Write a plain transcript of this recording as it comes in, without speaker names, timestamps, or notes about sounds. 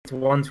to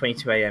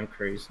 1:22 a.m.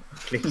 cruise,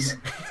 please.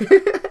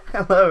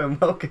 Hello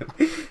and welcome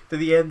to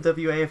the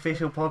MWA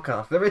official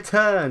podcast, The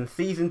Return,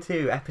 Season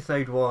 2,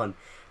 Episode 1,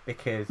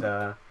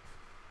 because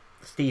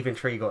Stephen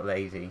Tree got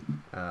lazy.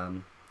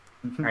 And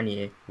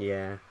you.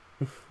 Yeah.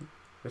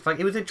 It's like,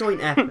 it was a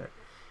joint effort.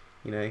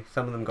 You know,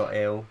 some of them got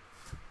ill.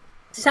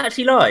 Is this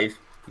actually live?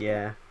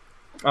 Yeah.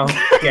 Oh,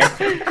 yeah.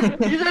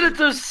 You said it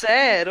so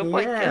sad. Oh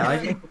my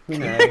god.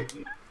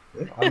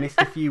 I missed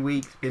a few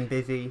weeks, been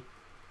busy.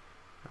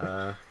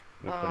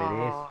 That's what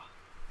it is.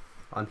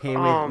 I'm here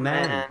with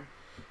man.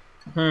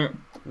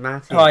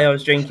 Matty. Hi, I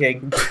was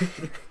drinking.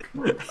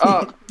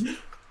 Oh.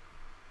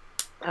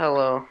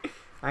 Hello.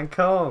 And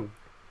Kong.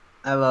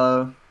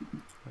 Hello.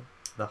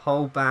 The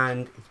whole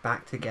band is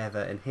back together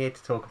and here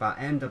to talk about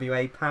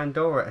MWA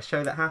Pandora, a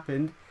show that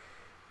happened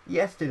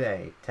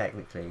yesterday,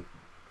 technically.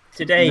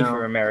 Today No.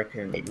 for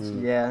Americans.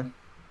 Yeah.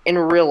 In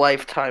real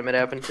life time, it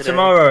happened today.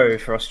 Tomorrow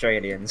for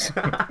Australians.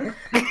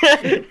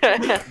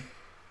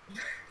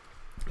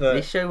 But,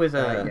 This show was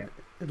yeah.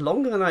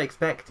 longer than I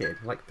expected,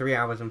 like 3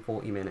 hours and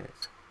 40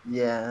 minutes.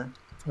 Yeah.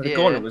 Well, the Yeah.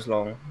 gauntlet was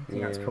long. I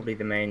think that's Yeah. probably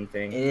the main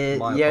thing. It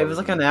My was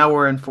like an apologies.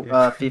 hour and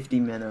Yeah. 50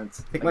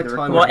 minutes. think Like, my the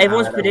time recording Well, was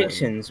everyone's hour.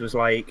 predictions was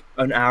like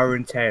an hour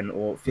and 10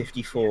 or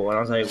 54, and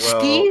I was like, well,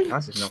 Steve,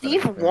 that's not gonna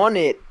Steve happen. won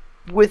it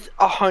with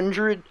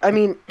 100. I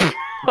mean, 1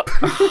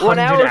 100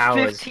 hour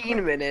hours.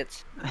 15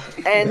 minutes,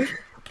 and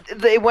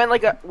they went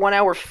like 1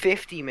 hour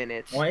 50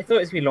 minutes. Well, I thought it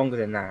would be longer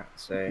than that,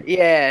 so...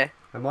 Yeah.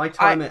 And my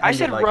time I ended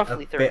said like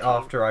roughly a 13. bit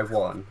after I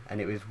won, and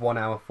it was 1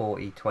 hour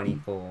 40,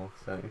 24,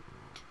 so...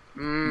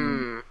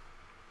 Mmm.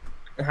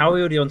 How are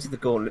we already onto the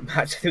gauntlet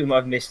match? I think we might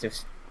have missed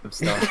some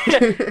stuff.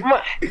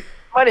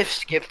 Might have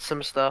skipped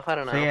some stuff. I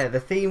don't know. So yeah,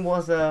 the theme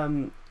was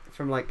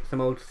from like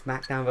some old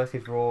SmackDown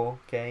versus Raw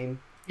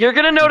game. You're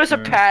gonna notice a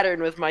Mhm.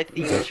 pattern with my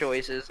theme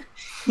choices.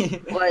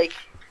 Like,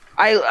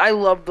 I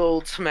love the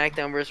old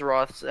SmackDown vs.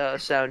 Raw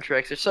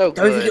soundtracks. They're so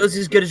Don't think it good. was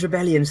as good as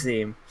Rebellion's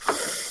theme.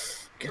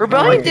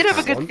 Rebellion like did have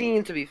a that good one.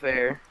 theme, to be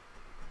fair.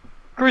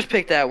 Cruz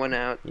picked that one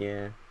out.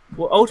 Yeah.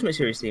 Well, Ultimate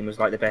Series theme was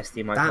like the best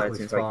theme I've That played was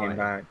since I fine. came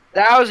back.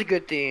 That was a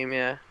good theme,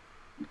 yeah.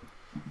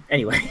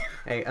 Anyway,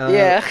 Hey,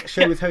 Yeah.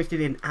 show was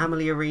hosted in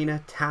Amalie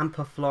Arena,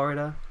 Tampa,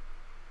 Florida.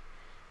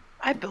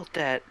 I built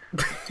that.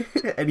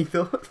 Any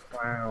thoughts?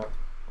 wow.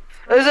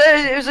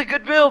 It was a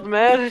good build,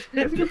 man.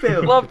 It's a good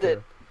build. Loved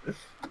it.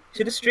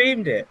 Should have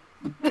streamed it.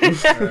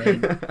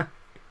 I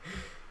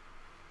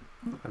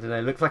don't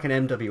know, looks like an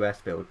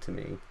MWS build to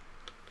me.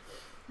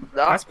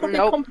 That's probably a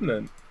Nope.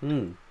 compliment.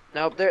 Hmm.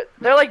 Nope. They're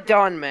like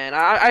done, man.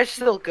 I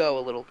still go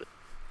a little bit.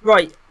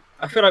 Right,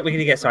 I feel like we're going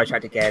to get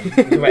sidetracked again.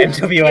 Talking about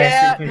MWS.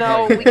 Yeah,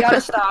 no, we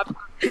gotta stop.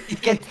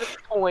 Get to the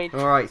point.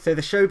 Alright, so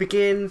the show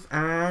begins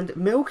and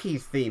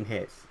Milky's theme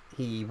hits.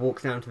 He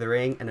walks down to the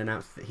ring and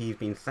announces that he's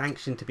been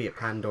sanctioned to be at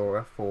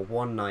Pandora for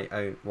one night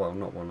only. Well,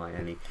 not one night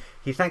only.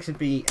 He's sanctioned to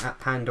be at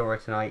Pandora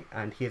tonight,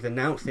 and he is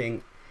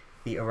announcing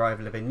the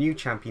arrival of a new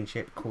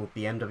championship called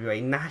the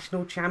MWA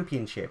National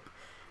Championship.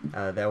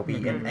 There will be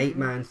an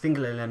 8-man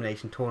single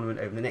elimination tournament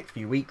over the next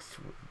few weeks.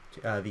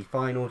 The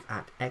finals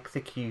at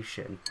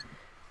Execution.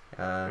 He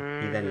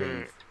then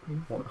leaves.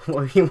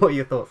 What are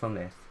your thoughts on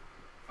this?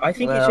 I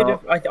think it should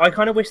have. I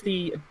kind of wish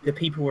the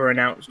people were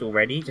announced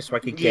already, just so I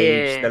could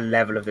gauge Yeah. the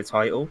level of the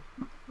title.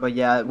 But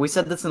yeah, we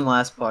said this in the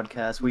last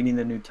podcast. We need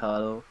a new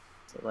title.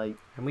 So like,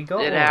 And we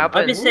got It one.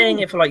 happened. I've been saying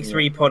it for like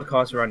 3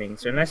 podcasts running,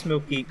 so unless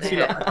Milky... See,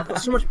 like, I've got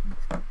so much...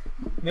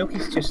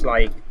 Milky's just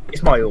like...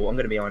 It's my all, I'm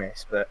going to be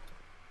honest, but...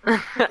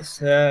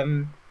 It's,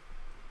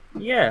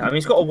 yeah, I mean,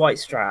 it's got a white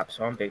strap,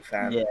 so I'm a big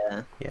fan. yeah,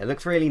 Yeah, it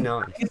looks really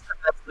nice. it's the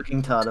best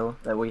looking title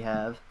that we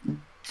have.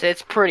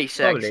 It's pretty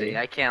sexy. Probably.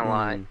 I can't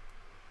lie. Mm.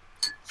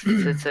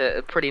 It's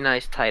a pretty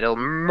nice title.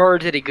 Murr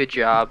did a good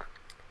job.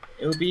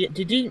 It'll be...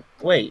 Did he...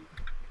 Wait.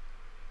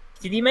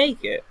 Did he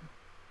make it?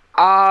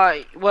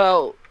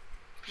 Well,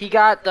 he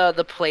got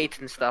the plates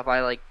and stuff.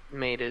 I like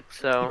made it. You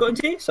So got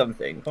to do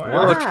something.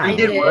 Wow, he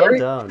did well work.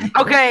 done.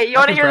 okay, you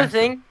want to That's hear the impressive.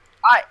 thing?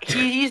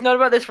 He's known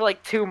about this for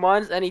like 2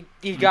 months, and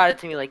he got it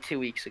to me like 2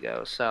 weeks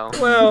ago. So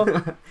Well,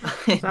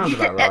 Sounds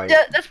about Yeah, right.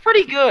 that's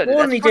pretty good.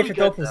 more than That's he did pretty for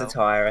good, Dolphins though.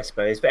 attire, I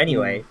suppose. But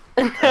anyway,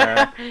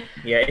 yeah,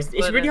 it's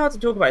But, really hard to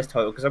talk about his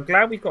title, because I'm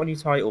glad we've got a new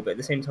title, but at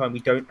the same time, we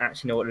don't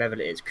actually know what level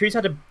it is. Cruz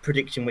had a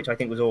prediction which I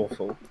think was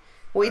awful.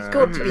 Well, it's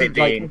got to it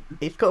be being-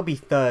 like it's got to be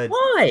third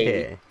Why?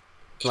 tier.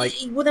 Like,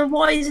 Well, then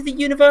why is it the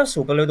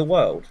Universal below the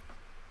World?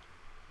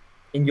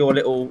 In your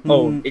little,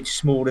 oh, it's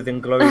smaller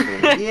than global.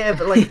 yeah,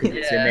 but like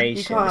It's a Yeah. you nation. can't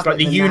It's have, like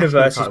the the universe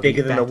national is title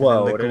bigger be than the better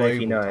world. I don't know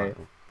if you global know.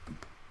 title.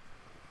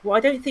 Well, I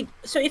don't think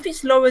so. If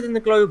it's lower than the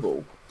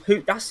global,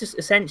 that's just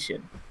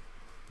Ascension.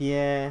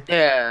 Yeah.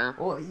 Yeah,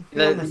 Well, you'd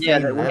be on the Yeah,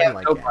 same we level, have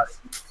I nobody.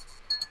 guess.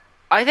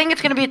 I think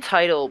it's gonna be a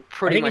title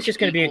pretty think much it's just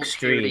gonna be equal to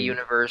extreme. the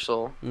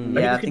Universal. Mm.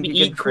 I Yeah, I think think it's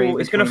you going to can be trade equal.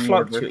 It's going to between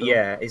fluctuate. Universal.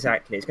 Yeah,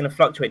 exactly. It's going to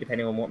fluctuate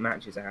depending on what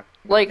matches happen.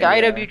 Like Yeah.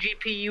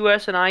 IWGP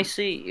US and IC,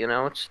 you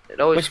know, it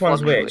always Which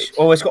one's fluctuates. which?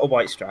 Oh, it's got a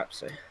white strap,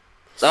 so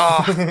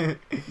Oh,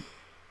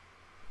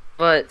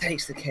 but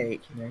takes the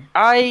cake, you know.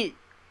 I'm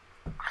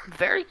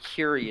very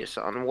curious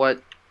on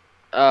what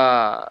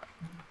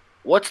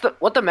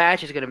what the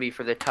match is gonna be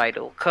for the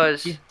title?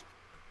 Cause Yeah.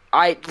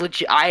 I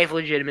have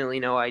legitimately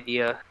no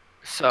idea.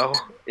 So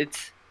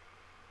it's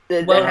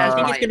Well, that has do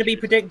you think my it's going to be interest.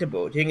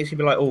 predictable? Do you think it's going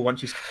to be like, oh,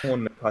 once you see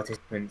tournament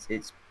participants,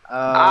 it's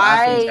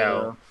I think I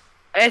so.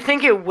 I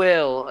think it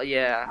will.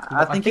 Yeah.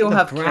 I think you'll the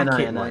have Kenai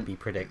bracket in might it. be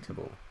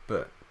predictable,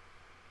 but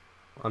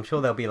I'm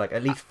sure there'll be like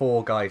at least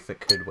 4 guys that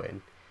could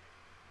win.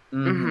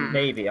 Mhm.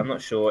 maybe? I'm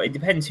not sure. It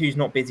depends who's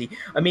not busy.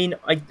 I mean,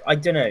 I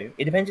don't know.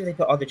 It depends if they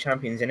put other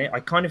champions in it. I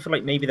kind of feel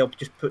like maybe they'll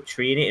just put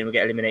Tree in it and we'll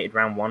get eliminated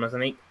round 1 or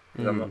something.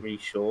 Because I'm not really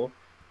sure.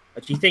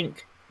 But do you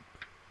think?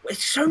 Well,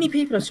 so many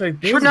people are so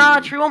busy.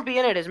 Tree won't be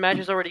in it. His match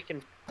is already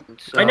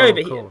confirmed. So. I know, of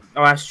but course.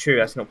 that's true.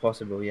 That's not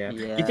possible. Yeah.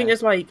 Yeah. Do you think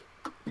there's like?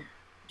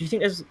 Do you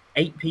think there's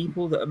 8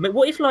 people that?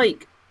 What if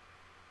like?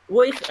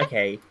 What if?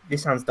 Okay,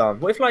 this sounds dumb.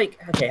 What if like?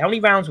 Okay, how many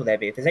rounds will there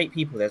be? If there's 8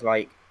 people, there's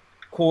like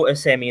quarter,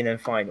 semi, and then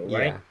final,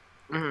 right? Yeah.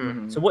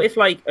 Mhm. So what if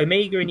like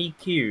Omega and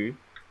EQ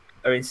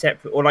are in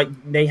separate, or like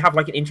they have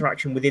like an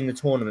interaction within the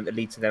tournament that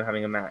leads to them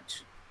having a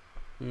match?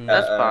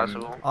 That's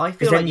possible. I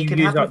Because feel then like you you can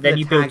use have them up, for then the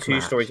you build tag 2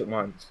 match. stories at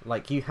once.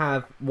 Like you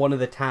have one of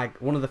the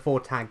 4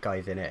 tag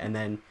guys in it, and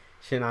then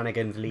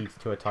shenanigans leads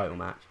to a title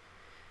match.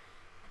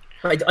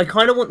 I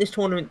kind of want this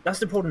tournament. That's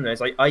the problem. Though,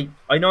 is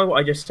I know what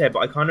I just said, but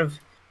I kind of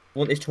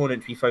want this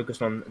tournament to be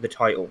focused on the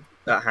title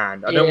at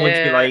hand. I don't want it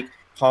to be Yeah. like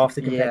half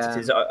the Yeah.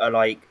 competitors are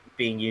like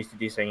being used to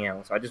do something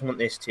else. I just want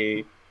this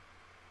to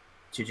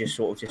just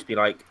sort of just be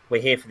like,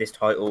 we're here for this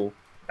title.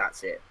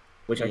 That's it.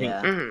 Which I think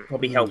Yeah. Mhm.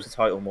 probably helps the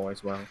title more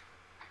as well.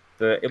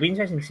 But it'll be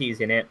interesting to see who's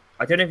in it.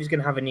 I don't know if he's going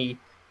to have any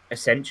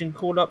Ascension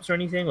call-ups or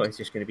anything, or it's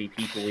just going to be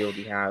people we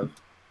already have.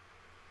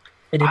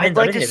 It depends.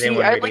 I don't think there's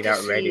anyone really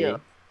that ready.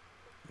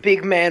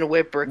 Big Man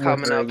Whipper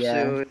coming Whipper, up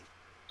yeah. soon.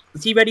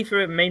 Is he ready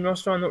for a main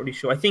roster? I'm not really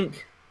sure. I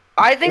think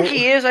I think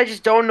he is. I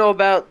just don't know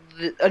about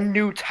a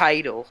new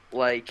title.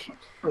 Like,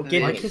 Well,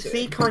 give I it could to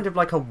see him. kind of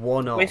like a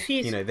one-off. If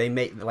he's- You know, they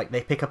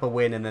pick up a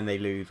win and then they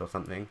lose or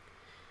something.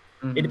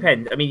 It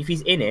depends. I mean, if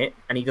he's in it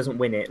and he doesn't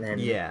win it, then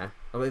Yeah,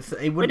 well, it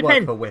it would work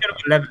depends. for I Whipper. don't know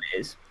what level it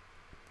is.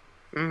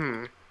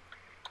 mhm.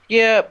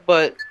 Yeah,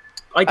 but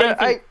I don't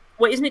I- think.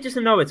 Wait, isn't it just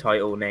a Noah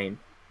title name?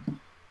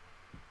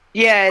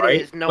 yeah, it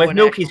Right? is. No Well, if one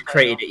Milky's actual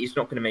created title. it, he's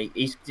not going to make.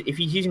 If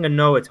he's using a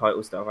Noah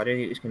title stuff, I don't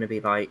think it's going to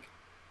be like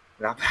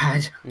that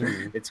bad.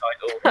 Mm. The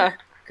title,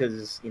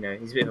 because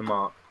he's a bit of a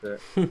mark. But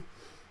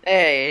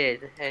Hey,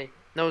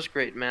 Noah's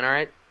great, man. All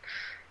right.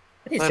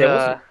 I didn't But say it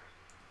wasn't.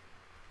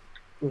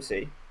 We'll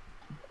see.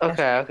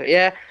 okay,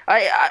 yeah.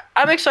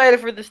 I'm excited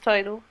for this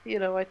title.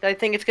 I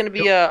think it's gonna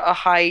be a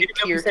high Didn't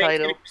Milky tier say he's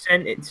title. going to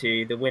present it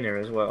to the winner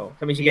as well?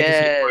 That means you get to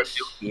see more of Yes.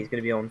 Milky. He's going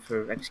to be on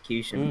for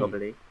execution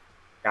probably.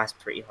 That's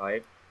pretty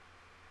hype.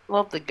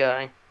 Love the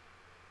guy.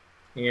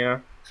 Yeah.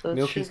 So it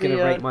Milky's should be,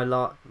 gonna rate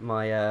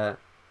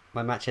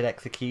my match at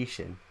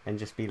execution and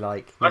just be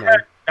like, I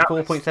heard that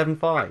was-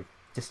 4.75,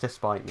 just to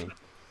spite me.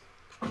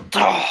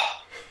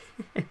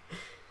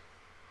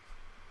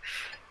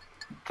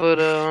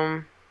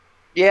 But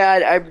yeah,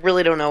 I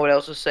really don't know what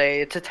else to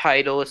say. It's a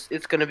title.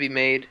 It's gonna be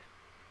made.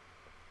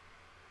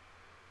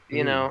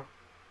 You Mm. know,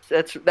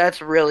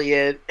 that's really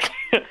it.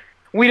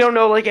 We don't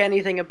know like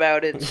anything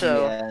about it,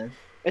 so Yeah.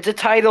 it's a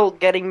title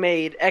getting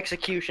made.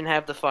 Execution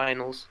have the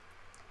finals.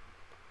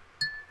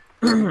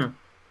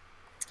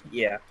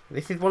 Yeah.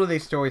 This is one of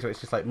those stories where it's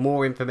just like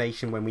more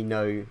information when we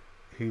know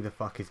who the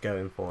fuck is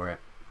going for it.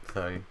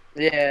 So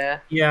Yeah.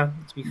 Yeah,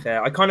 to be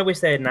fair. I kind of wish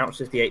they had announced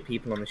just the 8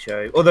 people on the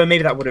show. Although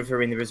maybe that would have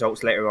ruined the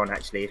results later on,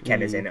 actually, if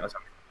Ken is in it or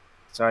something.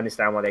 So I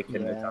understand why they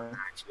couldn't have done that,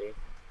 actually.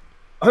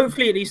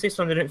 Hopefully, at least this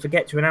time they don't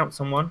forget to announce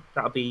someone.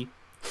 That'll be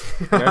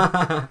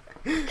real.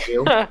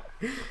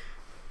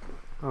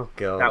 Oh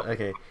god. That would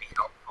Okay. be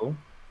helpful.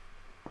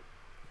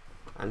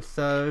 And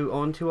so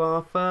on to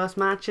our first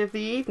match of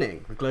the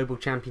evening. The Global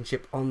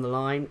Championship on the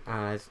line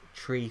as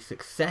Tree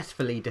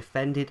successfully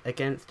defended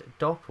against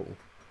Doppel.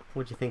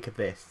 What do you think of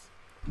this?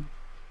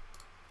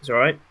 It's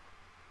alright.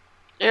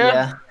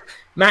 Yeah.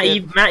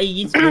 Matty,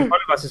 one of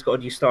us has got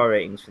to do star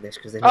ratings for this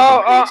because they've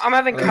Oh, not I'm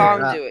having Kong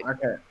do it.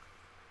 Okay.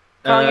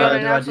 Kong, you want to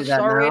do I announce do the that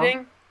star now?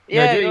 rating?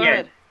 Yeah, do it go again.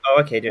 ahead.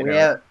 Oh, okay, do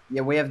it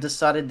now. We have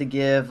decided to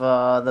give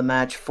the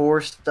match 4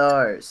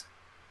 stars.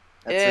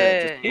 That's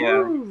it. Just Yeah,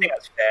 I 4. think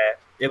that's fair.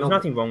 There was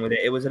nothing wrong with it.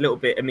 It was a little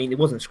bit. I mean, it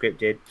wasn't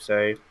scripted,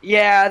 so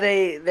Yeah,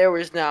 there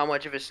was not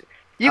much of a.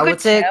 I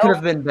would say it could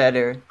have been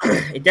better.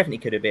 it definitely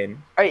could have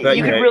been. Right, But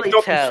you you could know, really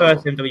Doppel's tell.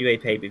 first MWA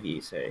pay per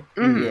view, so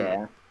Mhm.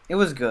 Yeah, it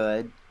was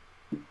good.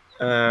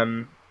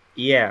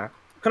 yeah.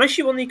 Can I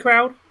shoot on the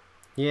crowd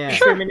Yeah.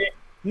 for a minute?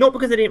 Not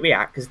because they didn't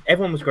react, because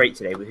everyone was great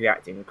today with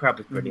reacting. The crowd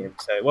was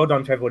brilliant, so well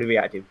done to everybody who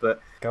reacted.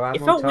 But Go out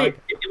it on felt time. weird.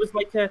 It was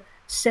like a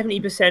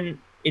 70%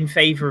 in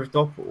favour of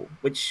Doppel,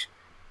 which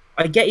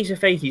I get he's a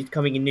face, he's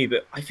coming in new,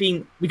 but I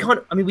think we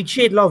can't. I mean, we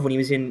cheered Love when he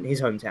was in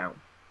his hometown.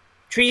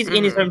 Tree's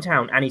in his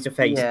hometown and he's a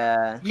face.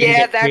 Yeah. Can he Yeah,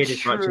 get that's cheered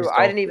as much true. as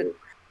I didn't Doppel? even.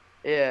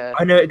 Yeah.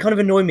 I know it kind of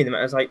annoyed me. That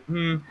I was like,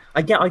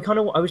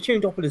 I was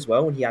cheering Doppel as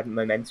well when he had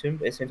momentum,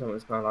 but at the same time, it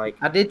was kind of like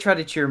I did try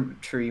to cheer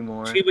Tree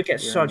more. Tree would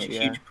get Yeah, such a yeah.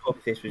 huge pop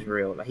if this was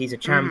real. Like he's a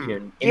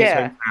champion in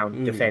Yeah. his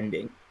hometown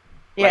defending.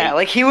 Yeah,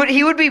 like he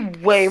would be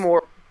way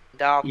more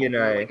Doppel, You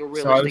know, like a so I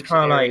was realistic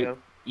kind of like, scenario.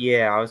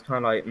 yeah, I was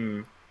kind of like,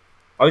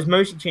 I was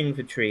mostly cheering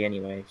for Tree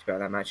anyway throughout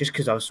that match, just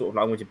because I was sort of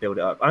like, I wanted to build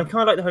it up. I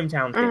kind of like the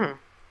hometown thing.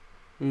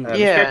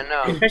 Yeah,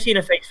 no. Especially in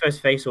a face versus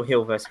face or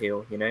heel versus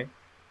heel, you know.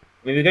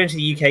 I mean, we're going to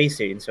the UK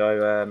soon,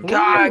 so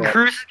God,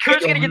 everyone, Cruz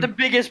gonna get the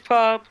biggest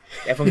pop.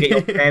 everyone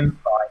get your mem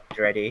vibes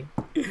ready.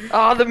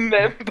 Oh, the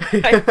mem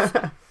bites.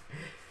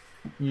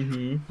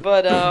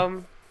 But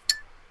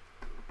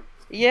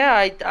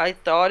yeah, I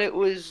thought it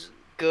was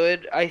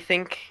good. I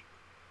think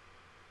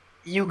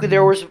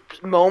there was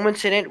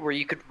moments in it where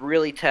you could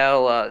really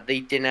tell they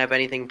didn't have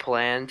anything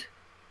planned.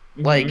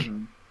 Like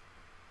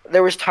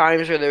there was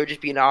times where there would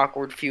just be an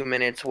awkward few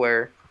minutes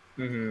where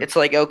it's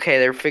like, okay,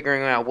 they're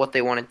figuring out what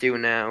they want to do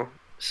now.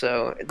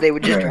 So they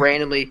would just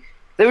randomly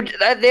they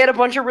had a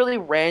bunch of really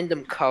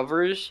random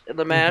covers in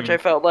the match. I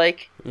felt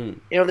like you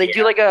know they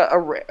do like a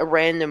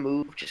random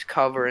move, just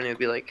cover, and it'd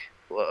be like,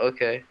 well,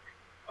 okay.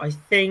 I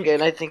think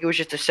it was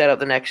just to set up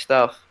the next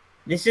stuff.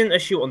 This isn't a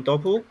shoot on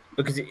Doppel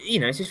because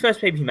it's his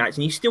first pay-per-view match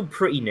and he's still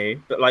pretty new.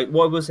 But like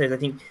what I will say is,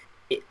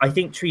 I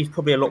think Tree's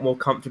probably a lot more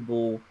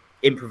comfortable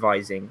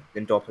improvising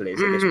than Doppel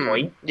is at this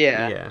point.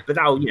 Yeah. But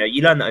that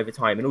you learn that over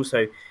time, and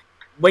also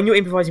when you're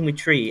improvising with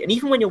Tree, and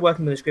even when you're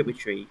working with a script with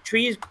Tree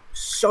is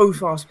so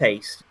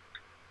fast-paced.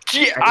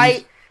 It's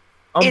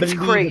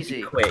unbelievably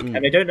crazy. Quick,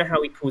 and I don't know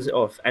how he pulls it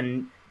off.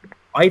 And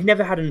I've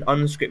never had an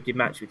unscripted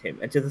match with him,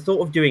 and so the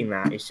thought of doing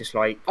that is just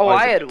like,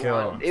 I had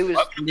one. It was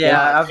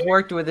I've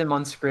worked with him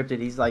unscripted.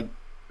 He's like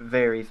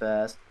very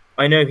fast.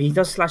 I know he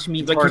does slash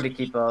me. It's like hard to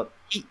keep up.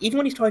 Even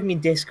when he's typing in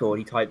Discord,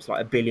 he types like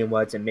 1 billion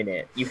words a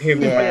minute. You hear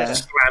him like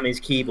slam his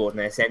keyboard,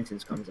 and a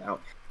sentence comes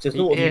out. So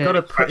you've got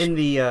to put in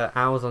the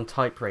hours on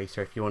Type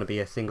Racer if you want to be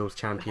a singles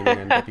champion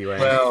in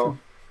MWA.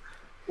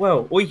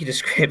 Well, or you could just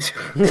script.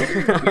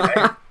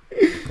 But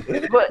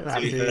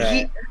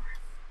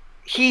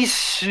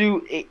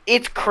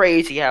it's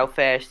crazy how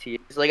fast he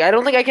is. Like I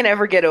don't think I can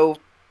ever get over.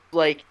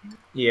 Like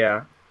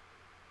yeah.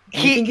 I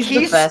think he's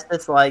the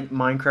fastest like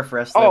Minecraft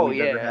wrestler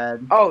we've ever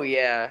had. Oh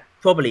yeah.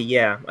 Probably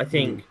yeah. I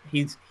think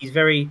he's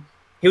very.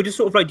 He'll just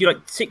sort of like do like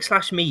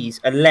 6 me's,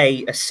 a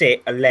lay, a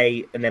sit, a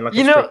lay, and then like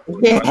he's the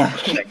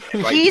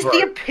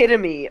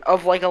epitome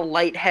of like a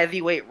light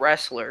heavyweight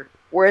wrestler,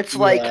 where it's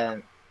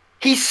like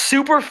he's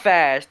super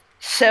fast,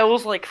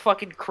 sells like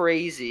fucking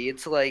crazy.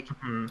 It's like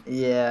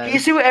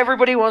he's who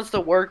everybody wants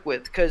to work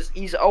with because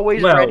he's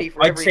always ready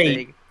for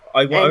everything.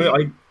 I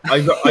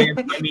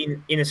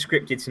mean, in a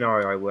scripted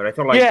scenario, I would. I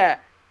thought like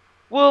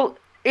well,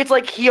 it's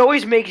like he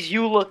always makes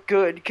you look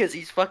good because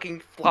he's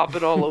fucking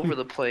flopping all over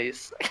the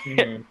place.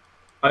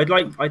 I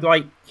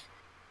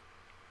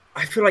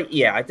feel like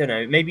I don't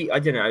know. Maybe I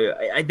don't know.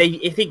 I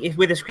think if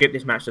with a script,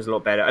 this match does a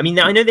lot better. I mean,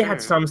 I know they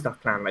had some stuff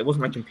planned. Like, it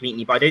wasn't like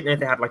completely, but I don't know if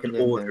they had like an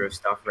order of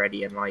stuff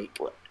ready and like.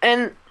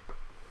 And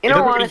in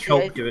all honesty,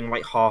 help doing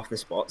like half the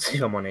spots.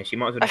 If I'm honest, you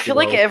might as well. I feel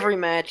like every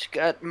match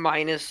got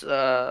minus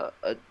a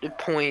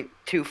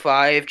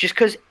 0.25 just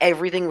because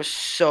everything was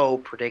so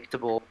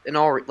predictable and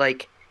all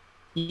like.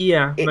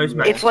 Yeah, most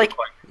matches. It's like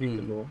quite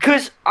predictable.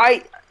 Because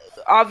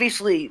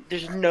obviously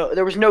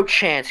there was no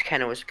chance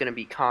Kenna was going to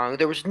be Kong.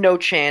 There was no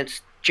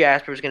chance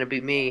Jasper was going to be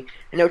me,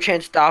 and no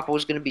chance Doppel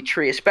was going to be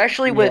Tree.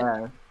 Especially with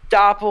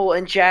Doppel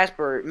and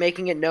Jasper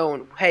making it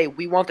known, hey,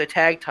 we want the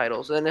tag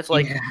titles. And then it's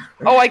like,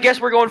 oh, I guess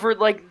we're going for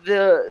like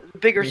the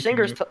bigger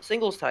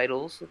singles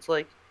titles. It's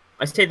like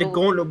I say the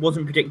gauntlet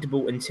wasn't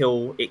predictable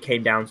until it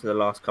came down to the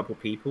last couple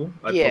people.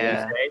 I'd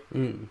probably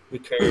say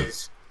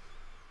because.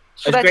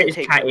 As great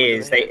as Cat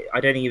is,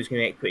 I don't think he was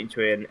going to get put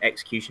into an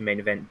execution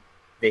main event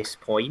this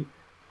point.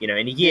 You know,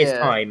 in a year's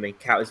time,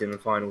 Cat was in the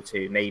final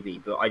 2,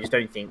 maybe, but I just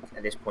don't think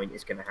at this point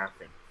it's going to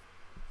happen.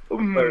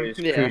 Whereas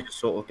Cruz has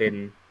sort of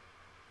been,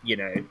 you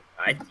know,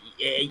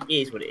 it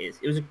is what it is.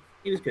 It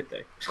was good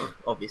though,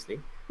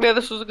 obviously. Yeah,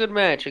 this was a good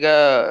match. I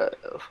got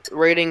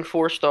rating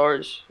 4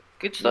 stars.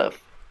 Good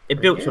stuff. It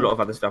built to a lot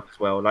of other stuff as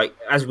well. Like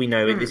as we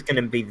know, it's going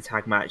to be the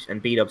tag match,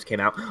 and B-Dubs came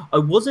out.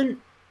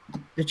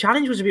 The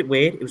challenge was a bit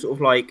weird. It was sort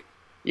of like,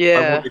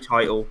 I want the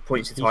title,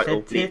 points to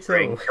title, please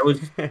ring.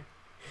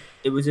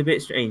 It was a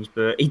bit strange,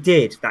 but he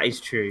did. That is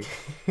true.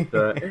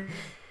 But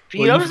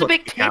B-Dubs a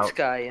big tits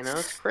guy, you know.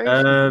 It's crazy.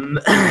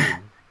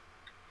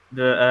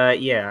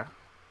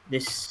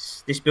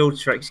 This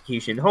builds for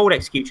execution. The whole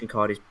execution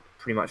card is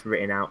pretty much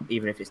written out,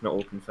 even if it's not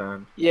all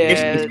confirmed. Yeah,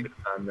 this is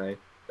confirmed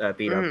though.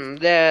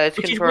 B-Dubs. Yeah, it's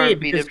which confirmed. Is weird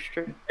because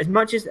as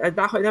much as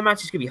that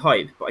match is gonna be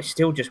hype, but I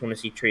still just want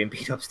to see Tree and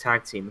B-Dubs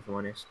tag team. If I'm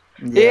honest.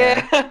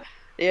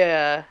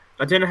 Yeah.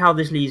 I don't know how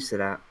this leads to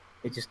that.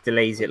 It just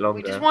delays it longer.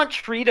 We just want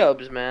Tree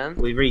Dubs, man.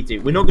 We really do.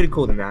 We're not going to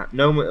call them that.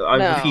 No,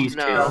 I refuse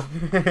to.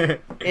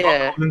 Yeah.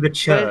 I'll call them the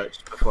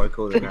church before I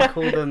call them that.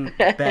 Call them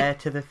Bear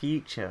to the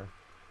Future.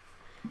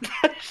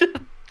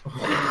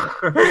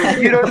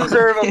 You don't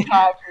deserve a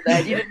pop for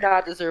that. You did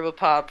not deserve a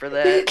pop for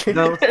that.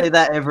 Don't say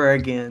that ever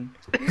again.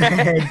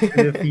 Bear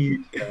to the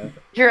future.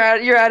 You're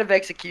out of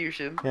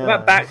execution. What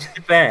about Back to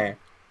the Bear?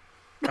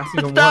 That's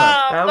even worse.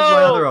 That was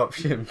my other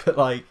option, but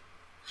like,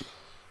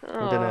 I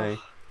don't know.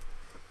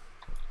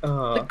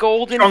 The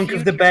golden trunk future.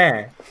 of the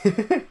bear.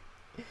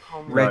 Oh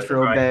Oh my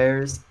Retro right.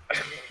 bears.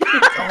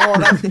 Oh,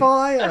 that's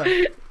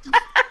fire!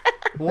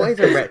 What is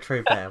a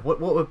retro bear? What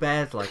were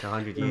bears like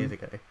 100 years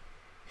ago?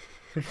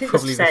 I think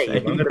Probably the the same.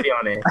 same. I'm gonna be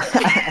honest.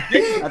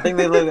 I think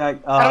they look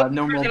like I don't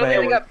normal think they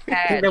bears. got I think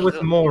patched, there was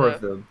the- more the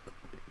of them.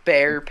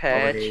 Bear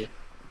patch. Already.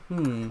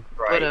 Hmm.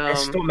 Right. But,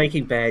 Let's stop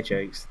making bear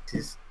jokes.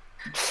 This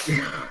is...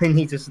 I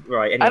need to.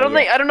 Right.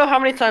 Anyway, I don't know how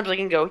many times I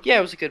can go. Yeah,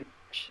 it was a good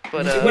match,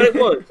 but Well, it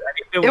was.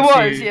 And it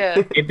was,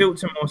 yeah. It built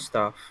to more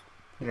stuff.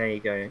 There you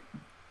go.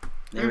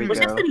 There we Was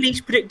this go. the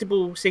least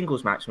predictable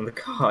singles match on the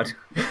card?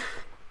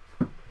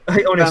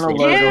 Honestly, Found a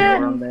logo Yeah.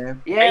 more on there.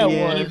 Yeah, Yeah.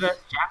 it Lee was. versus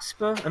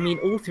Jasper. I mean,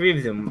 all three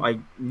of them, I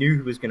knew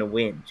who was going to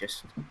win.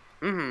 Just,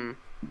 Mm-hmm.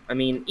 I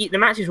mean, the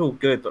matches were all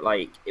good, but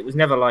like, it was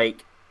never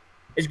like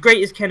as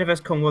great as Kenna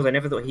versus Kong was. I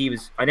never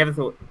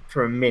thought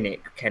for a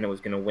minute Kenna was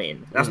going to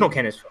win. That's not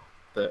Kenna's fault,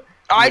 but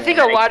I Yeah, think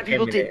a lot of 10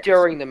 people did minutes.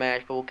 during the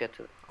match, but we'll get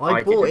to it. I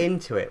I bought didn't.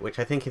 into it, which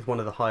I think is one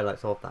of the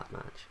highlights of that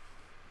match.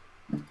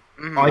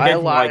 Mhm. I A don't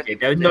think lot I of did. people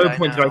There was no did,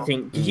 point that I know.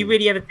 think. Did you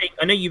really ever think?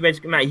 I know you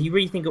read Matt. You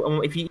really think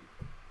if you?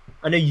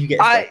 I know you get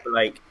stuff, but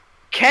like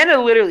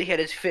Kenna literally had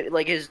his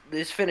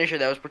his finisher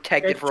that was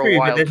protected that's for true, a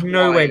while. but there's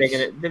no way they're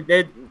twice. gonna.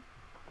 There,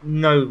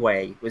 no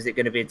way was it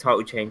going to be a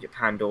title change at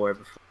Pandora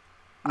before.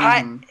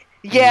 Mhm.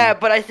 Yeah,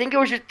 but I think it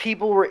was just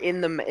people were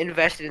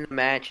invested in the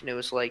match, and it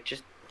was like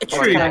just. That's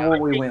True. kind of what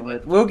I we think- went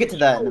with. We'll get to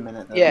that in a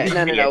minute. Though. Yeah,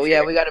 no,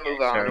 Yeah, we got to move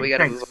on. Sorry. We got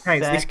to Thanks, move on.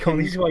 thanks.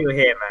 This is why you're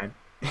here, man.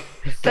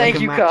 Thank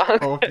Second you, match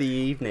Kong. of the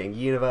evening,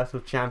 Universal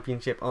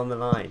Championship on the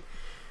line.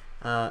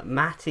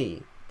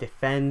 Matty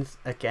defends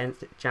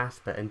against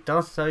Jasper and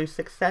does so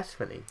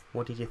successfully.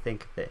 What did you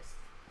think of this?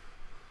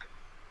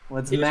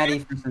 What's It was Matty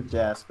versus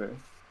Jasper?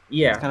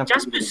 Yeah, It's kind of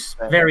Jasper's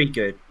pretty good. very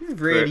good. This is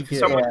really for good.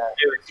 someone Yeah. to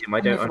do it to him, I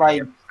don't It's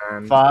like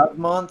understand. 5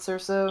 months or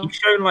so. He's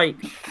shown like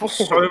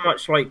so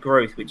much like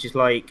growth, which is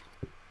like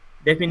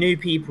there's been new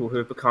people who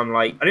have become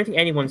like I don't think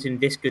anyone's been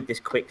this good this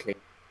quickly.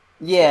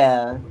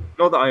 Yeah.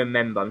 Not that I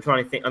remember. I'm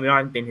trying to think. I mean, I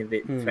haven't been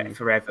here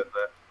forever,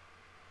 but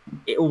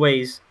it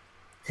always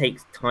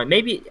takes time.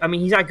 Maybe I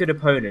mean he's had good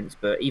opponents,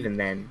 but even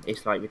then,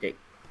 it's like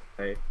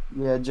ridiculous.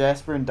 Yeah,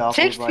 Jasper and Doppel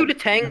Takes was two like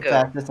to tango. the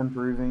fastest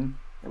improving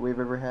that we've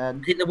ever had.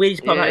 I think the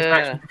weirdest part about this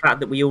match Yeah. was the fact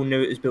that we all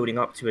knew it was building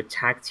up to a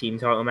tag team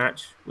title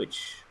match,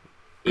 which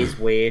is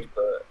weird,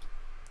 but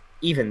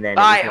even then, it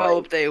I was like-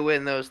 hope they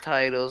win those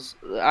titles.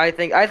 I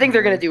think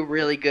they're gonna do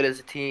really good as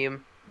a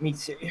team. Me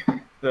too.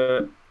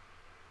 But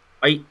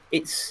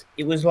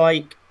it was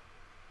like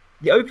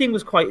the opening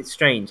was quite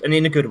strange and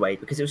in a good way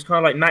because it was kind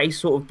of like Matty's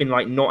sort of been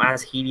like not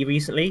as healy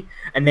recently,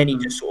 and then he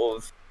just sort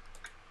of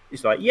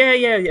is like yeah,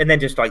 and then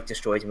just like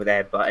destroys him with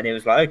their butt, and it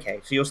was like okay,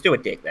 so you're still a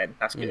dick then.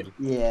 That's good.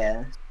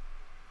 Yeah.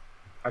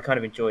 I kind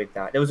of enjoyed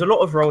that. There was a lot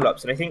of roll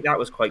ups, and I think that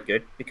was quite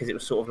good because it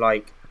was sort of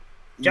like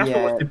Jasper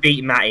Yeah. wants to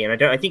beat Matty,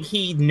 and I think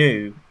he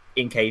knew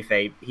in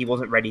kayfabe he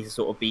wasn't ready to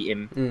sort of beat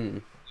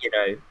him, you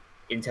know,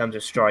 in terms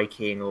of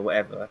striking or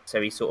whatever.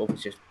 So he sort of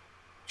was just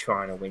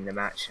trying to win the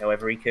match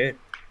however he could,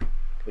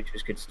 which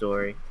was a good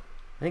story.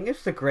 I think it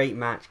was a great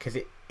match because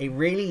it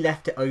really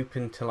left it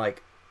open to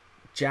like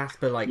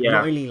Jasper like Yeah.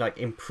 not only like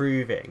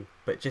improving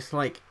but just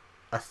like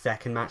a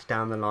second match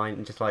down the line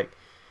and just like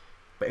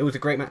but it was a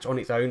great match on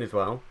its own as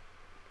well.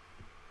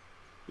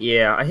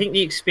 Yeah, I think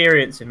the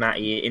experience of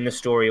Matty in the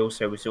story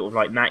also was sort of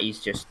like Matty's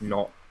just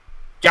not.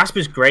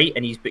 Jasper's great,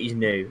 and he's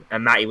new,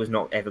 and Matty was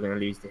not ever going to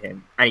lose to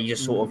him, and he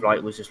just sort of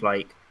like was just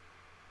like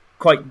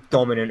quite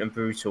dominant and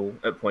brutal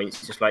at points.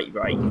 It's just like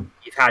right,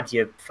 you've had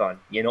your fun,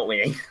 you're not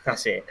winning,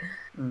 that's it,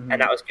 Mhm.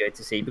 and that was good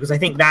to see because I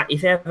think that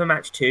if they have a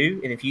match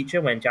 2 in the future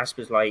when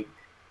Jasper's like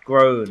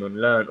grown and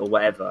learned or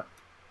whatever,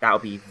 that'll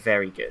be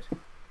very good.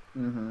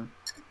 Mhm.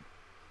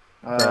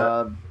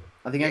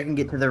 I think I can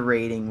get to the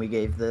rating we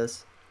gave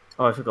this.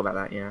 Oh, I forgot about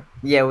that. Yeah.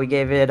 Yeah, we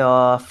gave it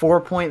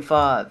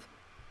 4.5.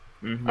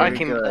 Mhm. I Very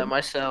came with good. that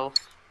myself.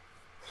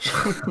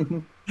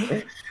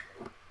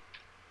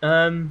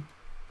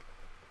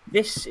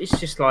 This is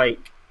just like,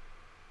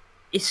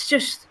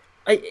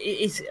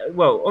 it's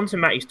well onto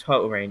Matty's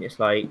title reign. It's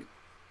like,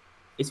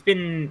 it's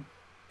been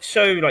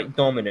so like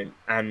dominant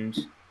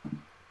and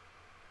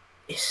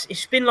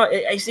it's been like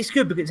it's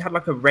good because it's had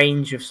like a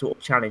range of sort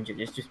of challenges.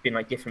 It's just been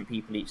like different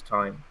people each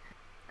time,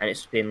 and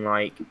it's been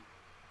like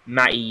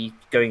Matty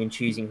going and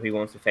choosing who he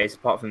wants to face.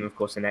 Apart from of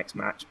course the next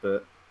match,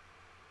 but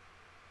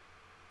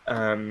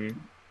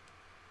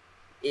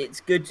it's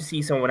good to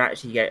see someone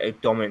actually get a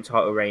dominant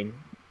title reign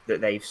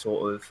that they've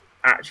sort of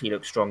actually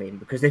looked strong in,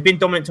 because there's been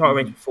dominant title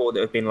reigns before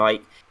that have been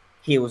like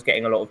heels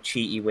getting a lot of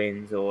cheaty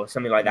wins or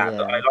something like that. Yeah.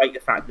 But I like the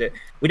fact that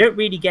we don't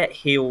really get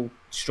heel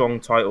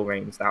strong title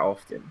reigns that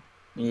often.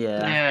 Yeah.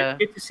 Yeah. It's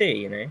good to see,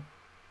 you know.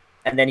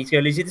 And then he's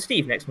going to lose it to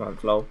Steve next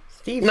month, lol.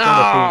 Steve's No!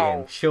 gonna beat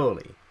him,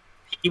 surely.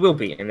 He will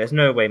beat him. There's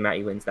no way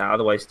Matty wins that.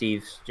 Otherwise,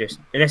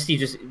 unless Steve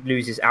just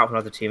loses out for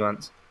another 2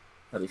 months,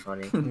 that'll be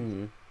funny.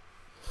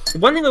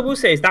 One thing I will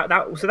say is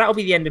that'll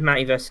be the end of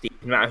Matty versus Steve,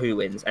 no matter who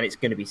wins, and it's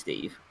going to be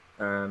Steve.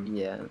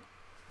 Yeah.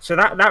 So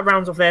that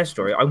rounds off their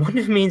story. I wonder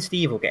if me and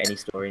Steve will get any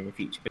story in the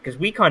future, because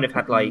we kind of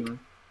had Mm. like,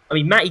 I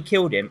mean, Matty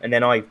killed him, and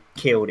then I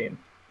killed him.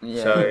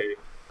 Yeah. So,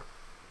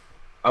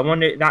 I mean, Matty killed him, and then I killed him. So, I mean, Matty killed him, and then I killed him. So, I mean, Matty killed him, and then I killed him. So, I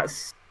wonder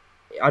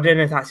I don't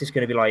know if that's just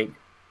going to be like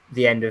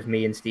the end of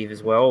me and Steve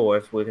as well, or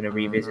if we're going to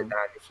revisit that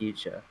in the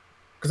future.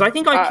 Because I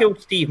think I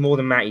killed Steve more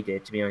than Matty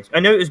did, to be honest. I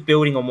know it was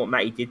building on what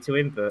Matty did to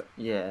him, but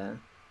yeah,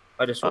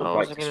 I just sort of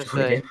like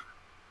destroyed him.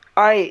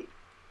 I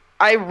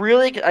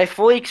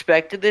fully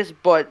expected this,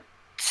 but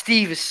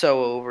Steve is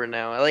so over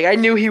now. Like I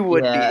knew he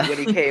would be when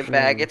he came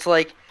back. It's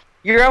like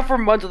you're out for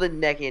months with a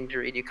neck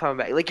injury and you come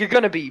back. Like you're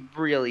gonna be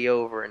really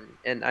over,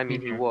 and I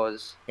mean he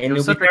was. And it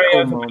was such a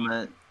cool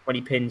moment when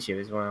he pins you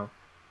as well.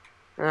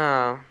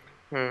 Oh.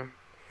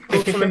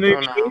 Thoughts on the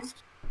movie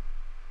used?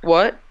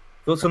 What?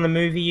 Thoughts on the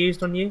movie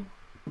used on you?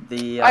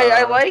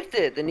 I liked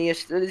it. The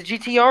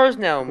GTRs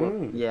now.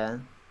 Yeah.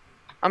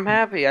 I'm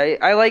happy. I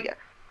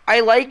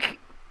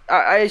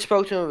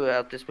spoke to him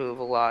about this move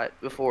a lot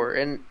before,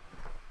 and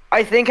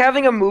I think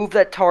having a move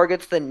that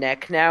targets the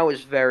neck now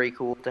is very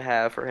cool to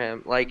have for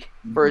him, like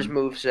for his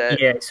moveset.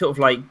 Yeah, it's sort of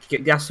like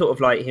that's sort of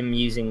like him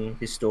using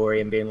his story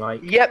and being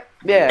like, "Yep,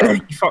 yeah,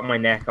 you fuck my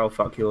neck, I'll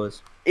fuck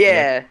yours."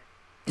 Yeah,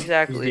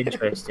 exactly. It's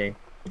interesting.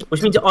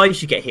 Which means I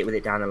should get hit with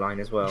it down the line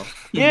as well.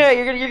 Yeah,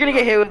 you're gonna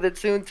get hit with it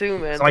soon too,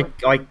 man. So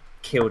I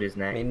killed his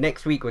neck. I mean,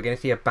 next week we're gonna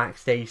see a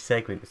backstage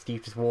segment.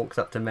 Steve just walks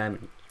up to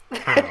Mem.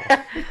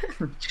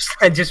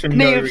 just for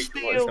no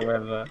reason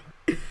whatsoever.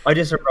 I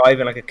just arrive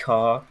in like a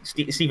car.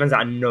 Steve runs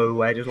out of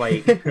nowhere, just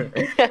like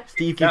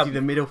Steve gives you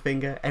the middle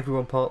finger.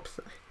 Everyone pops.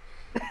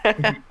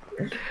 I'm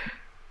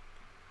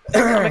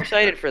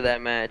excited for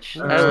that match.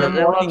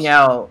 Walking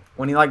out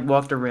when he like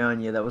walked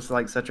around you, that was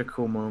like such a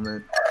cool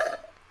moment.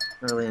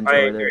 I really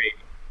enjoyed it.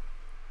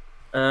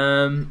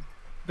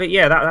 But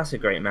yeah, that's a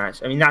great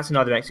match. I mean, that's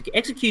another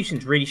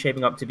execution's really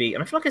shaping up to be,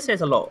 and I feel like it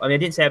says a lot. I mean, I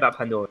didn't say about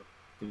Pandora,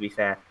 to be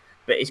fair,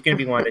 but it's going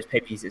to be one of those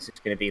pay-per-views that's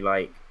just going to be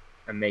like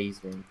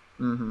amazing.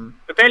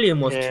 Rebellion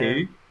was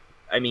too.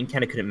 I mean,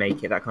 Kenna couldn't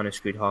make it. That kind of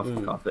screwed half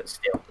the car, but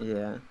still.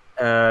 Yeah.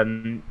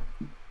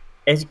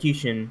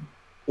 Execution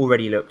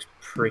already looks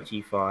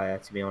pretty fire,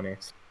 to be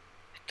honest.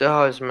 It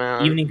does,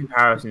 man. Even in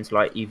comparison to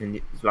like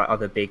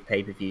other big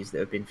pay-per-views that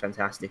have been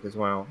fantastic as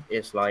well.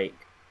 It's like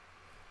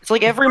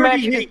every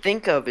match you can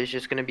think of is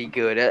just gonna be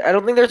good. I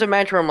don't think there's a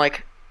match where I'm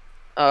like,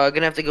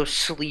 gonna have to go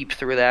sleep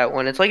through that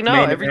one. It's like no,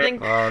 everything.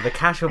 The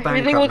Casual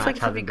Bankrupt looks match like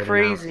something hasn't been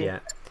crazy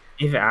announced yet.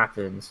 If it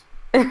happens.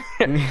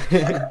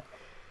 To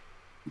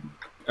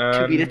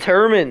be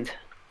determined.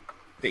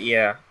 But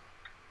yeah,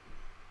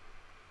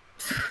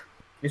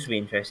 this will be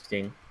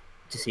interesting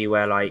to see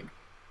where like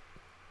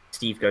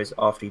Steve goes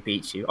after he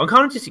beats you. I'm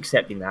kind of just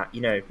accepting that,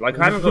 you know. Like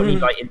I haven't got any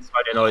like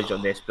insider knowledge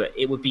on this, but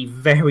it would be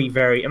very,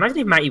 very. Imagine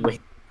if Matty wins.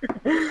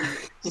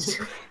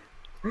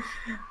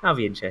 That'll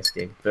be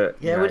interesting. But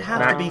yeah, it would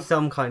have to be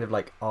some kind of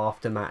like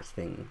after match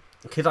thing.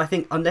 Because I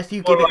think unless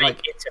you give it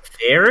like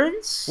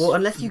interference,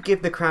 unless you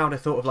give the crowd a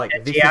sort of like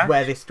this is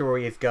where this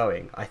story is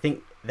going, I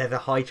think there's a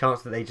high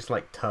chance that they just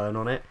like turn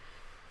on it.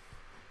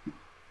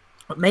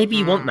 Maybe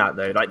you want that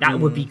though. Like that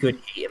would be good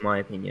heat in my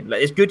opinion.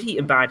 Like there's good heat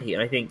and bad heat,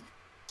 and I think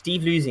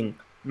Steve losing,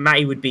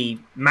 Matty would be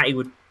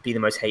the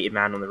most hated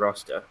man on the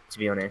roster. To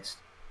be honest,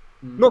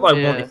 not that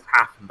I want this to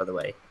happen. By the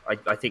way,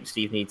 I think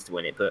Steve needs to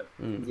win it, but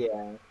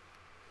yeah,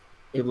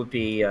 it would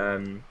be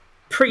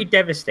pretty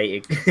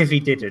devastating if he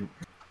didn't.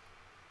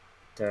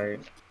 So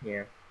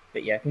yeah,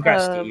 but yeah,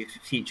 congrats, Steve,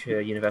 future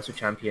Universal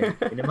Champion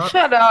in a month.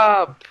 Shut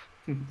up.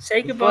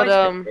 Say goodbye,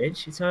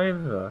 bitch. It's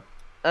over.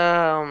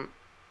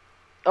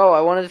 Oh,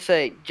 I wanted to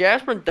say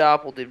Jasper and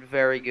Doppel did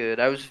very good.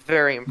 I was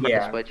very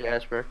impressed by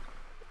Jasper.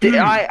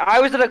 I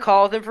was in a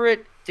call with him for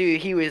it. Dude,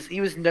 he was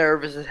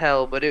nervous as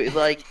hell, but it was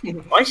like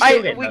I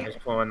still get nervous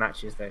before my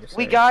matches though.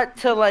 We got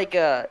to like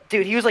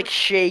dude, he was like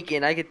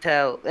shaking, I could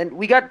tell. And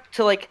we got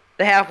to like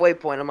the halfway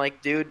point. I'm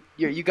like, dude,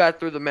 you got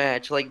through the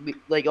match. Like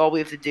all we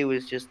have to do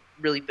is just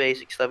really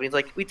basic stuff. And he's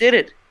like, we did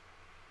it.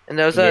 And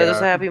that was a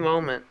happy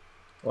moment.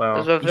 Well,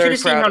 you should have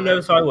seen how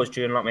nervous I was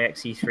during like my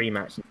XC3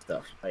 match and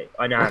stuff. Like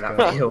I know how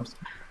that feels.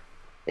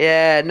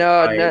 Yeah,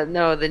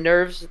 no, the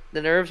nerves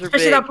are especially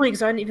big. at that point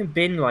because I hadn't even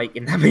been like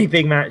in that many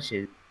big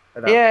matches.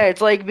 Yeah,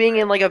 it's like being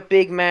in like a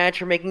big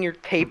match or making your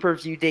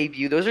pay-per-view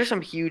debut. Those are some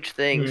huge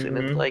things, and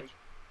it's like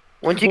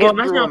once you get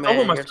through them,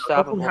 man, you're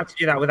unstoppable. I had to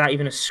do that without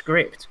even a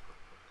script.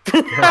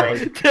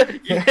 It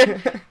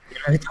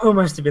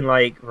almost have been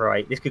like,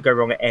 right, this could go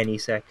wrong at any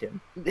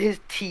second. His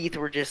teeth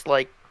were just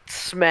like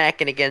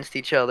smacking against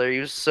each other. He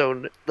was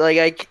so like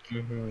I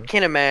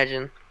can't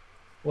imagine.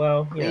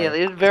 Well, yeah,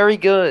 they were very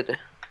good.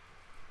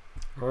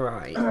 All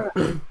right.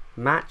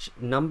 Match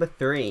number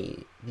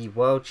 3, the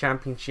World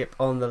Championship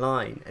on the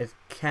line as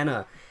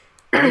Kenna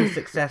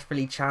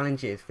unsuccessfully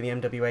challenges for the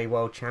MWA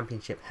World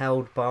Championship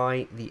held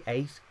by the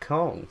Ace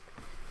Kong.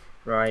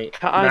 Right.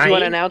 Do you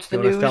want to announce the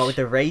news? Start with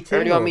the rating,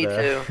 or do you want me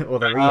to? Or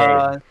the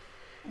rating?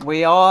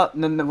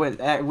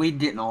 We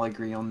didn't all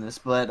agree on this,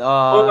 but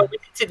we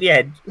did at the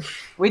end.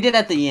 We did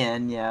at the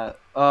end, yeah.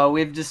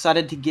 We've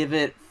decided to give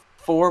it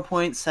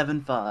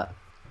 4.75.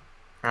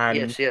 And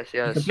yes. You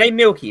can blame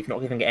Milky for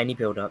not giving it any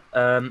build-up.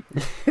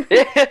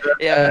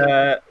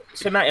 Yeah.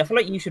 So, Matt, I feel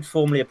like you should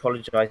formally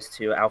apologise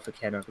to Alpha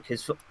Kenna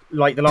because, for,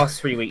 like, the last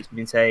 3 weeks we've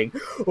been saying,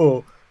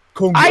 oh,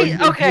 Kong,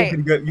 Okay.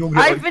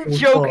 I've been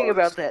joking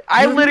about that.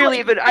 I've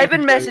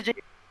been messaging,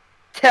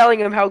 telling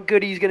him how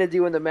good he's gonna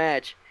do in the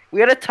match. We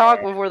had a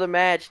talk before the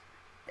match.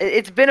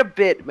 It's been a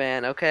bit,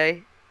 man.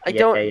 Okay.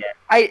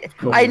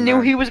 I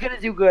knew he was gonna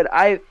do good.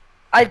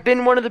 I've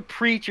been one of the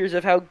preachers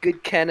of how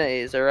good Kenna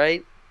is. All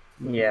right.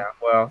 Yeah.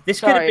 Well, this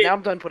Sorry, could have been. now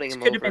I'm done putting This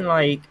him could have over. been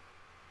like.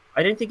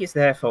 I don't think it's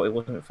their fault. It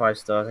wasn't 5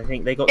 stars. I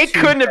think they got. It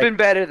couldn't have been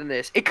better than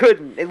this. It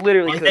couldn't. It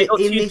literally They couldn't.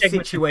 got In 2 this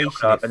segments to build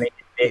situation, up, and they did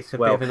it's it a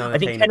well. bit of an I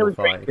think Kenna was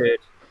unattainable pretty good.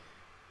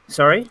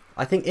 Sorry.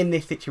 I think in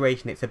this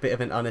situation, it's a bit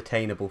of an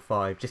unattainable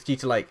 5, just due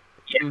to like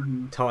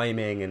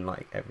timing and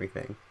like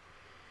everything.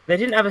 They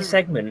didn't have a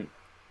segment,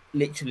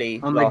 literally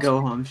on the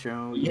go home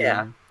show.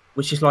 Yeah,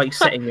 which is like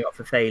setting you up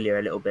for failure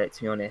a little bit,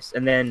 to be honest.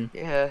 And then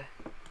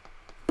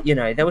you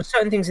know, there were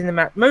certain things in the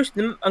match. Most of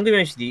them, I'm going to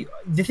mention to you.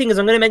 The thing is,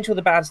 I'm going to mention all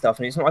the bad stuff,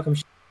 and it's not like I'm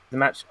the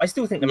match. I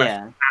still think the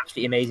match was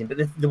absolutely amazing. But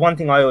the one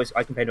thing I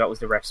complained about was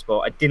the ref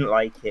spot. I didn't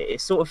like it.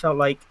 It sort of felt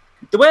like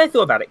the way I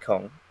thought about it,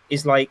 Kong,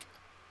 is like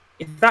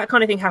if that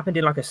kind of thing happened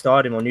in like a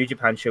Stardom or New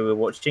Japan show we were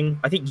watching,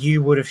 I think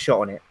you would have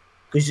shot on it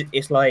because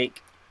it's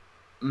like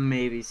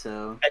maybe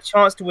so a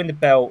chance to win the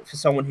belt for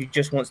someone who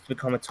just wants to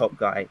become a top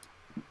guy,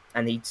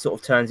 and he sort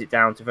of turns it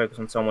down to focus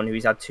on someone who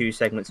he's had 2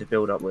 segments of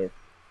build up with.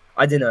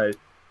 I don't know.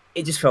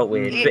 It just felt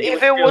weird. But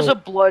If it was a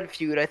blood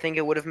feud, I think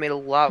it would have made a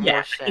lot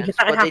more sense. If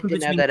that had happened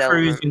between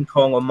Cruz and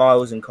Kong or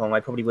Miles and Kong, I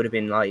probably would have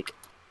been like,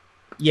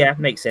 yeah,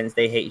 makes sense.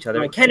 They hate each other.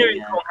 But Kenna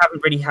and Kong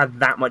haven't really had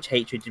that much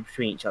hatred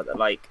between each other.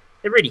 Like,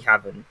 they really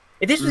haven't.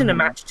 If this was in a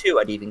match too,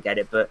 I'd even get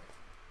it. But,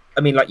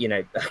 I mean, like, you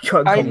know,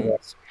 Kong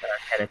was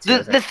Kenna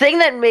too. The thing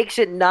that makes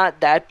it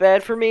not that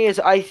bad for me is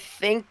I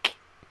think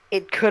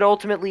it could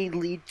ultimately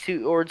lead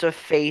towards a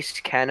face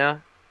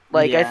Kenna.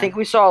 Like, I think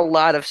we saw a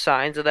lot of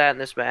signs of that in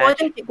this match.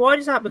 Well, why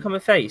does that become a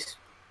face?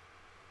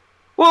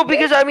 Well,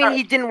 because I mean,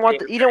 he didn't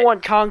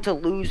want Kong to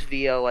lose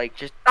via like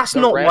just. That's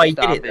not why he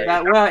did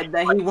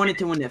it. He wanted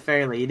to win it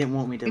fairly. He didn't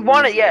want me to. He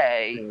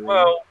wanted,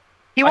 Well,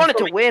 he wanted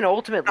to win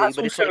ultimately, that's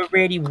but it's also like, a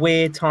really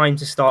weird time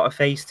to start a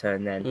face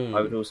turn. Then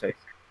I would also.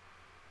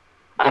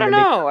 I don't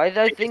know. I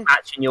think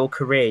match in your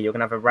career, you're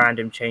gonna have a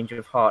random change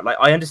of heart. Like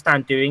I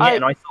understand doing it,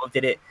 and I sort of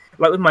did it.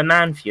 Like with my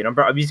man feud,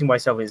 I'm using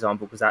myself as an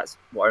example because that's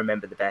what I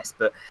remember the best.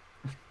 But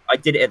I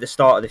did it at the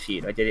start of the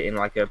feud. I did it in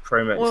like a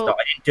promo at the start.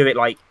 I didn't do it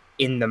like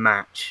in the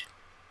match.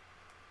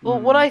 Well,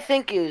 what I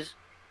think is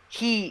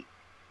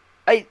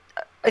I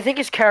think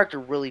his character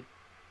really,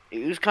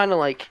 it was kind of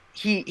like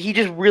he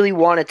just really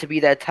wanted to be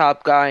that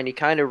top guy, and he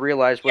kind of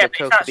realized what it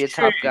took to be a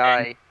top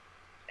guy,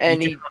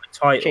 and he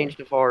changed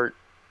his heart.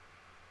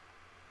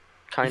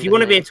 If you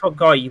want to be a top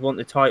guy, you want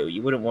the title.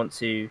 You wouldn't want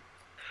to.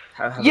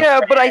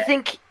 But I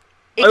think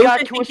it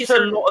got to a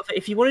certain.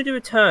 If you want to do a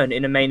turn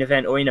in a main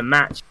event or in a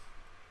match,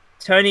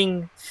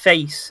 turning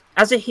face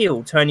as a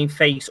heel, turning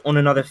face on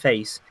another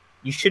face,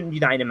 you shouldn't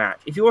do that in a match.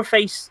 If you're a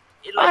face,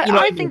 like,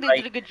 I think they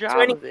did a good job.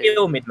 Turning of it.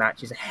 heel mid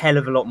match is a hell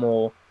of a lot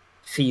more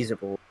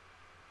feasible.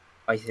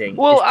 I think.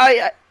 Well,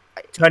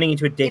 turning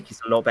into a dick is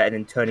a lot better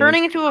than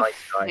turning into a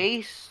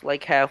face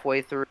like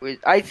halfway through.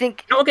 I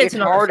think it's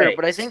harder,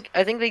 but I think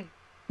they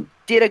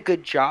did a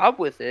good job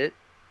with it.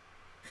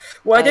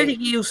 Well, I don't think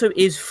he also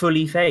is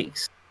fully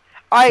face.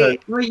 I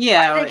think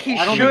he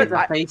should.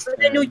 But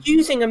then you're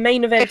using a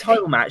main event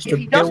title match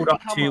to build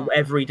up to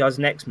whatever he does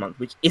next month,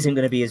 which isn't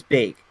going to be as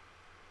big.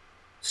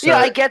 So, yeah,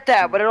 I get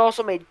that, but it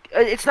also made.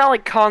 It's not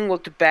like Kong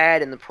looked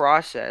bad in the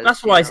process.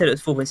 That's why I said it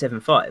was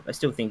 4.75. I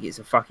still think it's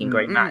a fucking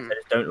great match. I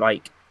just don't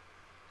like.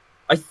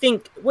 I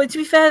think. Well, to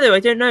be fair though,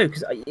 I don't know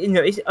because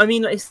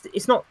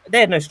it's not. They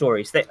had no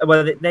stories. They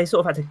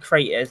sort of had to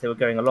create it as they were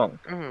going along.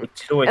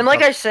 And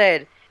like I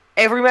said,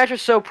 every match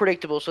was so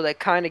predictable, so that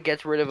kind of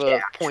gets rid of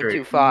a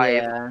 0.25.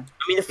 Yeah. I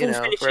mean, the full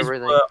finishes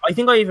were. I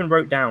think I even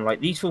wrote down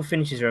like these full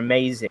finishes are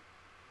amazing,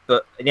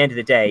 but at the end of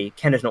the day,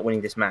 Kenna's not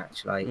winning this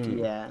match. Like,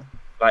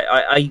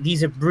 like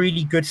these are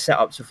really good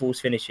setups for false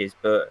finishes,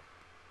 but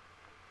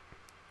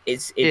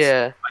it's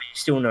I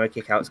still know a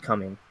kick out's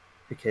coming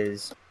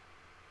because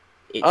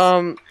it's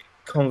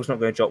Kong's not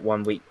going to drop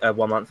 1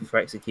 month before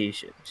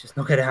execution. It's just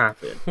not going to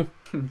happen.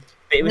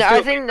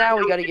 I think now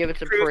we got to give it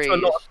some praise. To a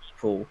lot of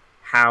people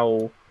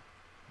how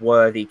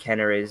worthy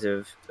Kenna is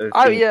of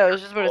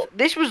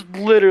this was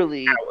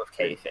literally out of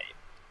kayfabe.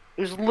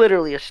 It was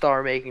literally a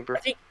star-making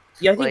performance.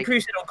 I think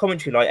Cruz said on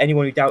commentary like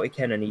anyone who doubted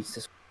Kenna needs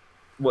to.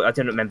 Well, I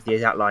don't remember the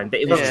exact line, but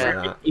it was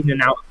in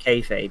and out of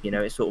kayfabe. You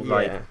know, it's sort of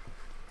like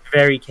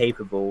very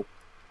capable.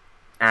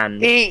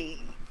 And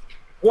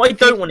what I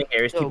don't want to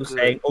hear is people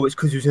saying, "Oh, it's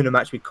because he was in a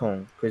match with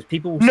Kong." Because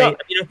people say,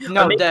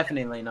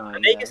 definitely not.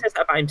 Omega says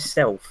that about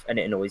himself, and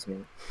it annoys me.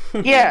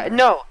 I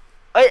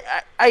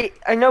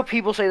know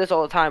people say this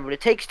all the time, but it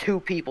takes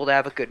 2 people to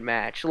have a good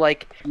match.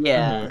 Like,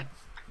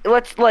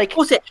 let's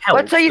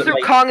say you threw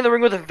Kong in the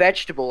ring with a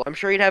vegetable. I'm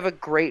sure he'd have a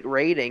great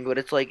rating, but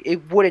it's like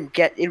it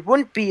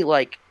wouldn't be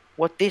like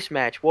what this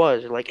match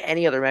was, or like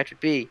any other match would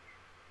be.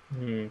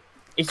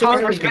 It's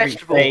Kong always versus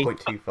vegetable.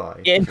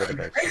 4.25.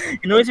 It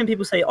annoys when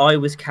people say I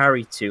was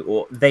carried to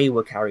or they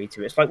were carried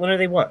to. It's like, well, no,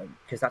 they weren't,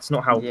 because that's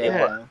not how it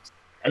works.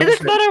 And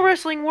that's also, not how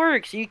wrestling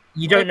works. you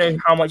don't know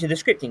how much of the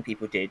scripting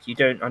people did. You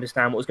don't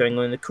understand what was going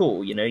on in the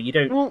call. You know, you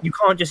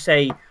can't just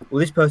say, well,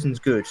 this person's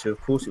good, so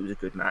of course it was a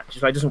good match. It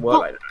doesn't work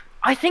like that.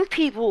 I think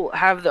people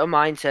have the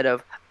mindset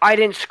of, I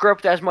didn't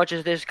script as much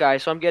as this guy,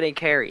 so I'm getting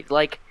carried.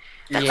 Like,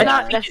 that's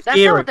not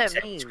what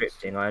that means.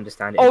 Scripting, I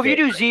understand it. Oh, if you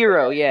do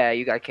 0, yeah,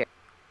 you got carried.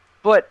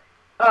 But,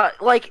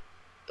 like,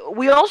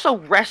 we also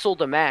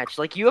wrestled a match.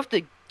 Like, you have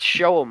to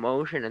show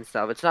emotion and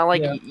stuff. It's not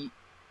like, and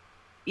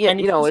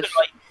you know, it's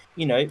like,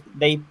 you know,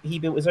 he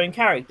built his own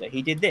character.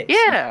 He did this.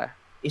 Yeah.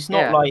 It's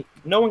not like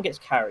no one gets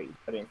carried.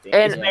 I don't think.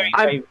 And it's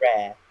very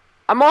rare.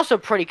 I'm also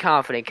pretty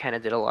confident Kenna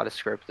did a lot of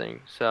scripting.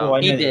 So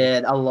he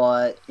did a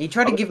lot. He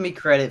tried to give me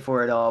credit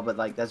for it all, but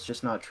like that's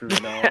just not true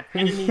at all.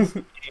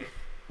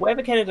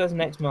 Whatever Kenna does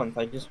next month,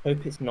 I just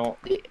hope it's not.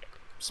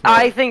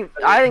 I think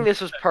this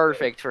was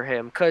perfect for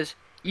him because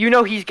you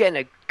know he's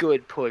getting a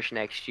good push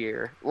next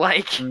year.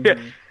 Like,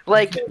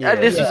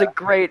 this is a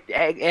great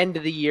end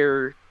of the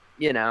year,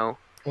 you know,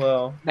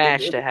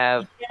 match to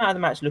have. He came out of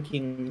the match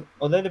looking,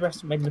 although the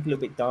rest made him look a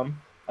little bit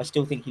dumb, I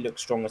still think he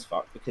looks strong as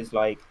fuck because,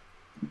 like,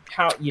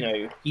 how, you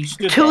know, he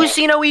stood two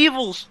see no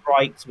evils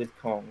strikes with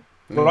Kong.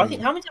 Well, I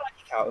think, how many did I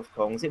kick out of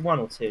Kong? Was it 1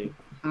 or 2?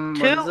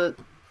 2?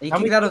 He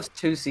kicked out of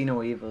 2 see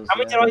no evils. How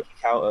many did I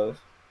kick out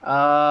of?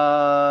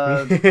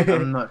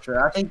 I'm not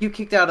sure. I think you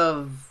kicked out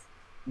of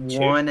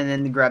 1 and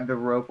then grabbed the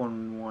rope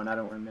on 1. I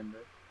don't remember.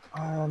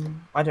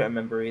 I don't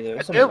remember either.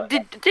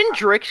 Didn't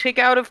Drix kick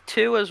out of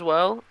 2 as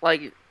well?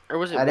 Like, or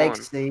was it at 1?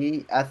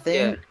 XC? I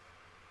think.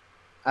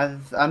 Yeah.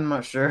 I'm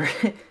not sure.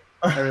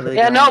 I really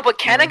but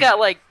Kenna got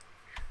like.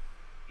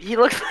 He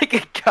looks like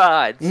a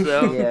god.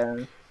 So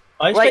yeah.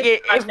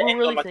 If we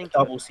really think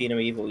double see no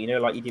evil, you know,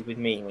 like you did with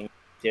me when you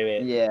do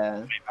it. Yeah.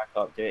 Back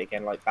up, do it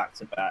again, like back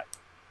to back.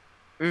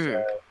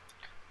 So,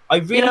 I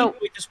really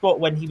enjoyed the spot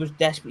when he was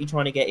desperately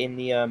trying to get in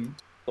the on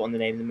the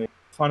name of the movie,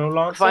 Final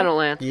Lance. Final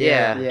Lance.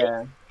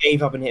 Yeah.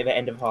 Gave up and hit the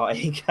end of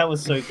Heartache. That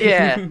was so good.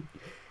 Yeah. He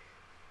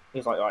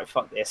was like, alright,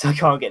 fuck this. I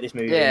can't get this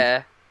movie.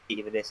 Yeah.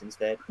 Give it this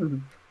instead.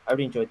 I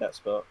really enjoyed that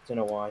spot. Don't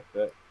know why,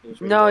 but it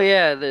was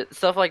really the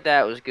stuff like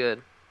that was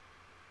good.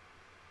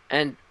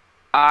 And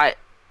I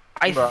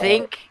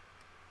think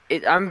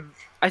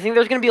I think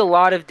there's gonna be a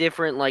lot of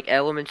different like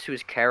elements to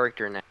his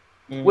character now,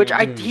 which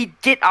he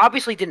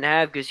obviously didn't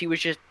have because he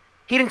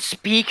didn't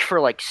speak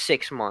for like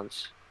 6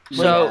 months.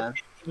 So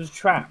he was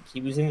trapped. He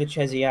was in the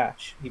Chezzy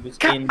Ash. He was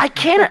in.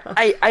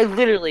 I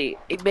literally,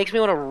 it makes me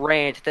want to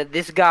rant that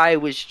this guy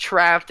was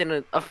trapped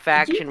in a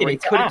faction where he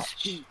couldn't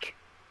speak.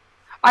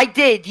 I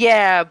did,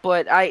 yeah,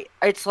 but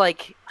it's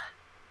like,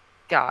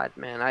 God,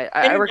 man,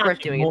 I regret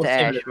doing it to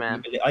Ash,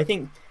 man. I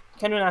think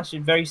Ken and Ash are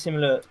very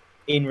similar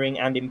in ring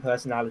and in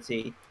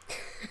personality,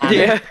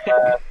 and,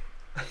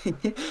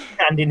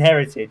 and in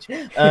heritage.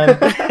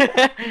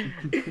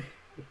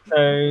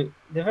 So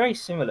they're very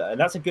similar, and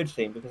that's a good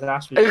thing because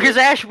Ash.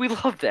 We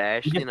loved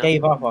Ash. He just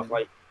gave up after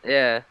like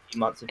a few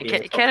months of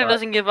being. Ken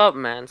doesn't give up,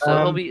 man.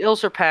 So he'll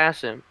surpass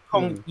him.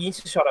 Kong, you need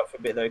to shut up for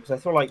a bit though, because I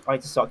feel like I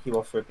had to suck you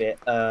off for a bit.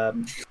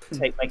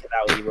 Make it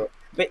that way you will.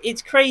 But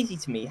it's crazy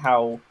to me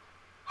how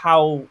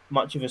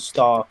much of a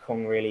star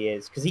Kong really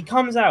is, because he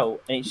comes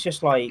out and it's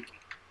just like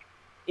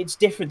it's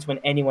different to when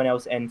anyone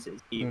else enters.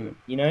 You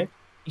know,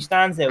 he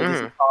stands there with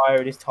his attire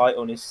and his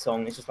title and his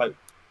song. It's just like,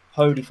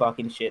 holy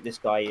fucking shit, this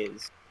guy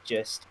is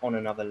just on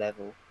another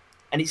level,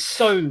 and it's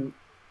so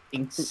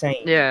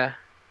insane. Yeah,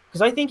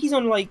 because I think he's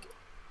on like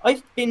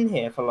I've been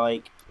here for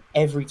like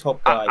every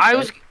top guy. I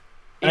was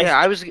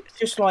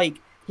just like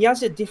he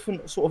has a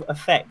different sort of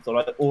effect or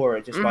like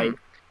aura, just like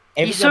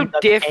he's so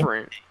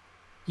different.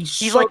 He's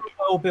so like,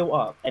 well built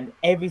up, and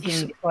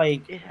everything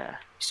like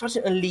such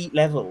an elite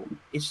level.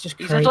 It's just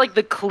crazy. He's like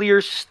the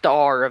clear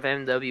star of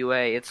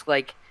MWA. It's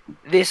like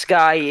this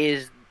guy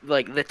is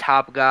like the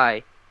top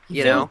guy.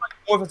 You know, like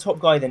more of a top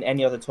guy than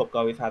any other top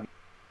guy we've had.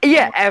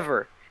 Yeah,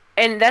 ever.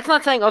 And that's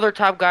not saying other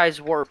top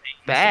guys were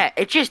bad.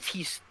 It's just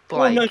he's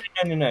like.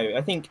 No.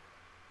 I think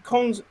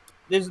Kong's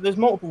there's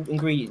multiple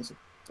ingredients.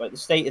 Like the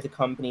state of the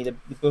company, the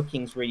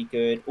booking's really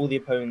good, all the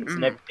opponents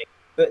and everything.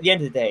 But at the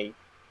end of the day,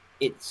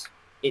 it's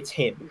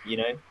him, you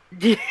know.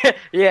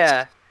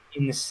 Yeah. It's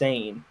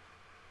insane.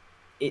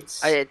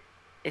 It's crazy.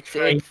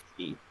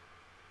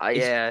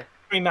 It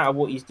doesn't matter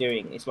what he's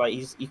doing. It's like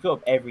he's got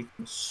up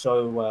everything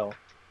so well.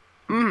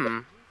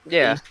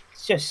 Yeah.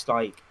 It's just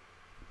like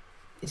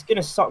it's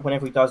gonna suck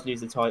whenever he does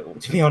lose the title.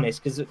 To be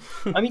honest, because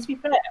I mean, to be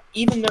fair,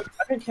 even though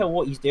I don't care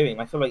what he's doing,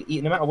 I feel like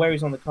no matter where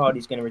he's on the card,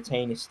 he's gonna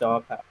retain his star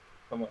power.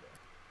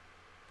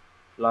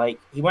 Like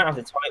he won't have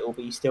the title,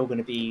 but he's still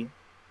gonna be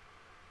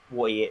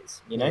what he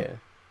is. You know,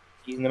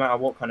 he's no matter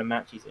what kind of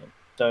match he's in.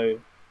 So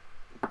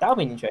that'll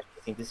be an interesting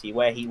thing to see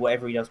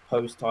whatever he does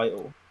post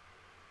title.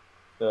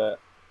 But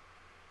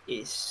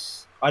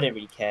I don't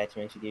really care, to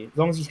be honest with you. As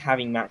long as he's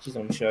having matches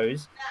on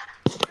shows,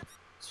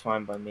 it's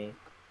fine by me.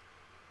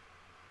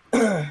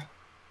 It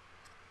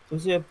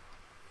was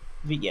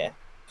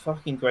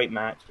fucking great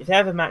match. If they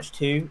have a match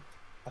 2,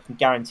 I can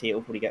guarantee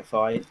it'll probably get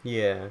 5.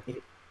 Yeah. If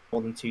it's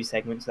more than 2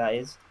 segments, that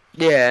is.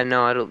 Yeah,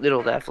 no,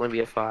 it'll definitely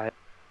be a 5.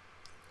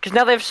 Because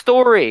now they have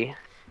story.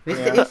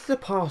 This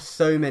surpassed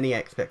so many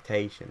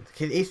expectations.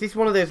 'Cause it's this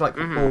one of those like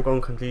foregone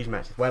conclusion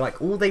matches where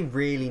like all they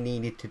really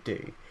needed to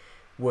do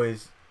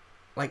was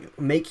like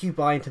make you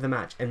buy into the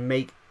match and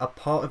make a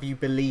part of you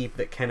believe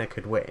that Kenna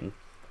could win.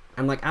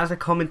 And like as a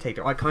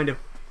commentator, I kind of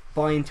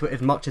buy into it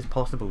as much as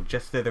possible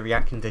just so the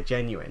reactions are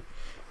genuine.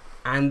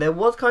 And there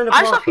was kind of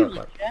I saw part people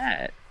like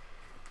chat.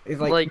 it's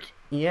like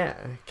yeah,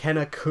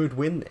 Kenna could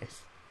win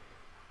this.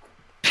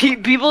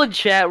 People in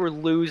chat were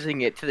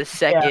losing it to the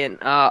second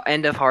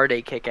end of Hard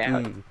Day kick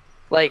out.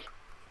 Like,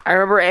 I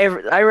remember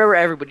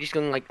everybody just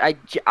going like,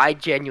 I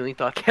genuinely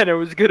thought Kenna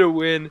was gonna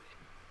win.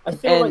 I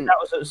feel like that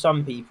was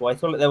some people. I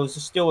feel like there was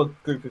still a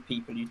group of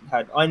people who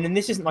had. I mean,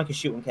 this isn't like a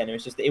shoot on Kenna.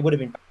 It's just that it would have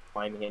been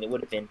timing and it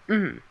would have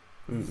been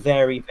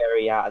very,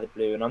 very out of the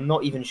blue. And I'm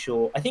not even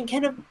sure. I think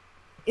Kenna,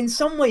 in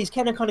some ways,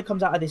 Kenna kind of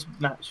comes out of this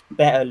match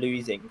better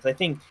losing. Because I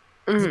think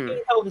if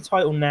he held the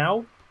title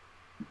now,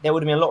 there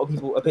would have been a lot of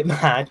people a bit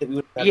mad that we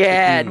would have.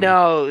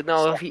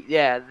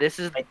 This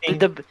is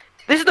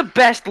the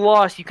best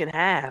loss you can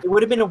have. It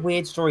would have been a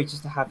weird story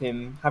just to have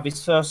him have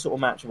his first sort of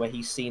match where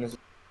he's seen as a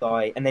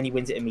guy and then he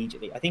wins it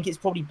immediately. I think it's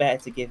probably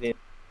better to give him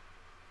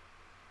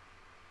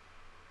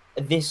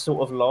this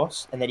sort of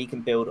loss and then he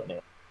can build on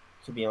it,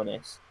 to be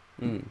honest.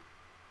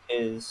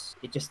 Because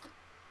it just,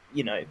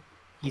 you know,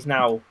 he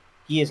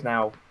is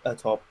now a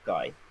top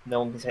guy.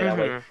 No one can take that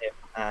away from him.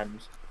 And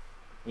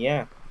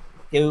yeah,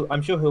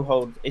 I'm sure he'll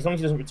hold, as long as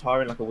he doesn't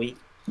retire in like a week,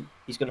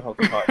 he's going to hold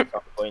the title at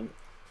some point.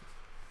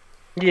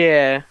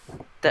 Yeah,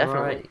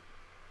 definitely. Right.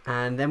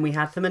 And then we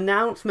had some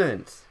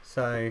announcements.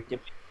 So,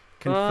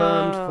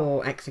 confirmed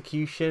for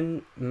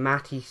Execution,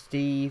 Matty,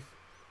 Steve.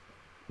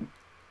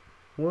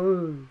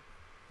 Woo.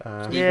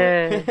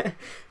 Yeah.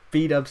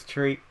 B-Dub's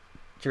Tree.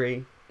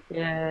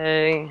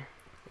 Yay.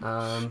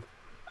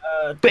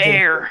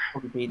 Bear.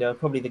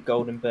 Probably the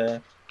Golden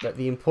Bear. But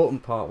the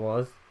important part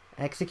was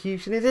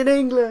Execution is in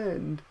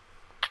England.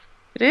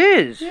 It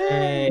is.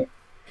 Yay.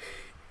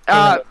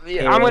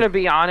 I'm gonna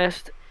be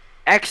honest.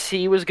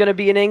 XC was gonna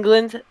be in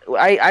England.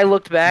 I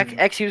looked back.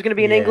 XC was gonna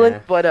be in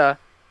England, but the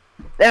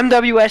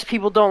MWS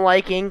people don't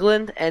like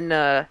England, and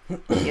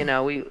you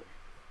know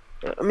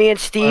me and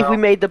Steve we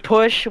made the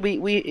push. We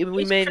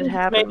made it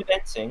happen. Main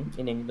eventing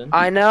in England.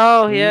 I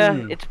know. Yeah,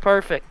 it's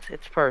perfect.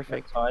 It's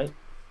perfect. Right.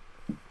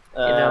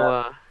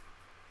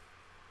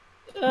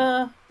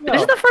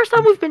 This is the first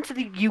time we've been to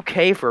the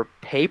UK for a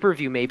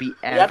pay-per-view, maybe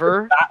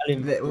ever.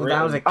 That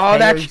was a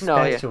KO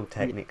special,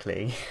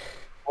 technically.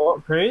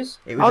 What, Cruz?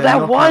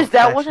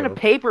 That wasn't a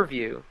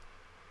pay-per-view.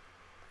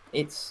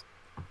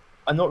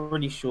 I'm not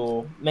really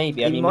sure.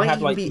 Maybe.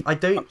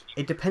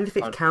 It depends if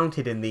it's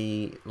counted in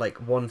the like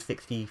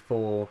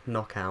 164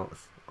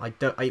 knockouts.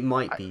 It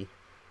might be.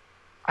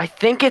 I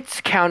think it's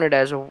counted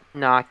as a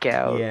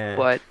knockout. Yeah.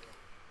 But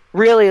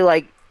really,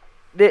 like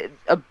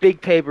a big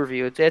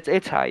pay-per-view.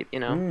 It's hype, you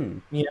know.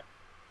 Yeah.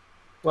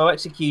 Well,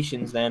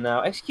 Execution's there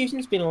now.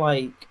 Execution's been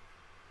like.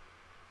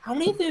 How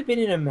many have there been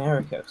in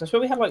America? Because I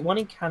swear we had like one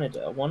in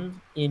Canada,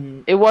 one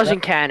in. It was in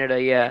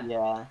Canada, yeah.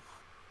 Yeah.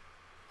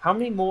 How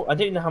many more? I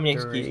don't know how many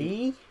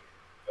Executions.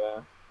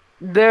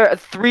 There,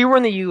 3 were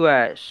in the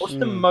US. What's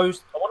the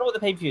most? I wonder what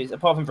the pay-per-view is,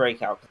 apart from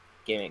Breakout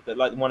gimmick, but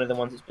like one of the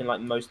ones that's been like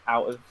most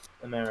out of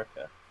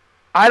America.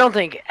 I don't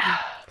think.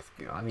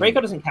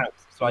 Breakout doesn't count.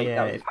 So I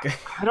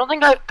don't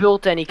think I've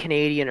built any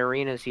Canadian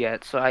arenas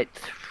yet, so I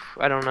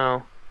don't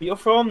know. But you're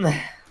from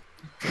there.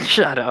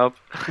 Shut up.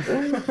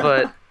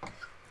 But.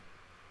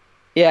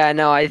 Yeah,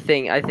 no, I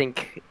think,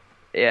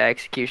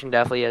 Execution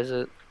definitely has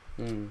it.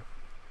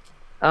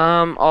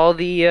 All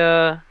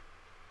the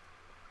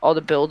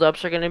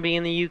build-ups are gonna be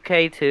in the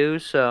UK too,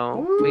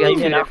 so we got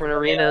 2 different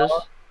arenas.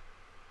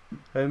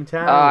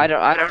 Hometown.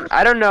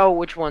 I don't know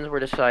which ones we're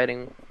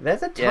deciding.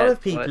 There's a ton of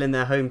people in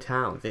their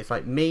hometowns. It's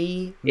like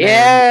me,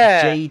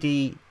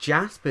 JD,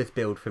 Jasper's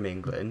build from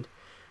England.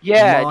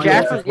 Yeah,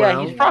 Jasper's.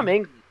 Yeah, he's from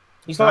England.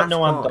 He's like no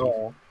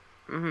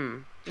one.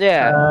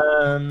 Yeah.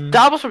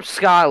 Dobble's from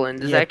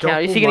Scotland. Does that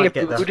count? Is he gonna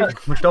get booted?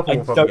 Doppel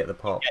will probably get the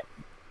pop. I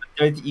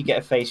don't think you get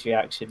a face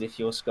reaction if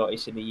you're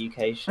Scottish in the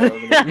UK show.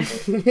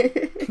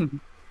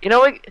 You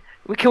know,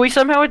 can we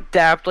somehow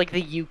adapt like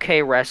the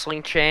UK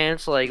wrestling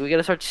chants? Like we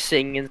gotta start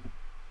singing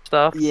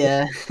stuff.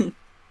 Yeah.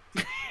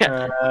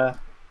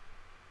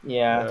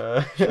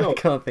 Yeah. Sure. I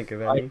can't think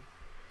of any.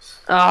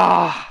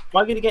 Am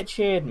I gonna get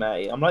cheered,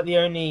 mate? Am I the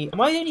only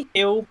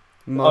heel?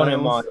 Miles. Oh no,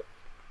 Miles.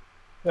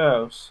 Who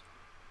else?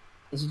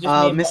 Is it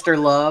just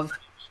Mr. Love.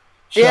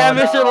 Yeah,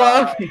 Mr.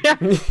 Love.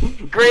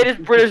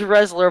 Greatest British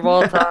wrestler of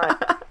all time.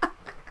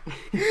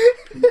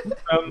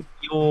 From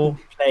your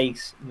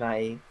place,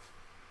 mate.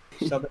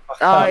 Shut the fuck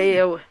up. Oh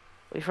yeah,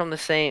 we're from the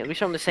same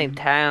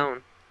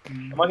town.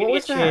 Am I gonna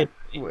get cheered?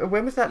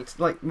 When was that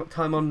like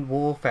time on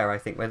Warfare? I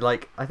think when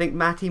I think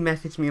Matty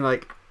messaged me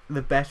like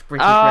the best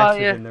British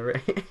wrestlers in the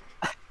ring.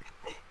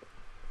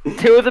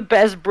 2 of the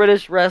best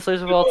British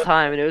wrestlers of all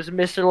time, and it was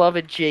Mr. Love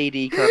and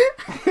JD.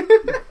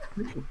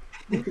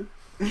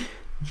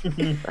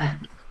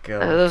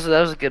 That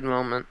was a good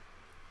moment.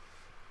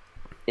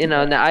 You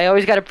know, now I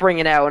always got to bring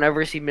it out whenever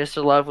I see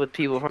Mr. Love with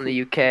people from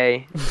the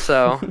UK.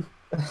 So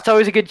It's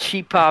always a good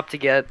cheap pop to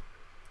get.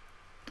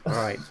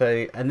 Alright,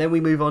 so, and then we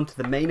move on to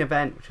the main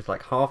event, which is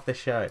like half the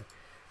show.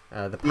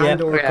 The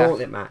Pandora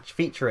Gauntlet match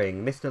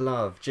featuring Mr.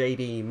 Love,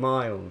 JD,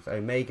 Miles,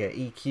 Omega,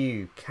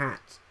 EQ,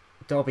 Kat,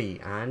 Dobby,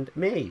 and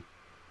me.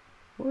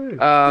 Woo. You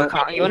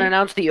want to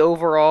announce the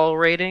overall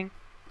rating?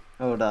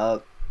 Hold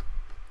up.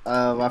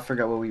 I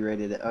forgot what we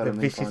rated it. Oh, The let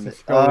me vicious find is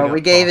it. scrolling We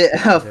up gave it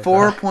faster.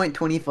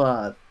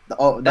 4.25.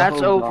 That's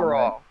whole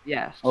overall. gauntlet.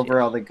 Yes.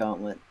 Overall, the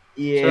gauntlet.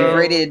 Yeah. So- We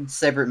rated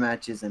separate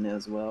matches in it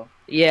as well.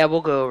 Yeah,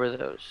 we'll go over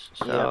those.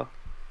 So. So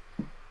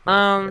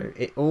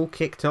it all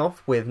kicked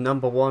off with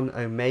number 1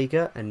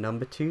 Omega and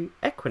number 2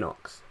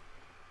 Equinox.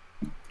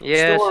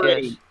 Yes.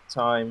 Story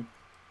time.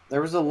 There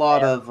was a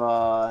lot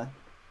of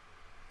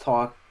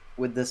talk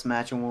with this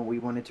match and what we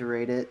wanted to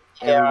rate it.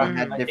 Yeah, Everyone I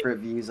had different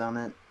views on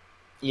it.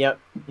 Yep,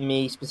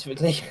 me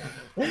specifically.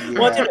 Yeah.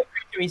 Well, I didn't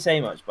really say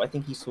much, but I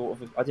think he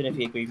sort of. I don't know if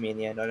he agreed with me in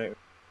the end. I don't.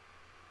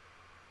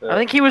 But, I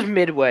think he was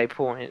midway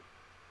point.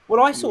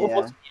 Well, I sort of Yeah.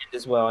 was at the end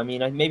as well. I mean,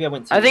 maybe I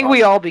went too I think hard.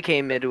 we all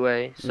became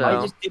midway. So.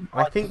 I just didn't.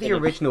 I like think the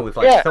finish. original was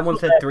like, Yeah. someone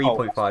said That's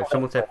 3.5, their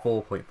someone said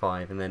fault.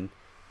 4.5, and then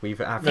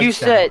we've averaged You out.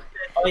 said.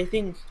 I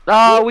think.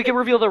 Oh, we can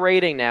reveal the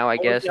rating now, I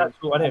what was guess. the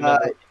actual- I don't Uh,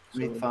 know.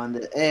 We found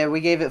it. Yeah,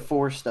 we gave it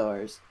 4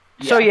 stars.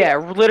 So yeah,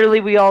 literally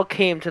we all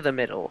came to the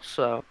middle.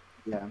 So.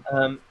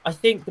 Yeah. I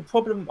think the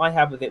problem I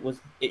had with it was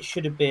it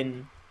should have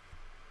been.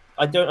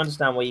 I don't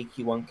understand why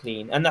EQ won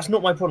clean, and that's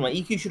not my problem. Like,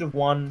 EQ should have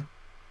won.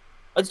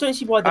 I just don't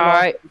see why the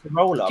Alright. last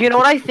roll up. Do you know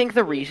what I think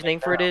the reasoning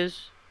for it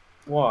is?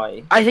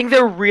 Why? I think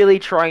they're really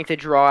trying to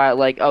draw out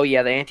like, oh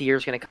yeah, the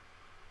anti-hero's gonna come.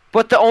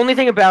 But the only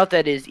thing about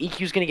that is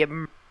EQ's gonna get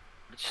murdered.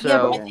 So. Yeah,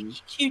 but I think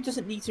EQ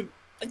doesn't need to.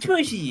 To be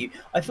honest with you,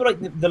 I feel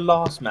like the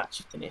last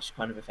match finish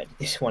kind of affected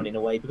this one in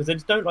a way because I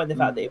just don't like the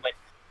fact that it went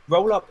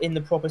roll up in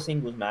the proper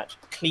singles match,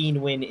 clean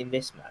win in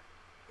this match.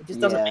 It just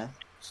doesn't make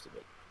sense to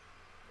me.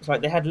 It's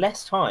like they had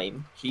less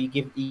time, so you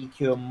give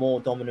EQ a more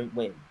dominant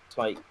win. It's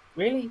like,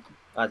 really?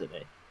 I don't know.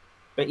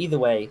 But either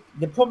way,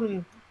 the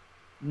problem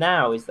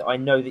now is that I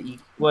know that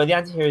the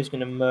anti-hero is going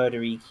to murder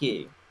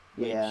EQ.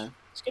 Which Yeah.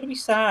 It's going to be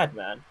sad,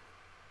 man.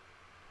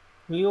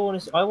 I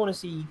want to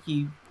see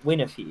EQ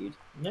win a feud,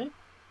 you know?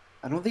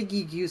 I don't think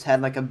EQ's had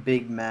like a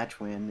big match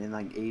win in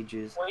like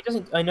ages. Well, he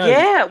doesn't. I know.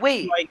 Yeah,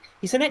 wait. Like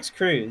he's an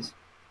ex-Cruise.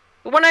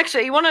 He won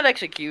at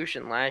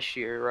Execution last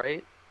year,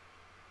 right?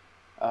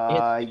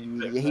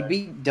 He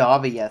beat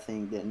Dobby, I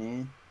think, didn't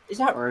he? Is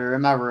that? Or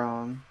am I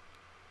wrong?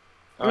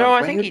 No,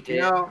 I wait, think he did.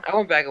 no. I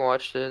went back and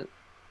watched it.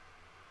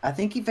 I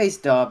think he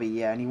faced Dobby,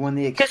 yeah, and he won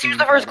the Because he was Extreme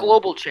the first title.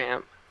 global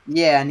champ.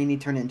 Yeah, and then he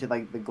turned it into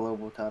like the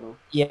global title.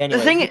 Yeah.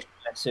 Anyway, thing huge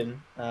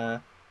lesson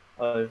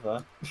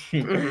over.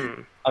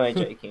 Mhm. I'm only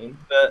joking,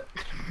 but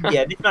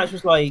yeah, this match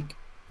was like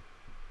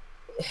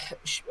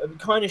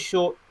kind of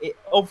short. It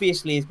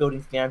obviously is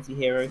building to the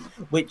anti-hero,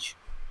 which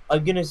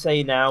I'm gonna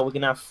say now we're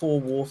gonna have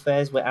 4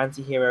 warfares where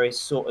anti-hero is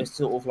sort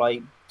of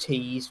like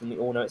teased, and we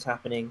all know it's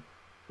happening.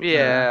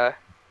 Yeah.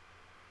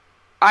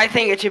 I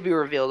think it should be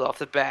revealed off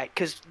the bat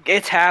because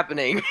it's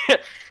happening.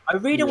 I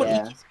really don't want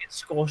Yeah. EQ to get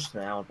squashed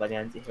now by the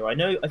anti-hero. I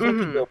know I think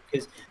he will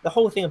because the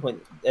whole thing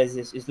point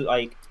is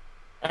like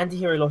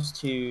anti-hero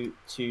lost to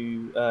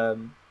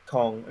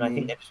Kong, and I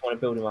think they just want to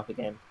build him up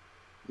again.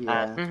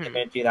 Yeah. And they're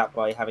going to do that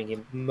by having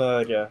him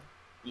murder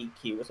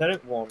EQ, which I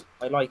don't want.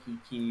 I like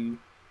EQ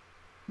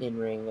in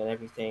ring and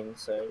everything,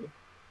 so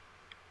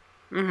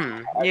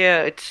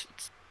Yeah, it's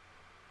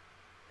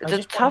I a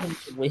just want him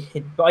tough. to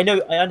win. But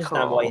I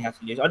understand why he has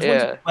to lose. I just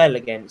want to do well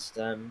against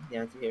the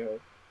anti-hero,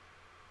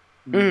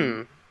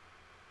 which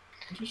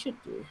he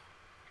should do.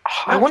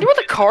 I wonder what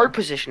the card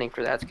positioning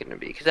for that's going to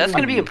be because that's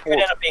going to be It could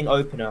end important. up being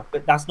opener,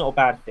 but that's not a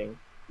bad thing.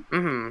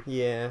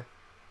 Yeah.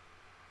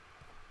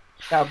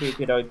 That would be a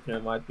good opener,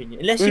 in my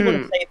opinion. Unless you want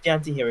to save the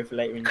anti-hero for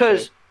later in the show.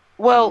 Because,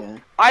 well, Yeah.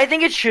 I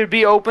think it should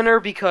be opener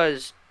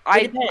because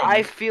It depends.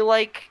 I feel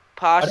like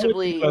I don't know if it's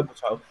possibly. a global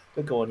title,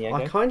 but go on, yeah. I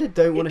Go. kind of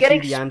don't want to see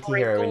getting the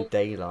anti-hero in sprinkled.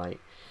 daylight.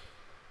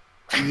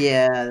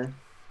 Yeah.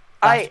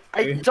 I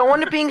true. don't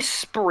want it being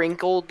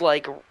sprinkled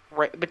like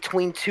right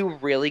between 2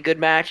 really good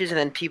matches, and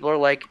then people are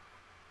like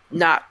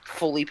not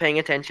fully paying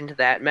attention to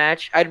that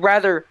match. I'd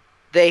rather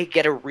they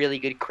get a really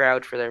good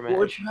crowd for their match. What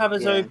would you have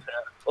as Yeah. opener?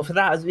 Or for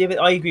that,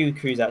 I agree with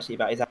Cruz actually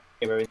about his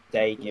anti-hero in the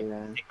day game.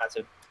 Yeah. I think that's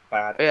a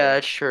bad thing. Yeah,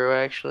 that's true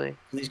actually.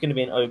 There's going to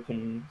be an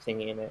open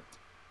thingy in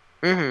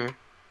it.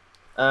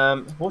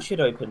 What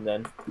should open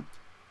then?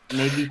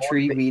 Maybe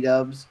Tree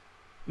V-dubs.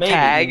 Maybe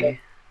Tag. the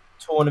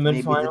tournament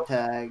Maybe final. the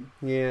tag.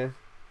 Yeah.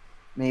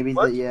 Maybe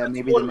What?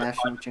 maybe the Tournament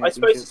national final. I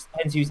suppose championship. it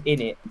depends who's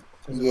in it.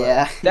 as well.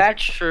 Yeah.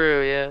 That's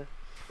true. Yeah.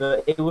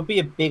 But it would be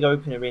a big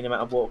opener no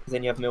matter what, because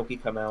then you have Milky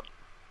come out.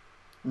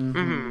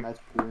 That's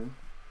true.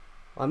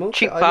 I'm also,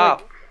 Cheap I,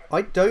 pop.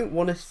 I don't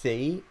want to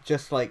see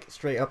just like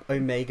straight up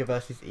Omega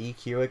versus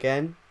EQ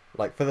again,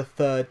 like for the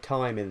 3rd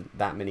time in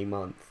that many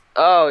months.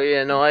 Oh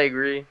yeah, no, I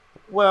agree.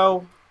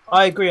 Well,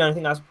 I agree, and I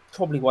think that's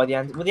probably why the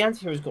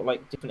anti-hero's got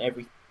like different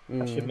everything.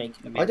 That should make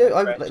it a bit I don't. more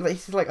I fresh. like,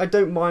 it's just like I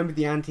don't mind with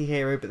the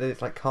anti-hero, but then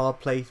it's like card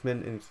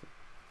placement and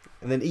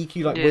then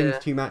EQ like wins Yeah.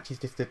 2 matches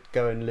just to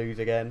go and lose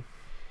again.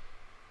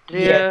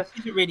 Yeah. This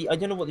isn't really. I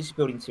don't know what this is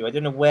building to. I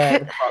don't know where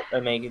the fuck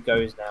Omega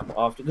goes now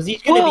after, because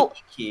he's going to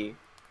be EQ.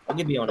 I'm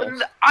gonna be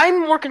honest.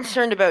 I'm more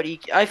concerned about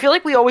EQ. I feel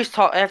like we always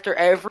talk after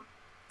every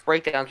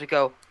breakdowns. We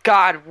go,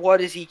 God, what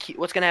is EQ?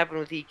 What's gonna happen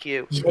with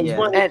EQ? Yeah, he's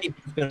one of the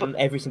people who's been on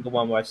every single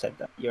one where I've said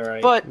that. You're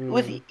right. But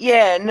with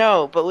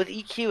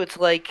EQ, it's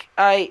like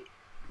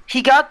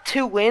he got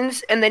 2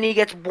 wins and then he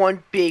gets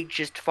one big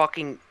just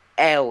fucking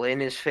L in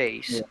his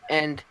face,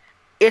 and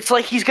it's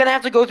like he's gonna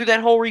have to go through that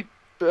whole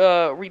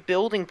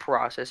rebuilding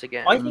process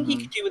again. I think he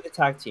could do with the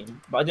tag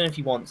team, but I don't know if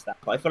he wants that.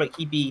 But I feel like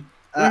he'd be.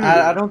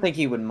 I don't think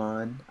he would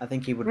mind. I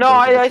think he would. No,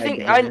 I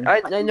think I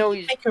know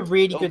he's like a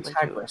really good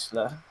tag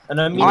wrestler,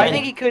 and I mean, I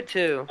think he could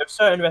too. There are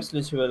certain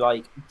wrestlers who are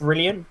like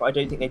brilliant, but I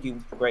don't think they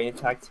do great in a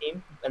tag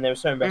team. And there are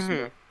certain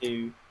wrestlers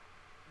who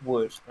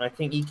would, and I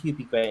think EQ would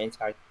be great in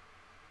tag.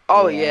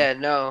 Oh yeah,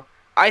 no,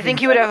 I think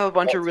he would have a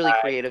bunch of really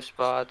creative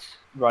spots.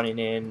 Running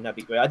in, that'd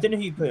be great. I don't know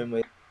who you put him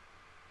with.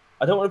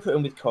 I don't want to put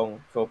him with Kong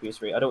for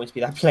obvious reasons. I don't want it to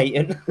be that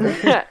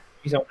blatant.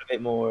 He's a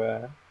bit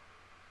more.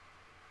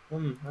 I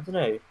don't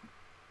know.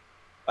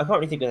 I can't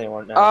really think of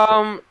anyone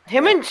now.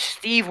 Him and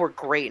Steve were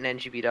great in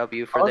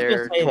NGBW for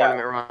their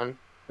tournament run.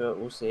 But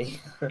we'll see.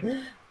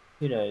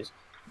 Who knows?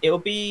 It'll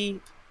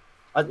be.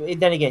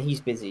 Then again,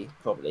 he's busy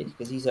probably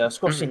because he's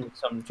squashing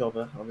some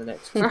jobber on the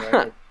next.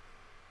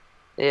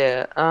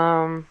 Yeah.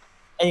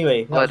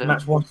 Anyway, that was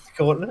match 1 of the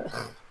gauntlet.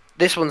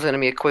 This one's gonna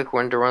be a quick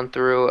one to run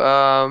through.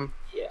 Yeah.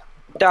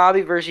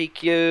 Dobby versus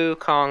EQ.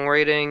 Kong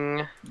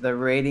rating. The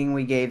rating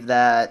we gave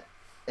that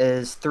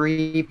is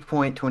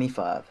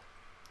 3.25.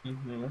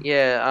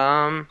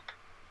 Yeah,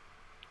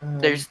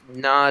 there's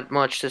not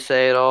much to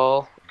say at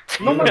all.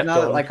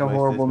 Not like a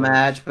horrible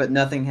match, but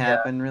nothing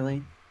happened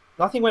really.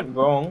 Nothing went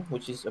wrong,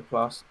 which is a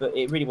plus, but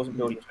it really wasn't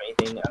building to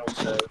anything, and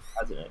also,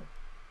 I don't know.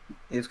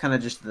 It was kind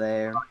of just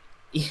there.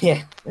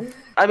 Yeah.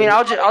 I mean,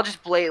 I'll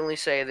just blatantly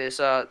say this: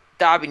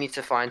 Dobby needs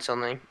to find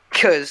something,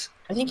 because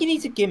I think he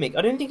needs a gimmick.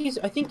 I don't think he's.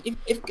 I think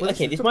if well,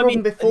 okay, this the might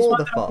problem be before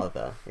the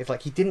father. It's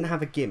like he didn't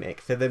have a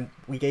gimmick, so then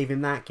we gave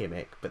him that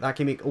gimmick, but that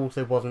gimmick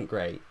also wasn't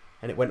great.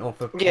 And it went on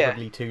for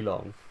probably too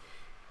long.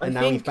 And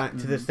now he's back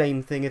to the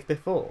same thing as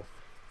before.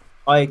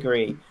 I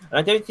agree. And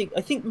I think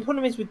the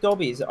problem is with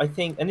Dobby is I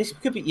think, and this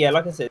could be,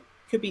 like I said,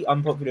 could be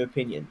unpopular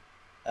opinion,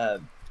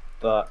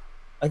 but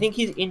I think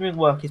his in-ring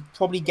work is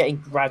probably getting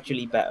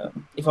gradually better,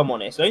 if I'm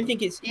honest. I don't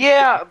think it's...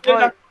 Yeah,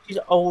 but... His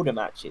older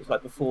matches,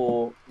 like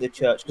before the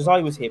church, because I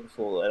was here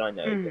before and I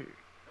know.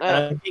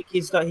 And I think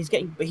he's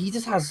getting... But he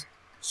just has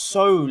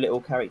so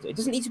little character. It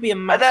doesn't need to be a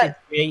massive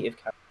creative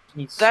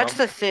character. That's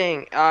the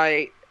thing.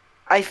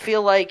 I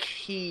feel like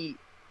he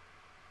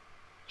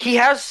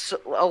has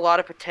a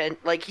lot of potential.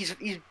 Like he's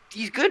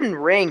good in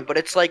ring, but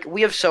it's like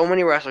we have so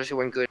many wrestlers who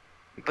are good,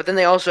 but then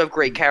they also have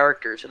great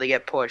characters, so they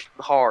get pushed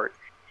hard.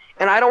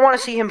 And I don't want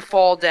to see him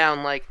fall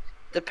down like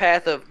the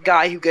path of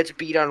guy who gets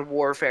beat on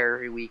Warfare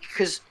every week,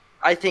 because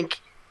I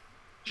think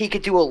he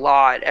could do a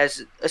lot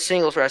as a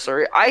singles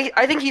wrestler.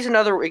 I think he's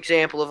another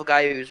example of a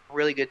guy who's a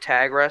really good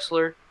tag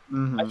wrestler.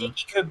 I think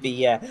he could be,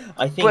 yeah.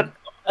 I think. But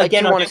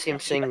again, I want to see him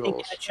singles. I think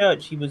in the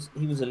church,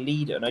 he was a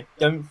leader, and I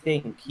don't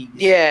think he's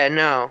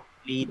no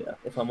leader.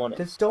 If I'm honest,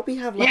 does Dobby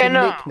have like a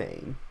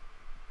nickname?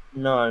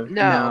 No.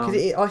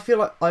 Because I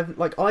feel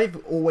like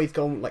I've always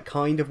gone like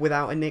kind of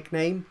without a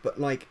nickname, but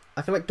like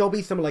I feel like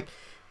Dobby's someone like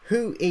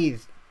who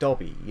is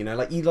Dobby? You know,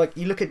 like you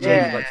look at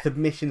Jamie like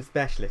submission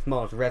specialist,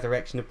 Mars,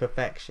 resurrection of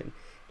perfection.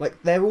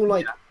 Like they're all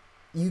like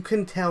you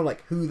can tell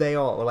like who they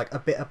are or like a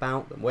bit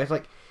about them. Whereas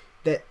like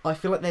I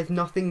feel like there's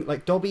nothing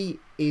like Dobby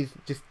is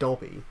just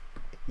Dobby.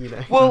 You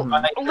know? Well,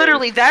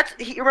 literally, I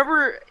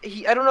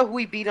don't know who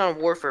he beat on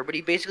Warfare, but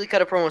he basically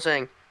cut a promo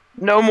saying,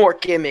 "No more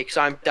gimmicks,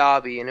 I'm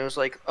Dobby," and it was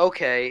like,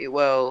 okay,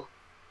 well,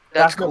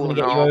 that's cool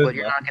and all, but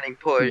you're not getting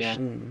pushed. Yeah.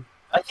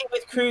 I think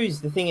with Cruz,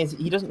 the thing is,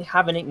 he doesn't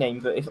have a nickname,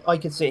 but if I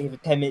could sit here for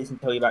 10 minutes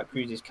and tell you about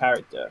Cruz's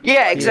character...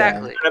 Yeah,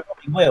 exactly. And I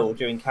probably will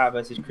during Cat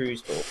vs.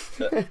 Cruz talk,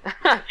 but at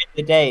the end of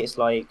the day, it's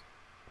like,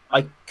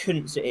 I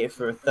couldn't sit here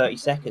for 30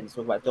 seconds to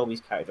talk about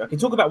Dobby's character. I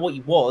could talk about what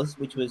he was,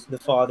 which was the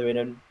father in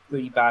a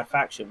really bad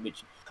faction,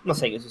 which I'm not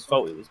saying it was his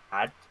fault, it was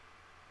bad.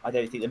 I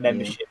don't think the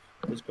membership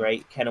was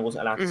great. Kenner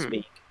wasn't allowed to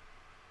speak.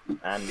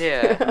 And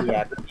but at the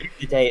end of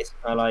the day, it's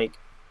kind of like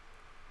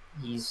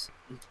he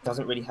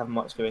doesn't really have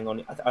much going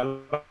on. I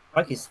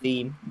like his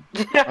theme.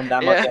 And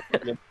that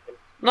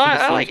no,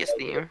 I like his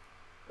theme.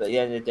 But at the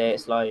end of the day,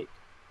 it's like,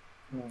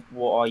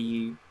 why are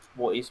you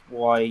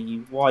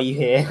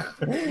here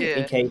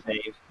in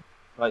kayfabe?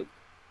 Like,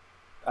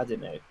 I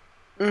don't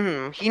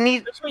know.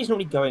 He's not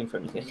really going for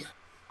anything.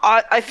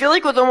 I feel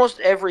like with almost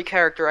every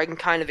character, I can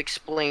kind of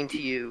explain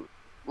to you,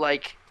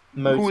 like,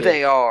 who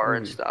they are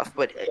and stuff.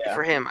 But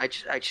for him, I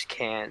just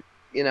can't,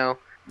 you know.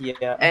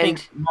 Yeah, I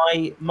think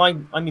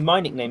my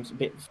nickname's a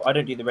bit. I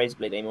don't do the razor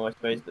blade anymore, I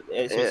suppose, but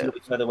it's a little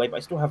bit further away. But I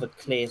still have a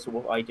clear sort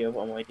of idea of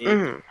what I want to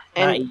do.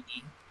 Matty,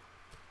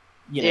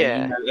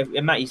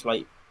 and Matty's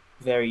like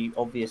very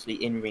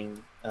obviously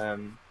in-ring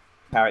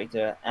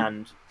character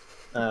and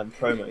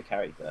promo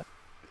character.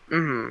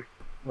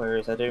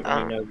 Whereas I don't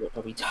really know what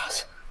Dobby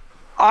does.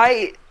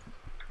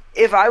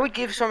 if I would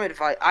give some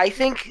advice, I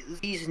think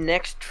these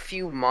next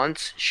few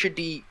months should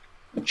be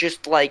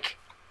just like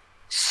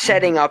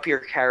setting up your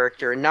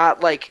character,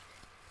 not like,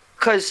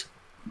 cause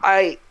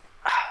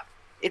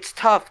it's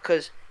tough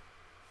because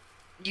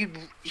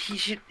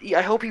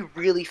I hope he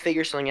really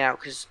figures something out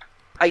because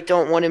I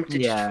don't want him to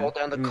just fall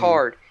down the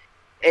card,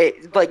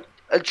 like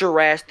a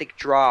drastic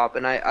drop,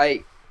 and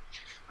I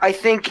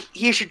think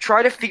he should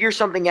try to figure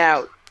something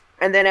out,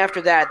 and then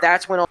after that,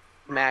 that's when all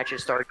the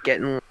matches start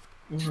getting,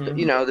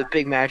 the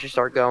big matches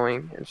start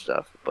going and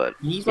stuff. But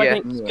he's like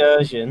an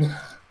excursion.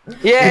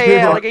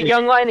 Yeah, like a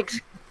young lion.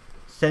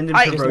 Send him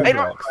to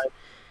Roblox.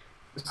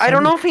 I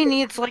don't know if he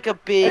needs like a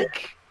big,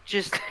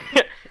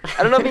 I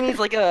don't know if he needs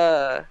like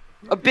a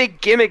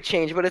big gimmick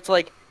change, but it's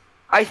like,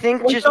 I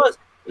think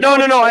No,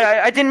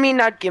 I didn't mean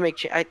not gimmick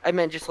change. I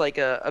meant just like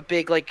a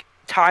big like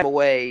time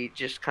away,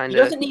 just kind of.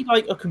 He doesn't need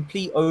like a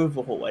complete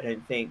overhaul, I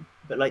don't think.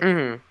 But like,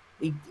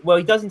 he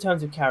does in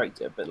terms of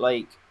character, but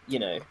like,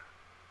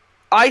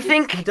 I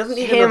think he doesn't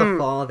need another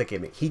father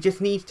gimmick. He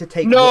just needs to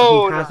take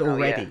what he has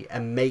already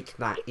and make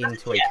that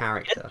into a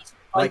character.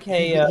 Like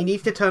he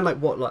needs to turn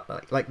like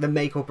the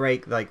make or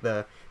break, like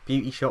the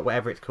beauty shot,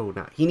 whatever it's called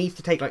now. He needs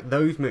to take like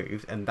those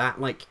moves and that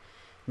like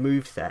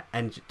moveset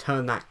and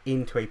turn that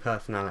into a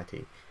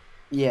personality.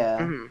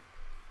 Yeah.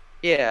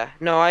 Yeah.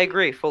 No, I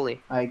agree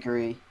fully. I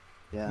agree.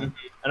 Yeah.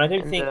 And I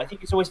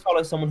think it's always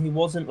followed someone who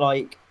wasn't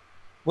like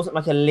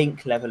a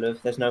Link level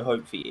of there's no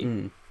hope for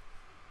you.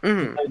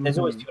 There's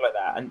always people like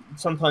that, and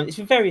sometimes it's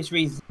for various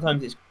reasons.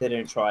 Sometimes it's they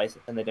don't try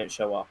and they don't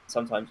show up.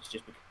 Sometimes it's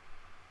just because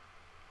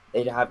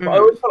they have. But I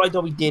always felt like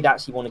Dobby did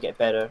actually want to get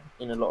better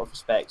in a lot of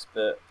respects,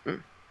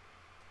 and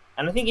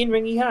I think in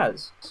ring he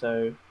has.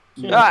 So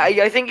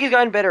I think he's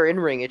gotten better in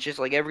ring. It's just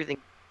like everything,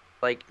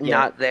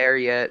 not there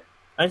yet.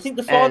 And I think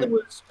the father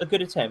was a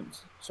good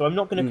attempt, so I'm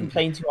not going to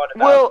complain too hard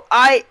about. Well,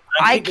 I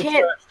think can't. The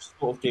church was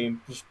sort of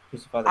doomed just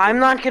because of other I'm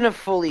not going to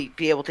fully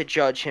be able to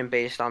judge him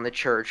based on the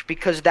church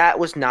because that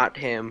was not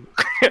him.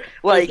 that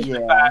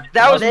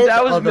was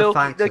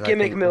Milky, the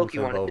gimmick Milky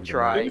wanted to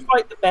try. It was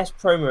like the best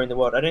promo in the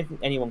world. I don't think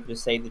anyone could have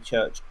saved the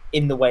church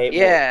in the way it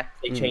was.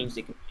 They changed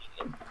it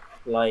completely.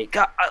 Like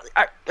God,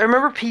 I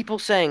remember people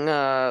saying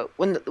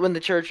when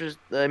the church was,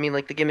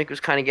 the gimmick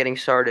was kind of getting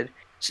started.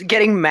 So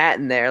getting Matt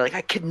in there, like I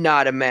could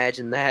not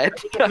imagine that. I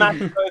think if Matt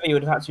and Kobe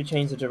would have had to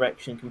change the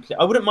direction completely.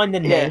 I wouldn't mind the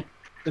name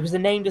because the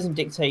name doesn't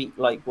dictate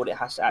like what it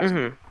has to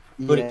actually.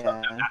 But it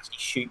doesn't actually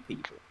shoot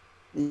people.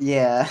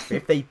 Yeah.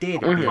 If they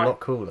did, it'd be a lot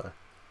cooler.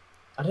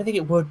 I don't think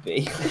it would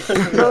be.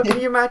 Well,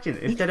 can you imagine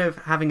instead of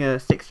having a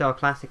 6-star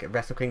classic at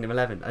Wrestle Kingdom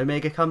 11,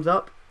 Omega comes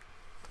up.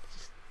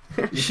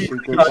 He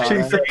showed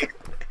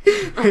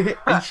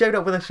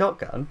up with a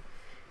shotgun.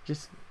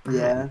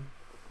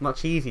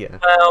 Much easier.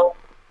 Well,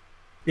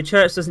 the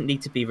church doesn't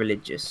need to be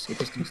religious.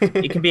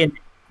 It can be.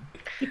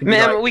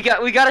 Man, we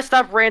got to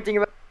stop ranting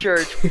about the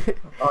church. Do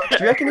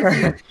you reckon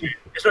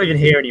it's not even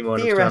here anymore?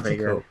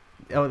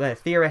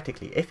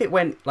 Theoretically, if it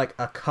went like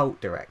a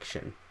cult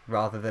direction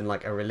rather than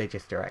like a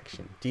religious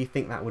direction, do you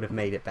think that would have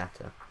made it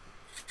better?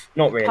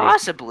 Not really.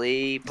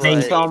 Possibly, but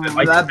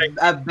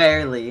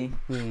barely.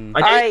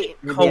 I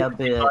don't think Cult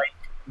like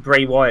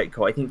Bray Wyatt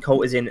Cult. I think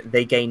Cult is in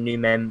they gain new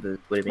members.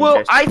 Would have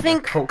been I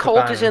think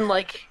Cult is in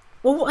like.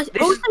 Well, it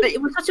was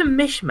such a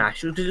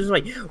mishmash. It was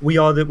like we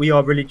are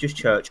religious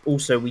church.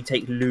 Also, we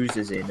take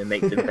losers in and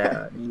make them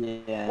better.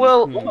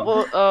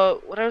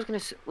 What I was gonna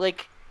say,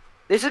 like,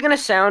 this is gonna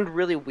sound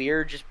really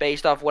weird just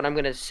based off what I'm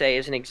gonna say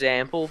as an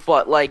example,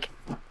 but like,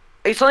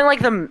 it's something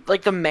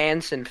like the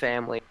Manson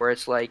family, where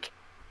it's like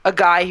a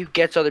guy who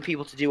gets other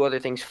people to do other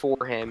things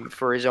for him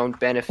for his own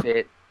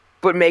benefit,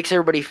 but makes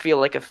everybody feel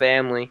like a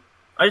family.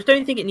 I just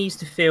don't think it needs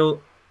to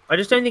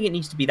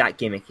be that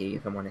gimmicky,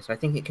 if I'm honest. I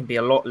think it can be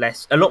a lot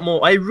more.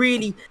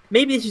 Maybe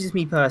this is just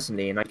me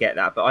personally, and I get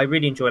that, but I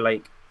really enjoy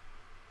like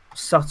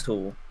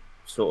subtle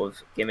sort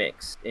of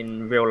gimmicks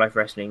in real life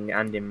wrestling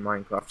and in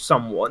Minecraft.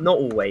 Somewhat, not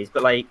always,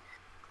 but like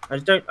I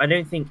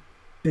don't think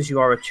because you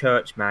are a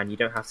church man, you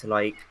don't have to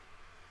like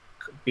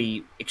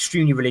be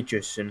extremely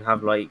religious and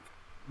have like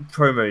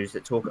promos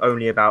that talk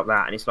only about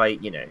that. And it's like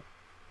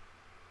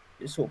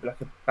it's sort of like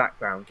a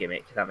background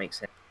gimmick. If that makes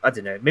sense. I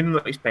don't know. Maybe I'm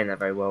not explaining that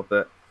very well,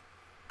 but.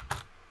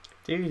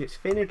 Dude, it's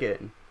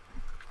Finnegan.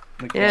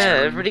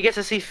 Yeah, everybody gets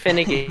to see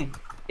Finnegan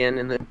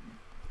in the.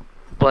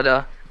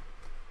 But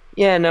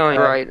yeah, no,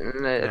 you're right.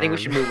 And I think we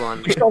should move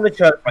on. We start on the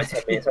church by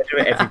 10 minutes. I do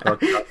it every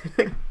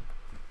podcast.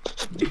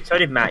 So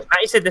did Matt.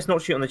 Matty said let's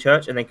not shoot on the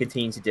church, and then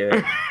continued to do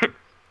it.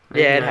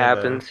 Yeah, it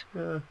happens.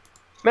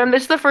 Man,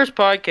 this is the first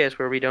podcast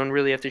where we don't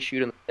really have to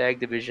shoot on the tag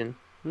division.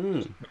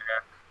 Yeah.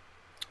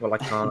 Well, I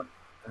can't.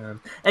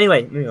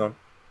 Anyway, moving on.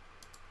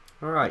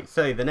 All right.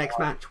 So the next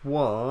match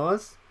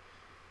was.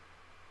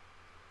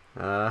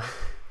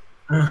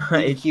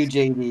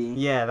 QJD.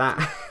 Yeah,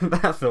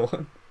 that's the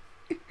one.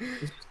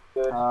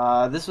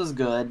 This was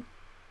good.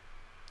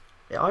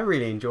 Yeah, I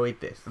really enjoyed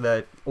this.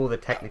 All the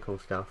technical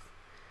stuff.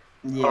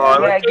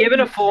 Yeah, give it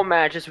a full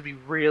match. This would be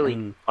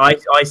really. I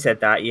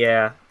said that.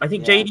 Yeah, I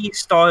think JD's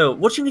style.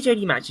 Watching the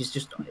JD match is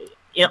just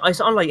it's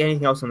unlike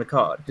anything else on the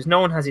card because no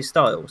one has his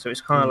style, so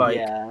it's kind of like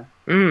Yeah.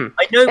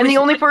 I know. And the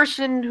only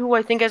person who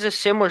I think has a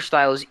similar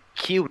style is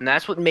Q, and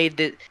that's what made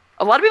it.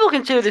 A lot of people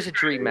consider this a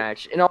dream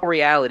match. In all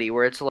reality,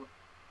 where it's like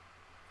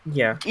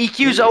yeah,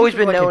 EQ's always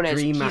been Like a known as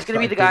dream he's match gonna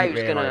be that the I guy didn't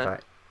who's realise gonna.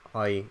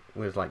 I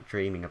was like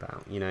dreaming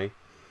about, you know.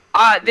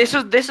 This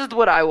is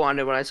what I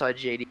wanted when I saw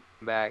JD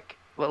come back.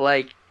 But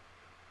like,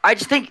 I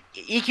just think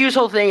EQ's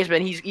whole thing has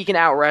been he can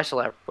out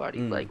wrestle everybody.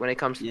 Like when it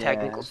comes to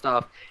technical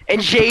stuff, and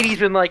JD's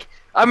been like,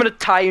 I'm gonna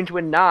tie you into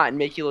a knot and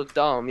make you look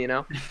dumb, you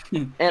know.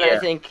 And Yeah.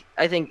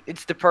 I think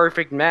it's the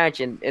perfect match,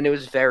 and it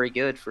was very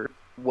good for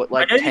what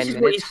like I know 10 this is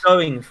minutes. what he's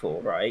going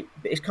for, right?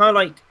 But it's kind of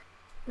like,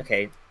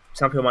 okay,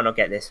 some people might not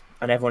get this,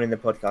 and everyone in the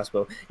podcast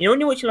will. You know, when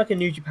you're watching like a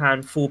New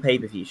Japan full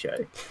pay-per-view show,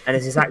 and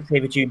there's this Zack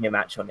Sabre Jr.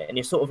 match on it, and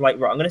you're sort of like,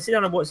 right, I'm going to sit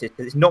down and watch this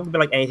because it's not going to be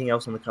like anything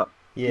else on the card.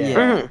 Yeah.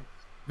 Mhm.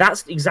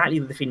 That's exactly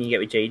the feeling you get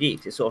with JD.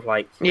 'Cause it's sort of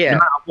like, Yeah. no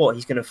matter what,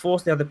 he's going to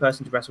force the other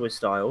person to wrestle his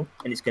style,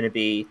 and it's going to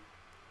be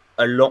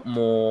a lot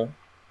more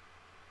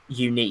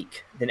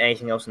unique than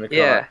anything else on the card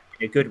Yeah.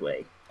 in a good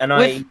way. And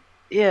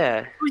Yeah.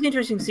 it was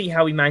interesting to see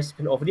how he managed to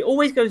pull it off. And it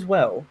always goes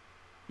well,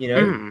 you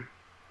know, Mhm.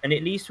 and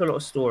it leads to a lot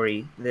of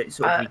story that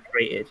sort of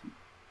recreated.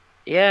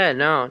 Yeah.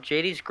 No,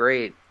 JD's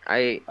great.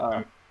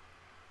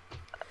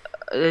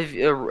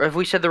 Have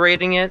we said the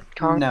rating yet,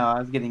 Kong? No, I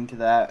was getting to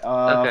that.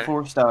 Okay.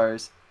 4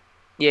 stars.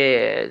 Yeah,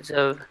 it's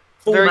a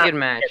Full very match good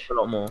match. gets a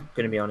lot more,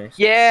 going to be honest.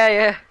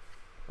 Yeah.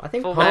 I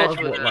think Full part match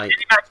of with- what like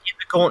Any match in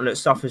the gauntlet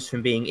suffers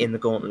from being in the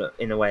gauntlet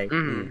in a way.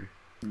 Mhm.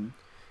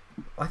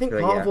 I think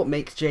But part yeah. of what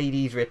makes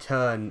JD's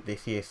return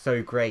this year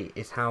so great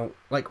is how,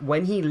 like,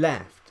 when he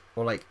left,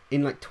 or like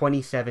in like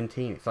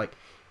 2017, it's like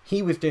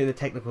he was doing the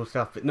technical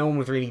stuff, but no one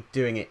was really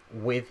doing it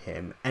with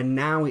him. And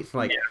now it's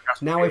like, Yeah,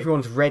 that's now true.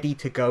 everyone's ready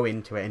to go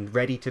into it and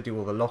ready to do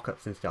all the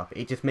lockups and stuff.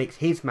 It just makes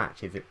his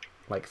matches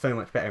like so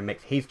much better and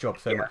makes his job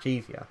so much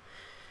easier.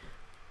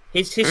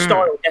 His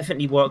style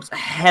definitely works a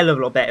hell of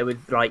a lot better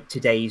with like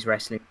today's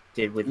wrestling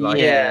did with like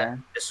Yeah.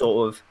 the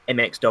sort of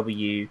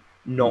MXW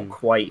not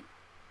quite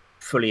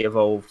fully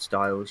evolved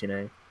styles, you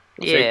know.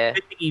 Yeah. So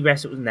good thing he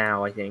wrestles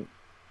now, I think.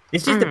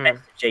 This is the best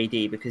of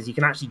JD because he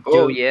can actually do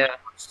Oh what he yeah.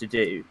 wants to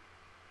do,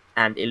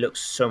 and it looks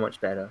so much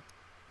better.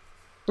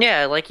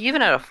 Yeah, like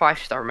even at a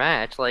 5-star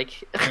match,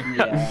 like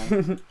Yeah.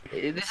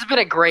 this has been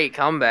a great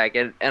comeback,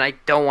 and I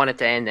don't want it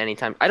to end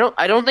anytime. I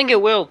don't think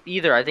it will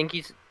either. I think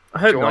he's I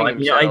hope Enjoying not.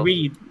 I himself.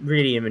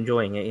 really am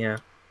enjoying it. Yeah.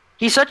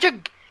 he's such a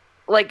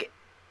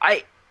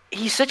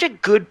he's such a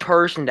good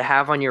person to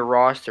have on your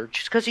roster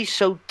just because he's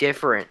so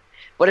different.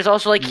 But it's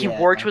also like he Yeah.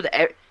 works with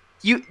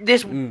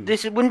this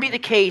wouldn't be the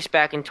case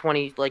back in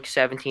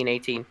 17,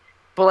 18.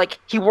 But like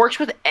he works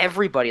with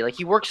everybody. Like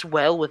he works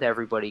well with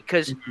everybody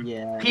because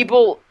Yeah.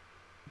 people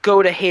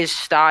go to his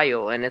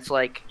style, and it's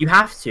like You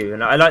have to,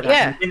 and I like that.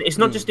 Yeah. It's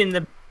not just in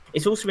the.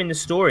 It's also in the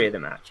story of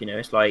the match. You know,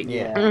 it's like,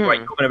 Yeah. right,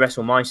 you're gonna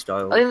wrestle my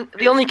style. I think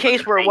the only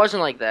case where it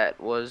wasn't like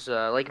that was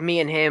like me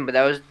and him, but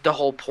that was the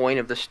whole point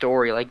of the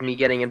story, like me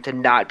getting him to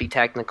not be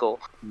technical.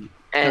 Kind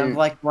And of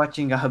like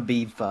watching a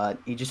Habib fight.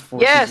 He just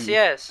forces you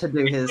yes. to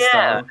do his Yeah.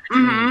 style.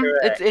 Mhm.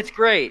 Correct. It's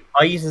great.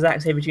 I used the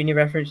Zack Sabre Jr.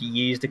 reference. You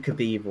used the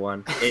Khabib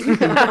one.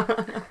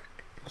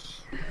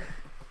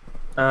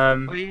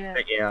 Oh, yeah.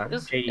 But yeah,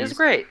 It's JD's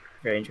great.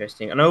 very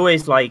interesting, and I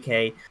always like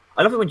I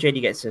love it when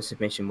JD gets a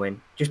submission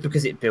win, just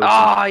because it builds.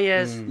 Oh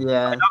yes.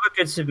 Yeah. I love a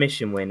good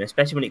submission win,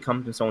 especially when it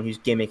comes from someone whose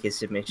gimmick is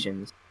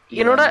submissions.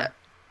 You know what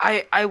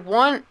I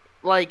want,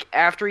 like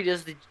after he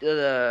does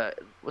the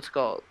what's it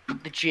called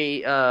the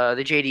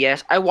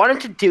JDS, I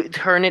want him to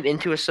turn it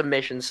into a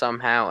submission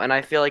somehow, and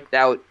I feel like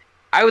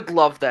I would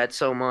love that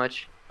so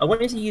much. I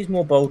wanted to use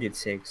more bolded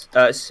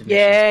submissions.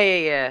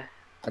 Yeah.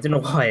 I don't know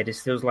why. It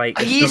just feels like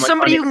there's so He's much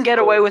somebody who can get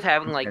away with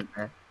having content like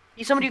there.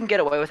 he's somebody who can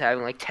get away with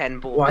having like 10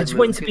 bullet. Well, I just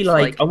want him to be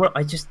like,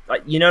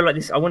 you know, like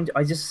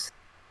this.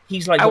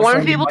 He's like. I got want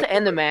him to something be able like- to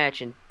end the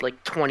match in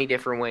like 20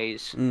 different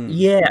ways.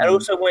 Yeah, I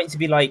also want it to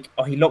be like,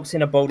 he locks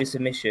in a boulder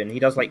submission. He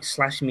does like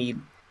slash me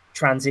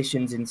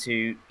transitions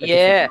into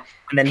Yeah.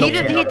 and then He knocks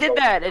in did another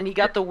boulder. that, and he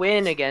got the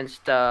win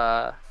against.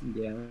 Yeah.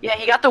 Yeah,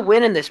 he got the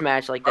win in this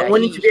match like that. I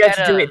want him He to be able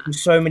had to do a- it from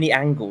so many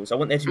angles. I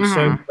want there to be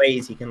so many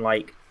ways he can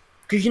like,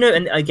 because you know,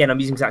 and again, I'm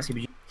using Zack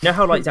Sabre Jr. You know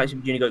how like Zack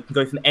Sabre Jr. can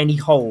go from any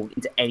hold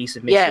into any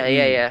submission. Yeah.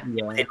 Yeah.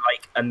 Within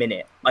like a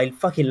minute. I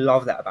fucking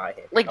love that about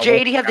him. Like I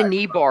want JD had the that.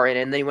 knee bar in,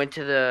 and then he went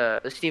to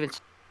the Steven.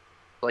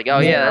 Like, oh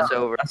yeah, that's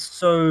over. That's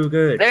so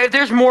good.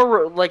 There's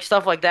more like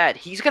stuff like that.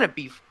 He's gonna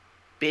be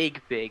big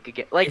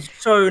again. Like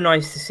It's so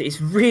nice to see. It's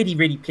really,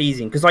 really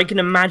pleasing because I can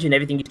imagine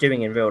everything he's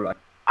doing in real life.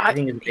 I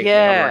think it's a big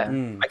yeah,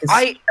 thing. I can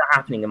see that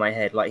happening in my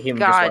head, like him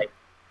just God. like.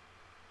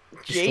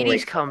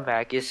 JD's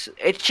comeback it's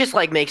just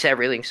like makes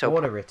everything so.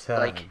 What a return.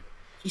 like-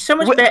 He's so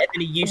much We- better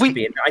than he used we- to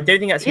be. And I don't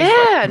think that's his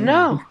Yeah, fault.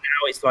 no. Now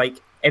it's like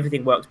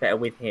everything works better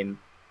with him.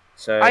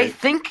 So I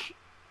think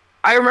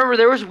I remember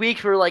there was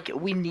weeks where like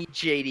we need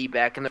JD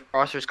back and the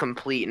roster's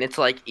complete, and it's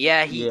like he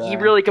Yeah.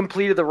 really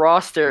completed the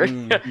roster.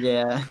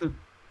 Yeah.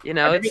 You I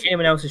know, don't it's think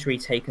anyone else has really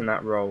taken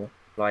that role.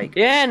 Like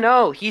yeah,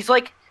 no, he's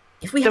like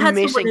If we the had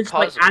someone missing who's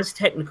like puzzle. as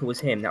technical as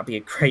him, that'd be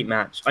a great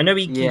match. I know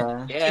he's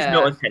not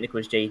as technical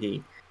as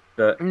JD,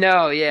 but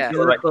No, yeah.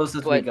 You're the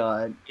closest we but-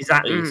 got.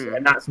 exactly, Mhm.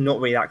 and that's not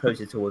really that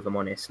close at all. If I'm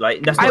honest,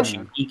 like that's not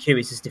Yeah. EQ;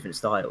 it's just different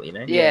style, you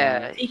know.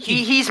 Yeah, EQ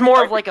he's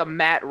more of like a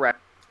mat rep.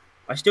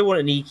 I still want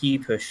an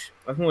EQ push.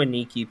 I want an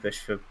EQ push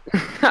for.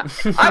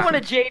 I want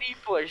a JD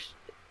push.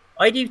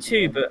 I do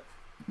too, but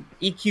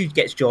EQ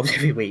gets jobs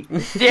every week.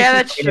 Yeah,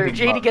 that's In true. every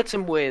JD month. gets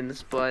some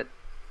wins, but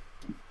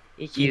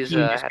EQ's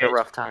EQ just had a gets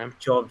rough time.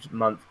 Jobs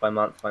month by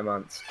month by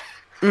month.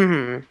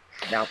 Mm-hmm.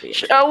 That'll be it.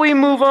 Shall we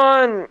move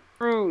on,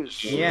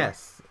 Cruz?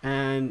 Yes,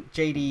 and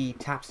JD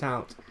taps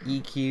out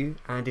EQ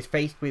and is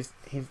faced with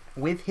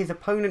his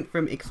opponent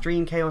from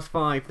Extreme Chaos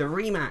 5, the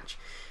rematch.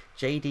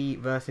 JD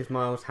versus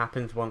Miles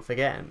happens once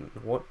again.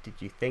 What did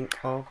you think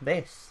of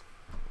this?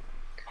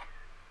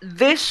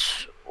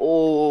 This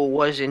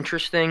was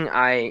interesting.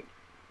 I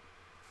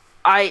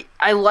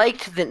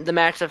liked the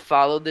match that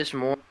followed this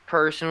more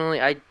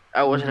personally.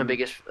 I wasn't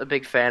a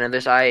big fan of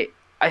this. I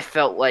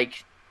felt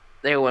like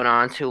they went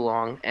on too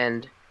long,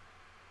 and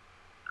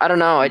I don't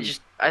know.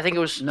 I think it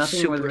was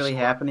Nothing was really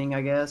happening,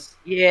 I guess.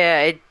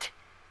 Yeah,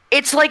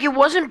 it's like it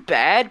wasn't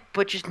bad,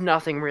 but just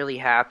nothing really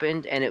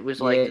happened, and it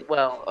was like, Yeah.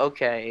 well,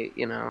 okay,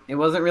 you know. It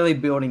wasn't really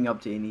building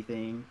up to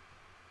anything.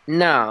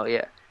 No,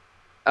 yeah.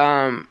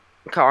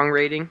 Kong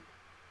rating.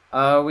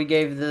 We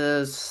gave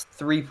this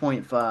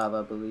 3.5,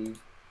 I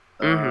believe.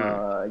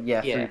 Yeah,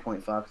 Yeah.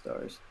 3.5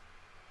 stars.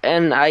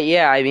 And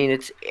I mean,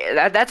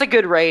 that's a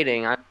good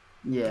rating.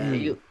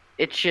 Yeah.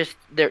 It's just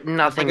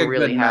nothing Like a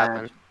really good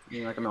happened. match.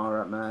 Yeah, like an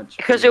alright match.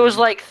 Because it was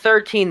like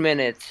 13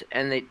 minutes,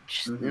 and they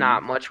just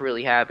not much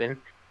really happened.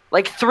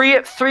 Like three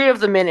of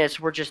the minutes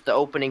were just the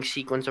opening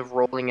sequence of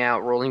rolling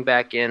out, rolling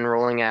back in,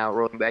 rolling out,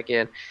 rolling back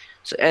in.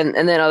 So and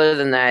then other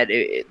than that,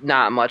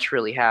 not much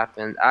really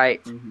happened.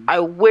 I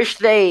wish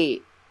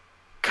they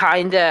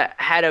kind of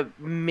had a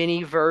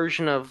mini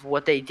version of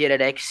what they did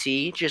at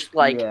XC, just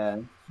like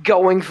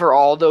going for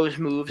all those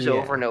moves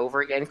over and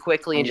over again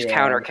quickly and just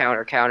counter.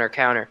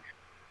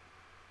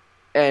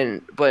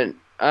 But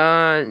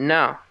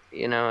no,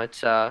 you know,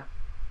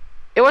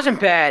 it wasn't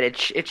bad.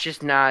 It's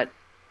just not.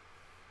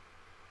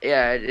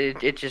 Yeah,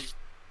 it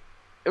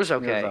was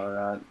okay. It was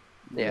alright.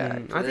 Yeah,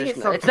 I think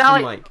it's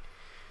not like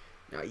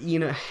you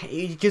know,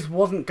 it just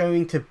wasn't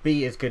going to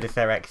be as good as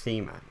their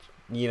XC match.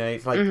 You know,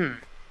 it's like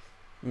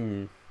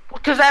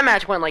because that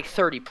match went like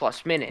 30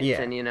 plus minutes,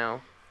 Yeah. and you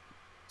know,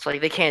 it's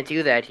like they can't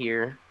do that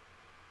here.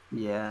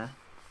 Yeah.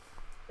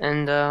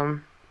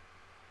 And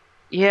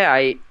yeah,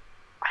 I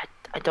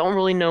don't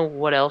really know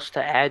what else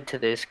to add to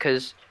this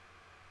because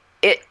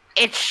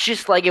it's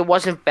just like it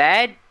wasn't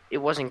bad, it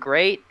wasn't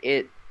great,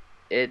 it's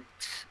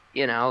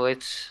you know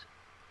it's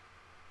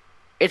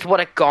what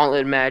a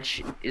gauntlet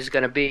match is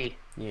gonna be.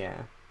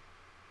 Yeah.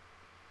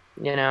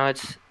 You know,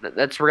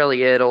 that's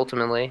really it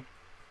ultimately.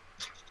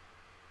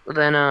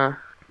 Then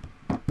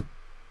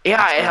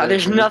yeah,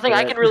 there's nothing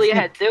I can really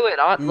add to it.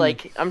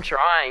 Like I'm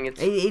trying.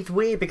 It's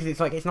weird because it's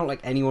like it's not like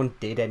anyone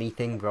did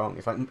anything wrong.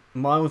 It's like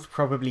Miles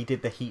probably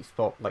did the heat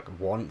spot like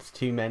once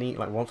too many,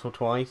 like once or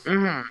twice.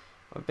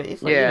 But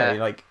it's like, you know,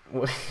 like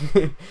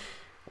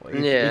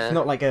it's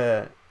not like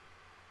a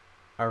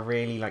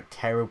really like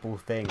terrible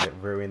thing that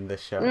ruined the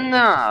show.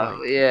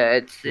 No,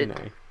 you know.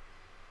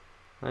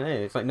 I know,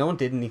 it's like no one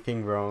did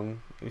anything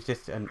wrong. It was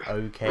just an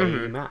okay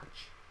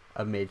match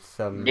amid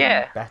some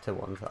better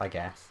ones, I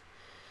guess.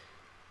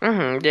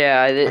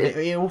 Yeah.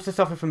 It also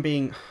suffered from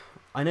being,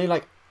 I know,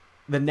 like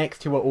the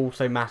next two are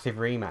also massive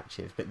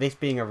rematches, but this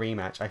being a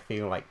rematch, I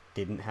feel like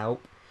didn't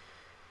help.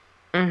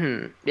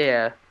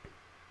 Yeah.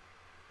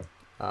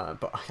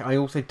 But I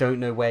also don't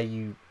know what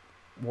you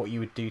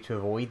would do to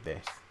avoid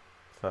this.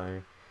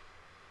 So.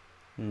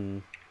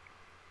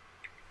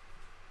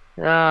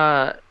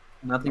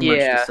 Nothing much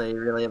to say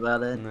really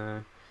about it.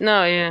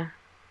 No, yeah.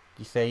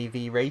 You say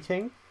the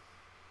rating?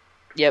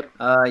 Yep.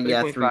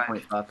 Yeah,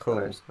 3.5 Cool.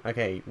 stars.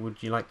 Okay, would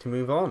you like to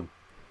move on?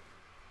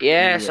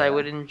 Yes, Yeah. I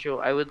would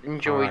enjoy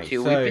Alright,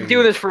 to. so- We've been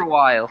doing this for a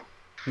while.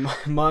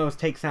 Miles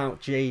takes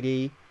out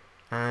JD,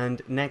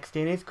 and next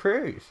in is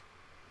Cruz.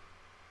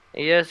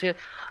 Yes.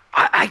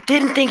 I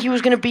didn't think he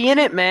was gonna be in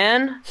it,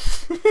 man.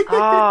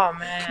 Oh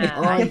man.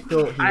 I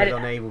thought he was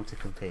unable to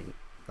compete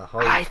the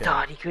whole I show.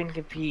 thought he couldn't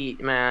compete,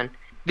 man.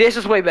 This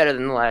is way better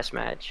than the last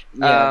match.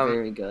 Yeah,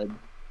 very good.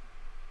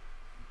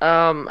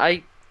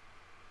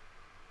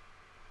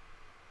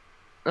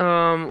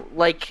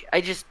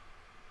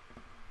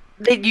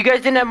 You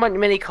guys didn't have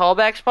many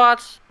callback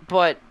spots,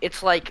 but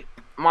it's like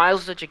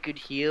Miles is such a good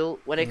heel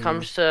when it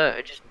comes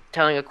to just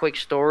telling a quick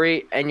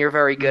story, and you're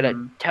very good at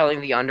telling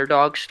the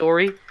underdog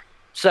story.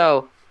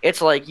 So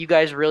it's like you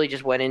guys really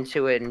just went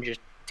into it and just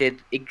did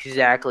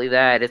exactly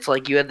that. It's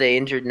like you had the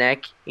injured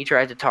neck, he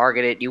tried to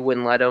target it, you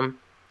wouldn't let him.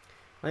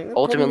 I think the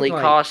Ultimately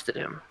problem is, like, costed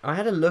him. I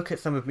had a look at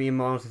some of me and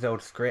Miles'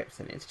 old scripts,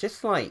 and it's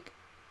just like,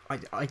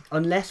 I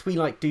unless we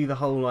like do the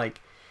whole like,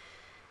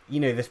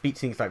 you know, the speech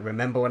things like,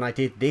 remember when I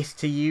did this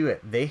to you at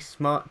this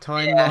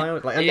time,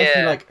 Miles? Like, unless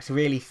you like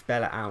really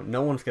spell it out,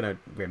 no one's gonna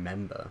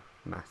remember.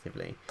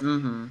 massively.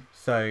 Mm-hmm.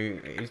 So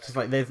it's just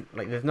like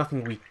there's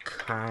nothing we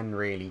can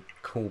really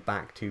call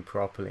back to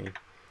properly.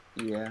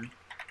 Yeah.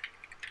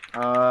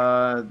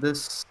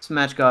 This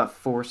match got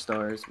 4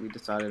 stars. We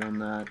decided on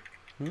that.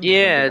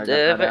 Yeah, I got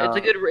that out.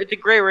 it's a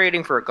great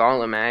rating for a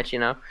gauntlet match. You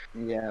know,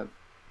 Yeah.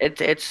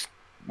 it's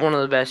one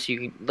of the best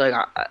you can. Like,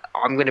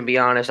 I'm gonna be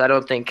honest. I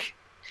don't think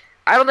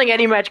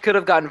any match could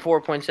have gotten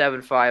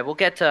 4.75. We'll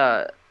get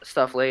to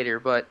stuff later,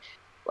 but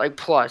like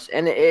plus,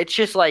 and it's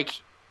just like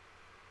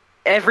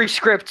every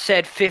script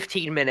said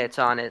 15 minutes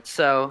on it,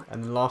 so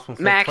And the last one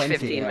said max 20,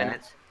 15 yeah.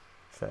 minutes.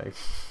 So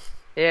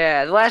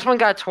Yeah, the last one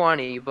got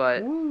 20,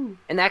 but Woo.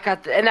 and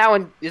that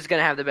one is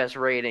gonna have the best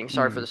rating.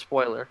 Sorry for the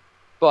spoiler,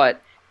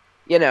 but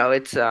you know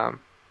it's no,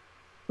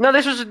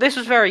 this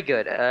was very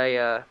good.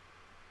 I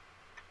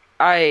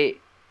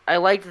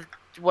liked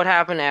what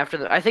happened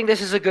after I think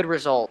this is a good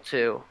result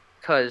too,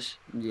 cause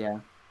Yeah.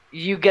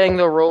 you getting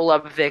the roll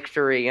up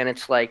victory, and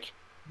it's like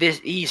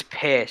he's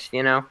pissed,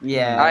 you know.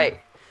 Yeah.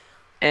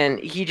 And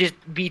he just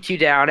beat you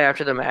down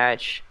after the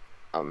match,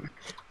 I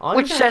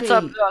which was sets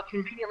up actually-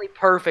 conveniently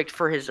perfect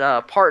for his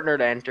partner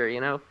to enter, you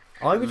know.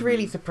 I was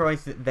really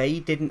surprised that they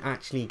didn't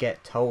actually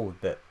get told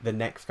that the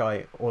next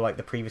guy or like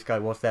the previous guy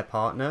was their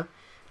partner.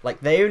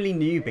 Like they only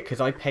knew because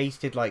I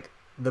pasted like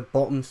the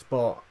bottom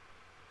spot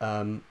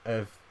of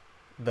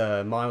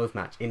the Miles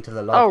match into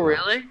the Love match,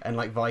 Really? and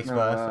like vice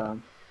versa.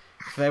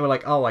 So they were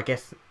like, "Oh, I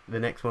guess the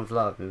next one's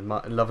Love," and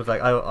Love was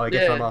like, "Oh, I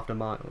guess I'm after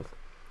Miles."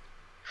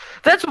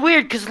 That's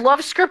weird because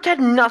Love's script had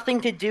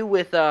nothing to do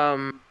with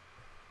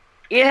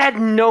It had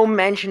no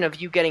mention of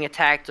you getting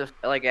attacked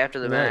like after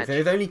the match. So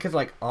it's only because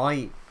like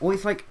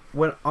it's like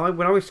when I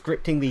was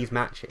scripting these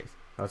matches,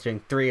 I was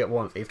doing 3 at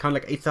once. It's kind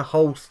of like it's a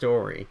whole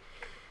story.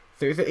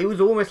 So it was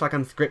almost like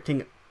I'm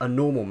scripting a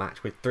normal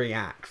match with 3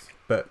 acts,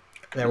 but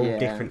they're all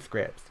different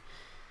scripts.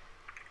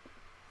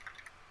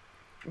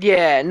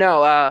 Yeah,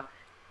 no,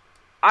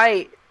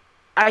 I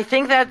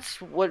think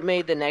that's what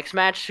made the next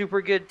match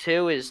super good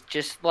too. Is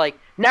just like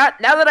now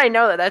that I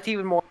know that, that's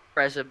even more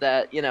impressive.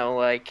 That you know,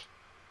 like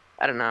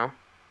I don't know.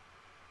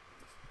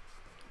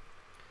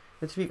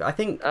 I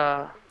think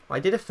I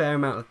did a fair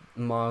amount of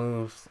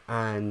Miles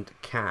and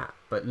Cat,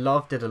 but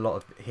Love did a lot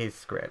of his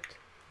script.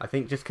 I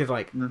think just because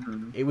like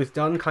it was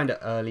done kind of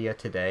earlier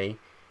today,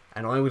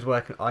 and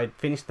I'd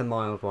finished the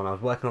Miles one. I was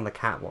working on the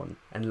Cat one,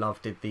 and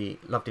Love did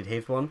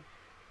his one.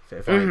 So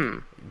it's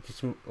like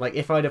just like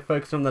if I'd have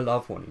focused on the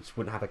Love one, it just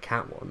wouldn't have a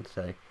Cat one.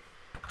 So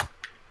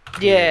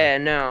yeah,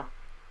 no.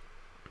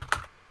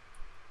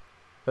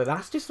 But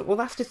that's just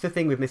the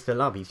thing with Mr.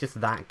 Love. He's just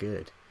that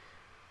good.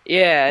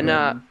 Yeah,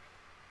 no.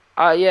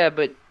 Yeah,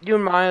 but you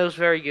and Miles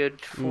very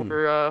good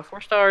for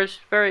 4 stars.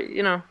 Very,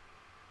 you know.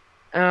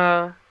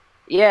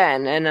 Yeah,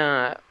 and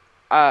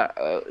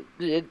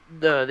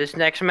this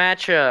next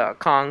match,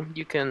 Kong,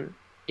 you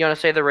want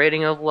to say the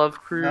rating of Love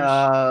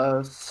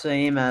Cruise?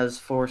 Same as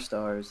 4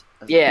 stars.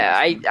 Yeah,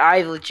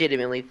 I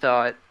legitimately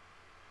thought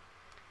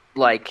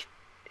like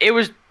it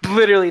was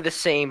literally the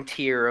same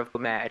tier of the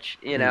match,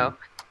 you know.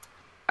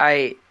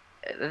 I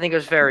think it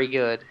was very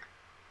good.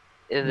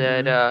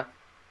 That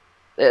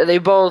they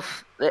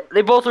both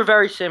are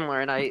very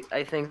similar, and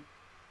I think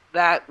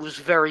that was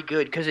very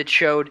good because it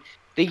showed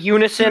the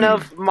unison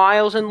of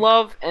Miles and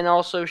Love, and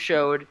also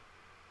showed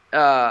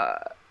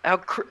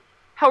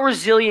how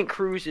resilient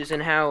Cruz is,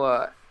 and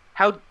how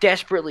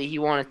desperately he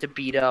wanted to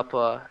beat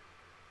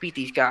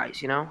these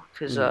guys, you know,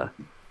 because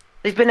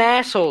they've been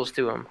assholes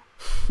to him.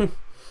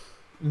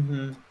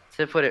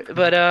 To put it,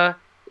 but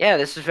yeah,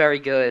 this is very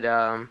good.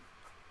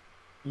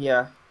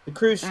 Yeah, the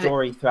Cruz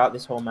story throughout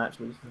this whole match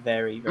was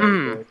very,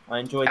 very good. I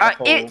enjoyed the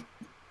whole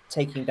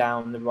taking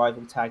down the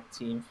rival tag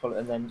team,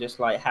 and then just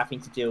like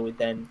having to deal with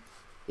then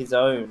his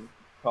own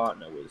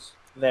partner was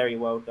very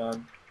well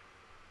done.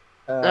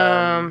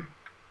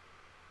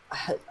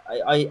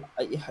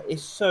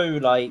 It's so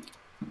like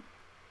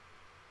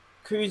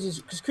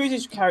Cruz's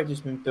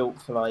character's been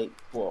built for like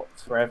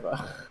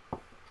forever.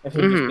 Of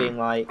him just being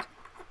like,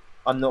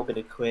 I'm not going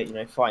to quit, you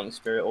know, fighting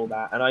spirit, all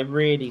that. And I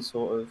really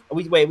sort of... Are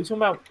we talking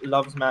about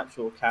Love's match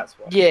or Cat's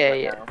one?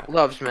 Yeah.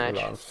 Love's match.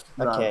 Love.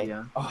 Okay.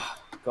 Yeah. Oh,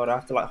 God, I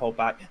have to, like, hold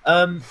back.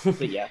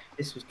 But yeah,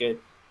 this was good.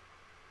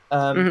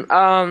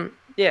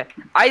 Yeah.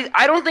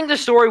 I don't think the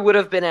story would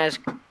have been as...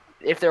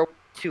 If there were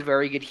 2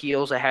 very good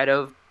heels ahead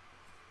of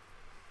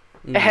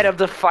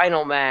the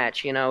final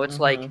match, you know? It's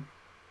like,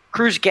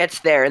 Cruz gets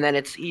there, and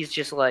then he's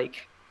just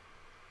like,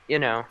 you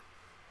know,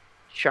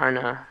 trying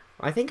to...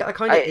 I think I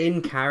kind of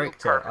in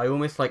character. I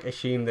almost like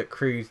assumed that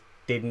Cruz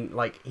didn't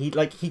he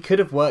could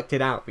have worked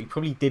it out, but he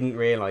probably didn't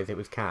realize it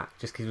was Cat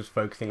just because he was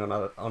focusing on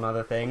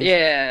other things.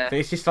 Yeah. So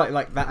it's just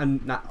like that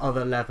and that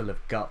other level of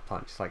gut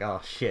punch. It's like, oh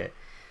shit.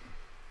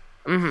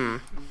 Yeah.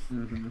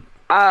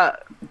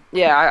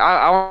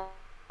 I want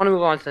to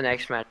move on to the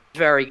next match.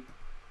 Very.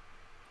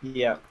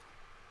 Yeah.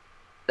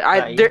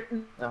 Sorry.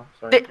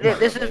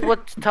 This is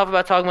what's tough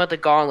about talking about the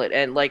Gauntlet,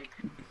 and like,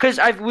 because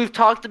we've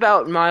talked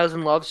about Miles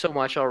and Love so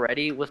much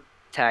already with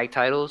tag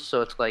titles,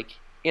 so it's like,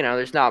 you know,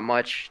 there's not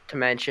much to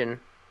mention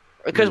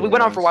because we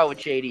went on for a Yes. while with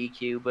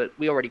JDQ, but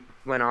we already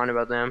went on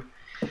about them.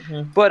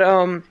 Mhm. But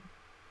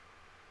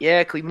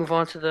yeah, can we move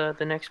on to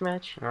the next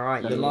match? All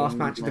right, the Yeah, last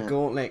match of the yeah.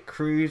 gauntlet: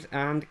 Cruz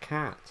and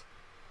Cat.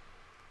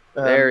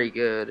 Very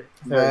good.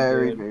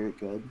 Very good. Very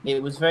good.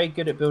 It was very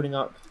good at building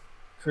up.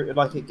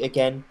 Like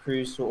again,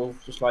 Cruz sort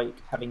of just like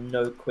having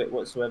no quit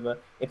whatsoever.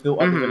 It built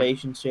up the Mhm.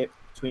 relationship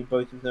between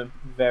both of them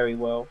very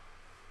well.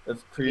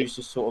 Of Cruz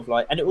just sort of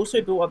like, and it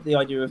also built up the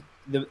idea of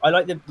I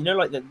like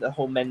the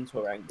whole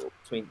mentor angle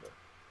between them.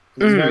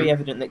 'Cause it's very Mhm.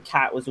 evident that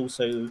Kat was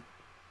also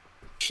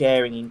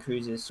sharing in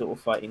Cruz's sort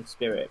of fighting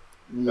spirit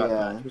throughout the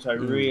Yeah. match, which I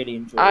Mm. really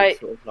enjoyed. I-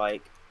 Sort of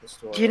like the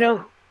story. You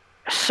know,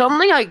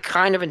 something I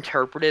kind of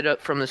interpreted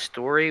from the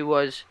story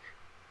was,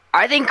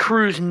 I think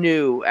Cruz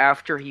knew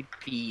after he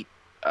beat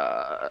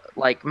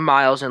like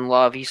Miles and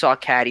Love, he saw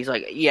Cat, he's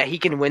like, yeah, he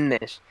can win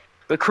this.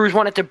 But Cruz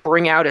wanted to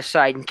bring out a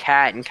side in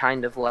Cat and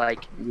kind of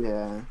like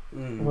Yeah.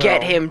 Mm.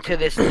 get Well- him to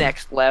this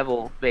next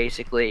level,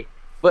 basically.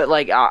 But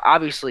like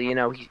obviously, you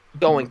know, he's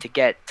going to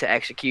get to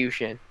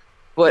execution.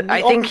 But In the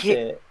I think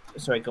opposite-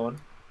 sorry, go on.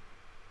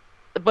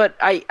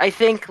 I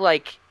think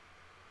like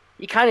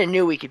he kind of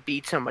knew he could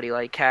beat somebody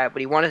like Cat, but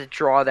he wanted to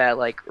draw that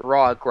like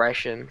raw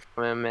aggression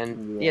from him,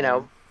 and you Yeah.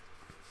 know,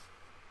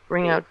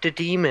 bring out the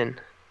demon.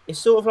 It's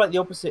sort of like the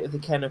opposite of the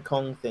Ken and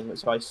Kong thing,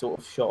 which I sort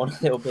of shot on a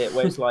little bit,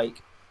 where it's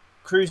like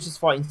Cruz's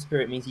fighting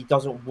spirit means he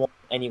doesn't want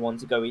anyone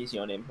to go easy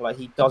on him. Like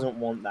he doesn't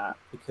want that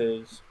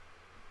because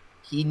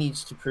he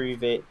needs to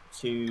prove it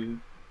to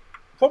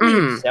probably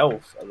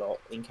himself a lot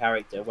in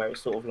character, where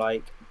it's sort of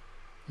like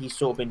he's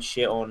sort of been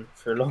shit on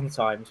for a long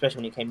time, especially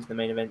when it came to the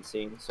main event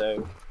scene.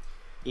 So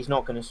he's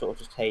not going to sort of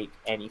just take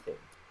anything,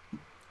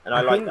 and I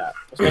I like think- that,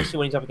 especially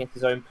when he's up against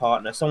his own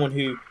partner, someone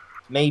who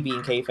maybe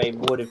in kayfabe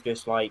would have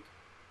just like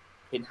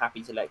been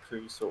happy to let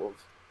Cruz sort of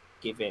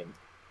give in.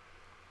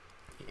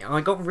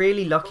 I got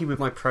really lucky with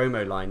my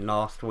promo line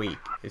last week.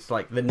 It's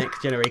like the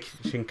next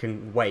generation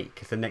can wait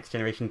because the next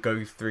generation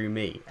goes through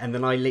me, and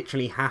then I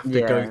literally have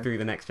to go Yeah. through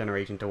the next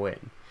generation to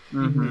win.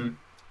 Mm-hmm.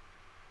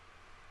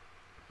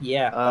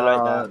 Yeah, I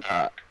like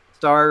that.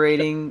 Star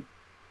rating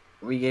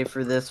we gave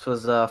for this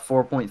was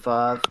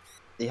 4.5,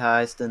 the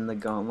highest in the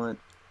gauntlet.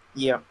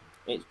 Yeah,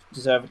 it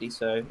deservedly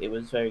so. It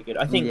was very good.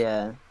 I think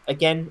Yeah.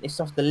 again it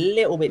suffered a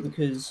little bit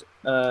because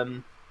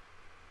I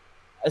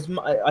think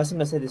I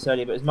said this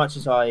earlier, but as much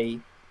as I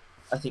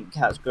think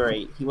Cat's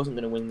great, he wasn't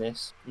going to win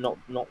this. Not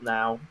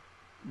now,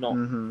 not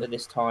Mhm. at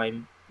this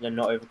time.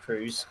 Not over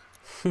Cruz.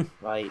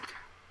 Like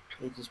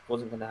it just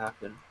wasn't going to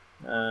happen.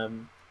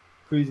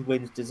 Cruz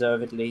wins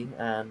deservedly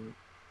and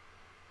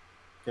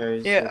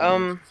goes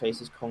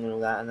faces Kong and all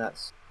that, and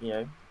that's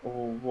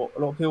all what a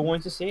lot of people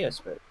wanted to see, I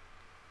suppose.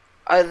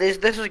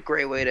 This was a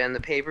great way to end the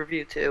pay per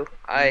view too.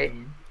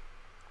 Mhm.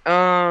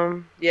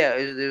 Yeah,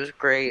 it was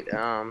great.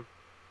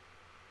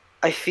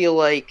 I feel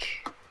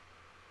like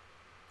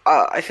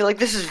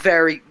this is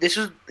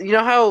you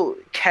know how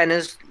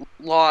Kenna's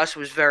loss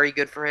was very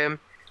good for him.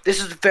 This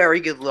is a very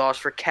good loss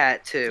for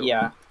Cat too.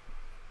 Yeah.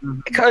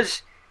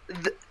 Because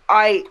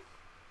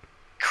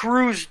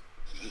Cruz,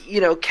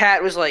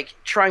 Cat was like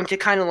trying to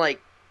kind of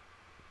like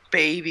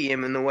baby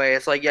him in the way.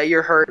 It's like, yeah,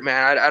 you're hurt,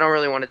 man. I don't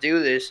really want to do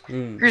this.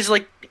 Mm. Cruz is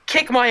like,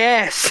 kick my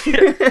ass.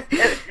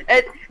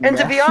 and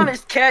to be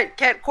honest,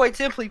 Cat quite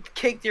simply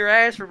kicked your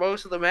ass for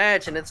most of the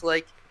match, and it's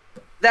like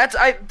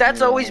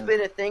that's always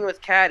been a thing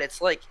with Cat.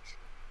 It's like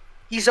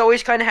he's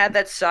always kind of had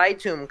that side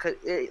to him,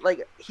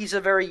 like he's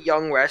a very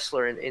young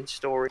wrestler in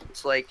story.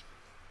 It's like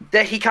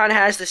that he kind of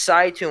has the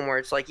side to him where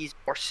it's like he's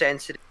more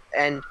sensitive,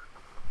 and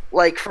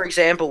like for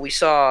example, we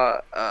saw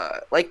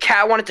like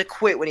Cat wanted to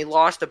quit when he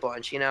lost a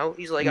bunch.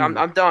 He's like, I'm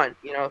done.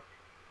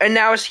 And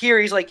now it's here.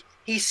 He's like,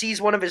 he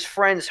sees one of his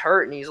friends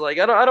hurt, and he's like,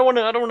 I don't want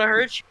to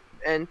hurt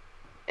you,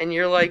 and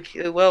you're like,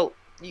 well,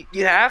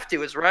 you have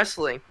to. It's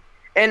wrestling,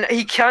 and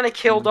he kind of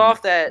killed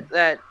off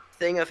that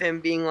thing of him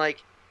being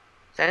like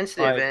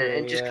sensitive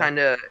and just kind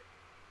of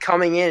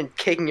coming in and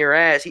kicking your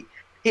ass.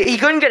 He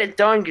couldn't get it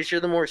done because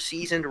you're the more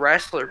seasoned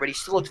wrestler, but he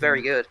still looked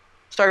very good.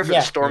 Sorry for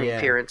the Storm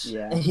appearance.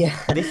 Yeah. Yeah.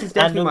 This is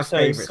definitely And my also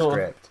favorite sort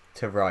of- script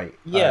to write.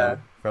 Yeah.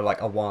 For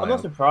like a while. I'm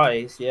not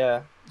surprised.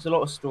 Yeah, there's a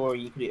lot of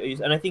story you could use,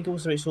 and I think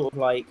also it's sort of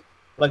like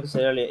I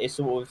said earlier, it's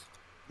sort of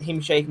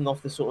him shaking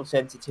off the sort of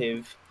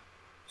sensitive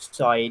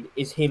side.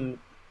 Is him?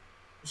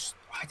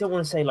 I don't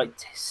want to say like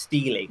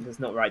stealing. That's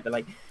not right, but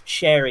like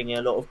sharing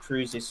a lot of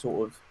Cruz's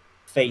sort of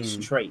face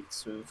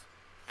traits of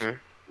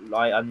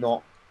like I'm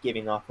not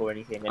giving up or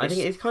anything. And I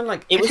think it's kind of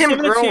like it was him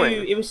similar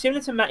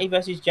growing. to Matty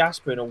versus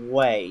Jasper in a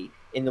way,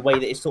 in the way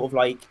that it's sort of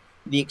like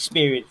the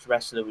experienced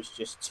wrestler was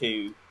just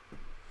too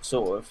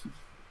sort of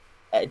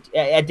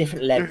a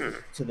different level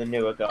to the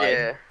newer guy.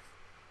 Yeah.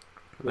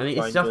 I mean, which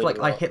it's stuff enjoyed like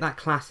a I lot. hit that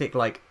classic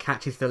like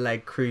catches the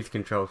leg cruise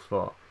control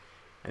spot,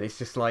 and it's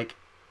just like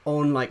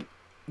on like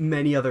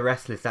many other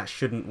wrestlers that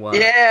shouldn't work,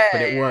 Yeah,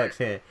 but it yeah. works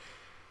here.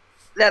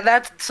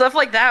 That stuff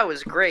like that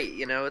was great.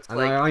 It's And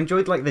like I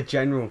enjoyed like the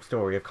general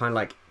story of kind of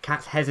like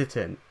Cat's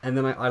hesitant, and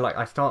then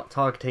I start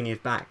targeting his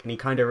back, and he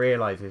kind of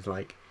realizes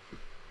like,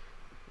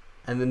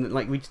 and then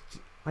like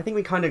I think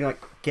we kind of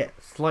like get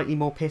slightly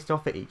more pissed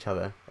off at each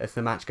other as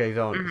the match goes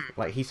on. Mhm.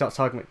 Like he starts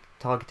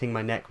targeting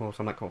my neck more, so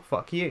I'm like, well,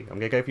 fuck you. I'm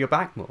gonna go for your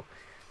back more.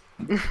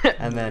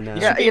 And then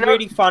It Yeah, would be you know,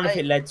 really fun if I-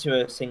 it led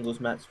to a singles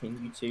match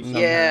between you two. Somehow.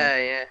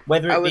 yeah.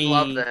 Whether it I would be,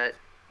 love that.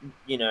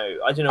 you know,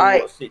 I don't know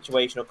what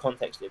situation or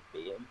context it'd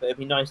be in, but it'd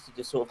be nice to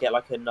just sort of get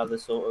like another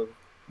sort of,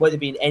 whether it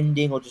be an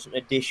ending or just an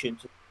addition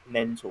to the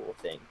mentor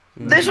thing.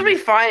 This would be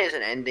fine as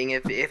an ending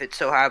if it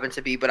so happened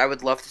to be, but I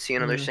would love to see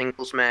another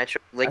singles match,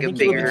 like I a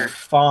think it would bigger. be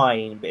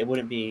fine, but it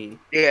wouldn't be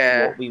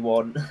what we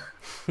want.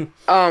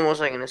 What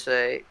was I gonna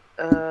say?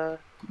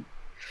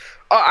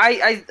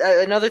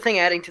 Another thing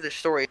adding to the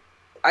story,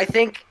 I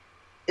think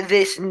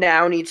this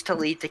now needs to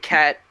lead to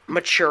Kat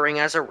maturing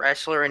as a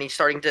wrestler, and he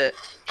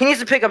needs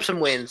to pick up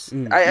some wins.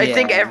 I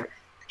think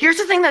here's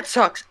the thing that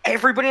sucks.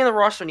 Everybody in the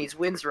roster needs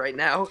wins right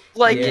now.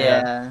 Like,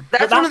 Yeah.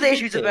 that's But one of the that's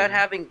the issues thing, about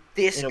having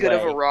this in a good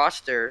of a way.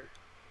 roster.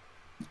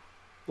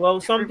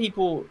 Well, some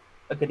people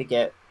are going to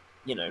get,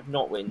 you know,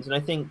 not wins, and I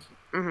think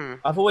Hmm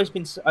I've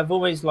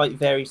always like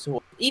very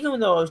sort. Even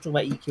though I was talking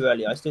about EQ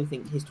earlier, I still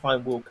think his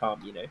time will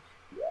come. You know,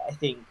 I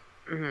think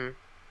hmm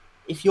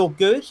if you're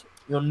good,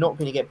 you're not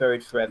going to get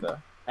buried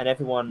forever, and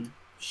everyone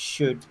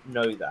should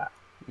know that.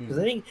 Because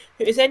I think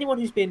is there anyone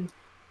who's been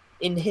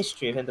in the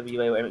history of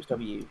NWA or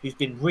MXW who's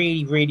been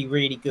really, really,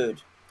 really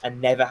good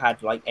and never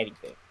had like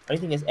anything. I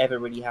don't think it's ever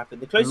really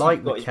happened. The closest Light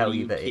we've got would is tell really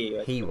you that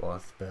EQ, he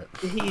was, but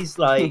he's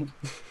like,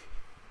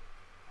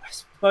 I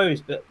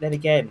suppose, but then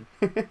again,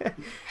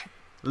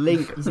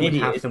 Link He's would an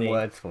idiot, have isn't some he?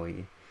 words for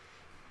you.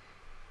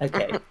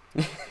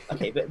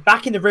 okay, but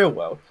back in the real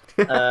world,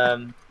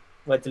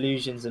 where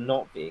delusions are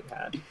not being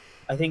had,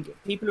 I think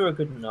people who are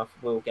good enough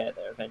will get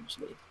there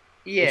eventually.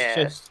 Yeah. It's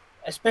just,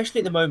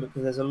 especially at the moment,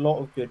 because there's a lot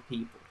of good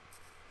people.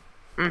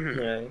 hmm You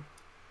know,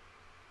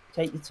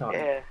 take your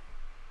time.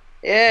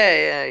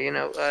 Yeah. You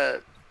know,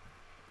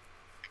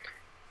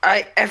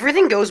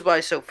 everything goes by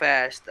so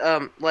fast.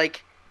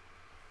 Like,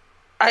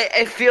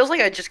 it feels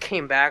like I just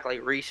came back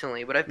like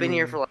recently, but I've been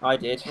here for like I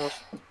did. almost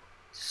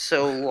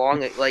so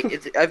long.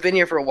 Like, I've been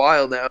here for a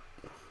while now,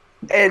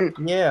 and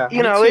Yeah, you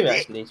me know, too,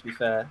 actually, to be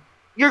fair.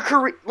 your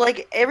career,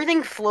 like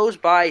everything flows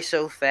by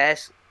so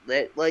fast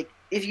that like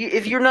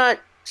if you're not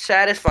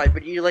satisfied,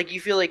 but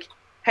you feel like,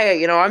 hey,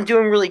 you know, I'm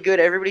doing really good.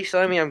 Everybody's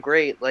telling me I'm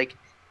great. Like,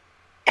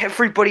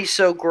 everybody's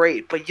so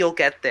great, but you'll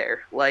get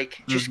there.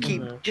 Like, just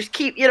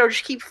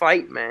keep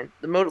fighting, man.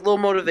 The little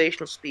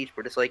motivational speech,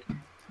 but it's like,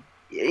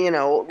 you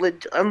know,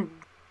 I'm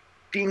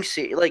being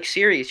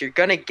serious. You're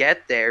gonna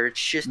get there.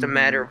 It's just a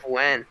matter of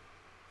when.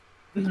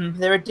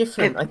 There are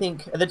different. I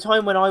think at the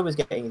time when I was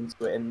getting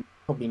into it, and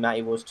probably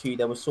Matty was too,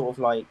 there was sort of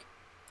like,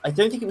 I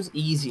don't think it was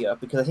easier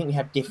because I think we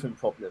had different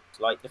problems,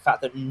 like the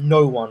fact that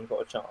no one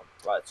got a chance,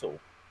 like at all.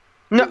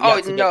 No, You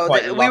had to get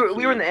quite we were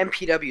lucky. in the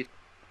MPW.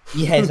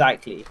 Yeah,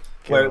 exactly.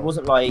 Where it God.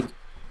 wasn't like,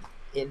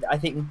 I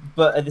think,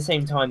 but at the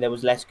same time there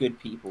was less good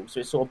people, so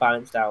it sort of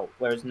balanced out.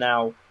 Whereas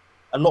now,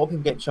 a lot of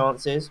people get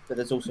chances, but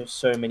there's also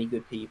so many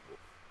good people.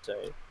 So,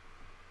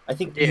 I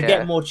think you Yeah.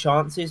 get more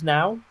chances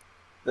now,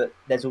 but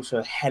there's also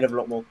a hell of a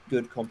lot more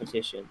good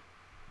competition.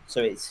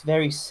 So it's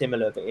very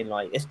similar, but in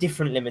like it's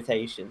different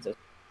limitations.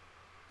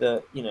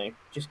 That, you know,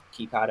 just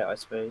keep at it, I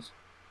suppose.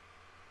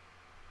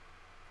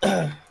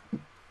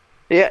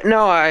 Yeah,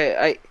 no,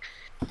 I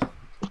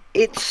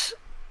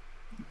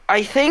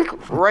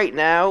think right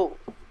now,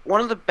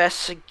 one of the best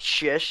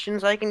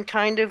suggestions I can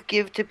kind of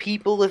give to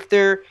people if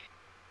they're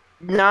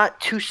not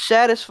too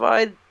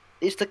satisfied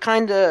is to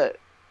kind of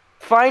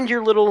find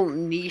your little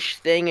niche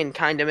thing and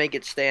kind of make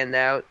it stand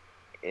out.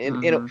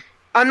 And you know,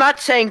 I'm not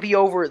saying be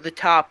over the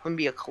top and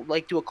be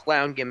do a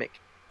clown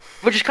gimmick,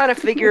 but just kind of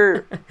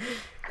figure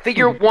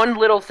one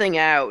little thing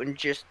out and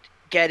just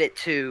get it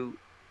to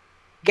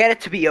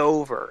be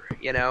over,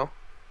 you know.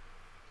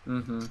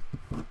 I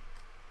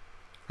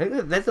think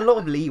that there's a lot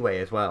of leeway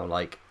as well.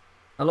 Like,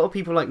 a lot of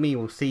people like me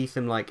will see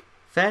some like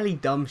fairly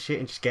dumb shit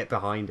and just get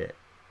behind it.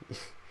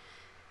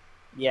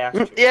 Yeah.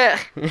 True. Yeah.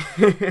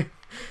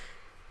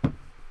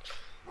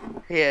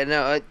 Yeah,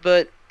 no,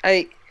 but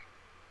I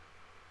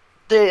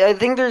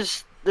think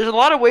there's a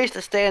lot of ways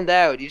to stand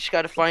out. You just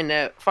got to find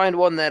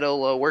one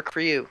that'll work for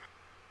you.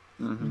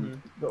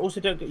 But also,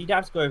 you don't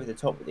have to go over the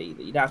top with it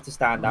either. You don't have to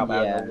stand out with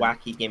a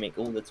wacky gimmick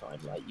all the time.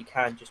 Like, you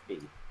can just be.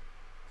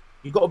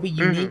 You've got to be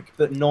unique,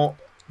 but not.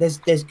 There's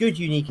good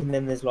unique, and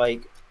then there's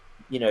like,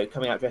 you know,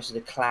 coming out dressed as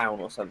a clown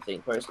or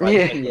something, where it's like,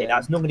 okay,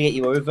 that's not going to get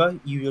you over.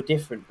 You're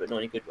different, but not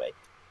in a good way.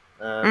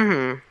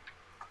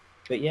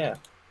 But yeah.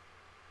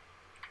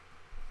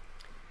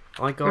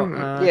 I got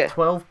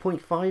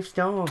 12.5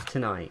 stars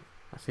tonight.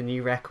 That's a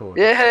new record.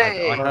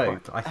 Yay! I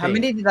hope. I think. How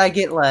many did I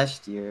get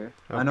last year?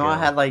 Oh, I know I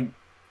God. had like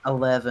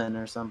 11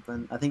 or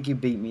something. I think you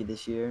beat me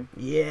this year.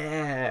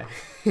 Yeah.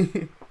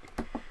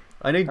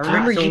 I know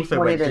remember Drax you also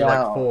went pointed through it like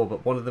out. 4,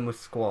 but one of them was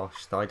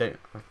squashed. So I don't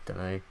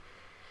know.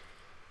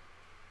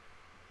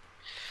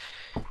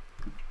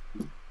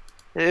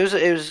 It was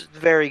a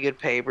very good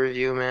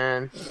pay-per-view,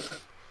 man.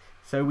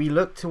 So we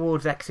look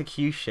towards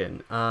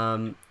Execution.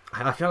 I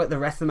feel like the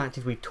rest of the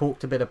matches we've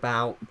talked a bit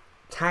about,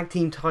 tag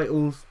team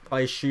titles, I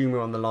assume, are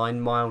on the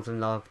line. Miles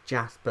and Love,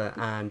 Jasper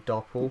and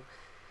Doppel.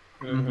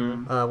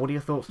 Mm-hmm. What are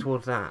your thoughts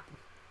towards that?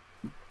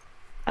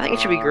 I think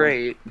it should be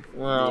great.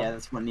 Well, Yeah,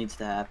 that's what needs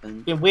to happen.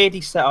 it's been weirdly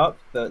set up,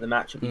 but the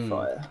match will be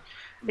fire.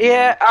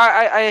 Yeah,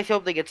 I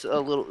hope they get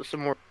some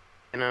more,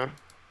 you know.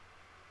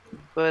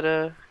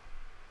 But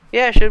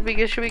yeah, it should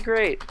be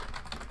great.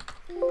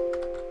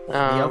 The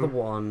other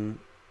one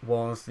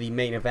was the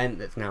main event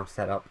that's now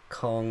set up,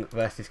 Kong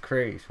versus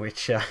Cruz,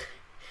 which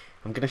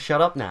I'm gonna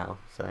shut up now.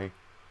 So.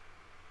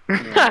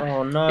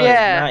 Oh no,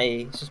 Yeah.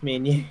 Matty, it's just me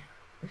and you.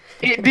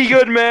 It'd be a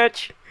good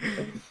match.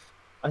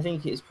 I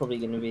think it's probably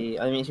going to be.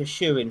 I mean, it's a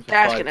shoe-in for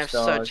That's 5 gonna have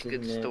stars, such a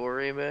good isn't it?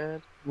 story,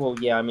 man. Well,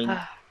 yeah, I mean,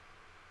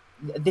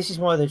 this is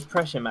one of those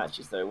pressure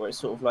matches though, where it's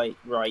sort of like,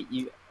 right,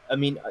 I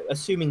mean,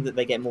 assuming that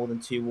they get more than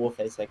 2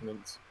 Warfare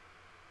segments,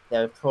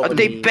 they're probably.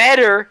 They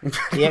better.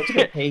 The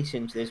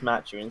expectations for this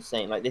match are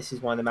insane. Like, this is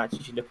one of the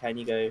matches you look at and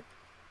you go,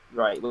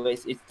 right, well,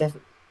 it's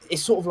definitely.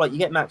 It's sort of like you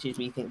get matches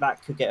where you think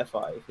that could get a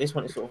 5. This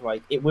one is sort of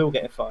like it will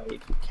get a 5.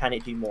 Can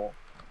it do more?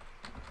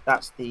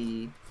 That's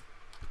the.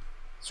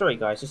 Sorry,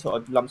 guys, just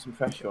thought I'd lump some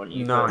pressure on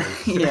you.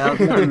 Nice. Yeah, I was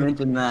going to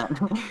mention that.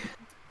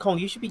 Kong,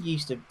 you should be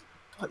used to.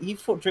 You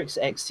fought Drix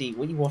at XC.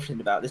 What are you waffling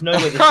about? There's no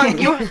way. Kong,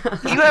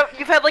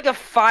 you've had like a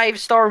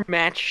 5-star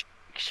match.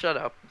 Shut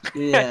up.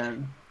 Yeah.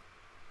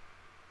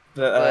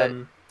 But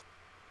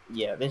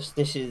yeah, this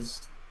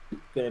is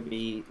going to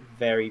be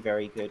very,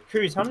 very good.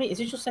 Cruz, how many? Is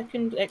this your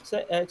second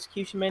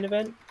execution main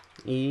event?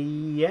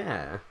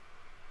 Yeah.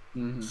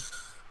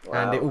 Mm-hmm.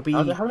 And it will be.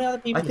 How many other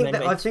people?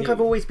 I think I've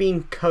always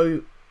been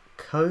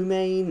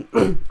co-main.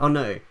 Oh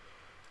no,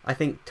 I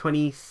think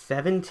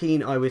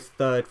 2017 I was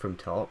 3rd from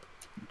top.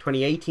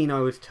 2018 I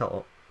was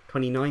top.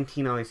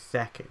 2019 I was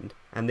 2nd,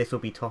 and this will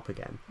be top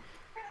again.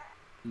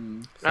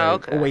 So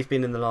okay. always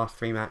been in the last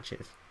 3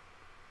 matches.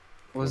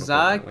 Was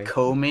Wanna I put it that way.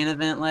 co-main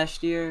event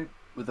last year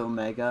with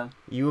Omega?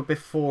 You were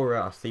before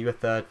us, so you were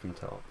 3rd from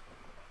top.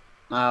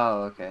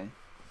 Oh, okay.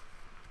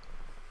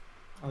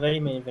 I've only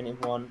main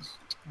evented once.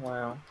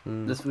 Wow.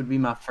 This would be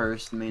my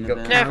first main You got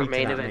event. carried Never to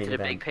main that evented main a big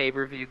event.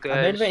 pay-per-view, I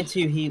main guys. evented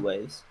 2 heat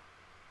waves.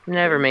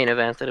 Never main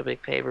evented a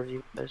big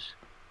pay-per-view, guys.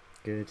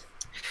 Good.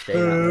 Stay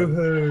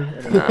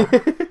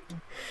that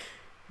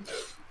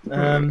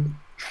way.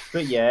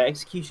 But yeah,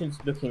 execution's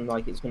looking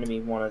like it's going to be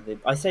one of the.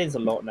 I say there's a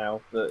lot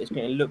now, but it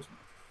looks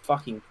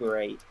fucking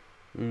great.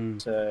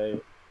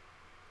 So,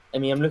 I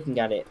mean, I'm looking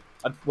at it.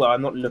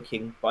 I'm not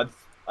looking, but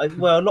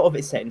well, a lot of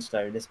it's set in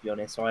stone. Let's be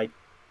honest. So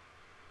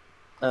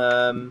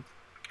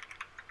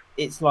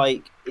it's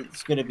like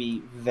it's going to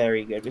be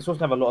very good. It's also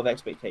have a lot of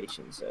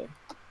expectations. So,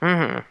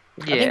 I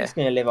think Yeah. it's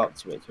going to live up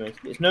to it.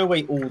 There's no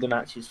way all the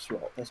matches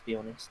flop. Let's be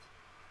honest.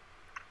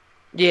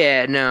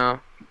 Yeah. No.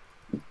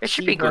 It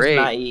should be Steve versus great.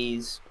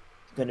 Matty's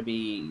going to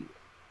be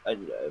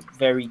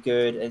very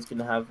good. And it's going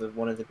to have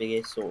one of the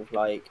biggest sort of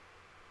like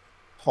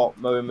hot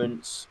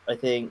moments. I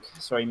think.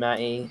 Sorry,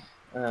 Matty.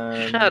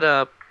 Shut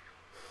up.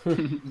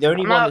 The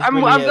only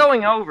I'm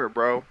going over,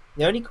 bro.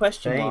 The only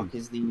question Same. mark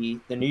is the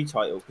new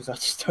title because I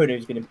just don't know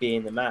who's going to be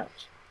in the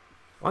match.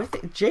 I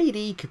think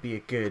JD could be a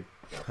good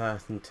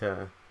person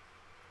to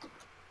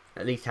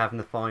at least have in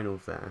the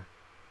finals there.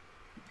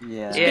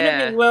 Yeah. It's Yeah.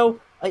 gonna be, well,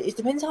 it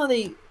depends how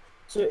they.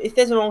 So if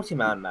there's a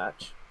multi-man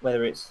match,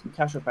 whether it's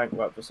Cash or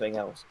Bankrupt or something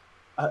else,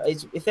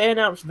 if they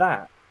announce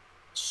that,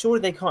 surely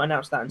they can't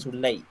announce that until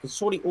late because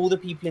surely all the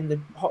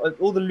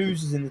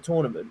losers in the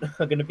tournament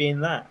are going to be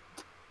in that.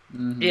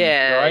 Mhm.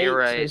 Yeah, Right? you're So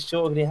right. it's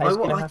sure going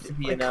to have to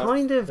be I announced.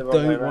 kind of the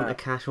wrong way don't want a around.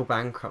 Cash or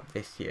Bankrupt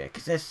this year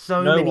because there's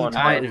so No many one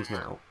titles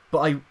now. But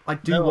I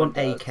do No one want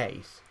a does.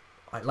 case.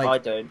 I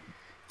don't.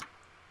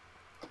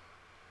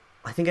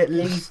 I think at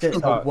least a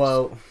sucks.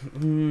 world.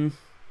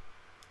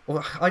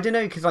 Well, I don't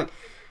know because like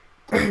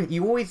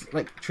you always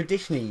like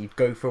traditionally you'd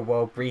go for a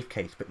world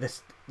briefcase, but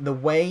the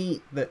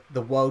way that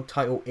the world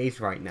title is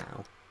right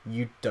now,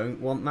 you don't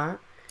want that.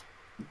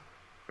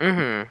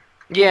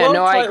 Yeah. World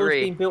No, I title's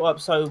agree. being built up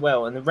so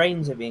well, and the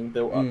reigns are being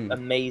built up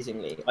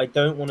amazingly. I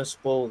don't want to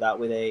spoil that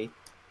with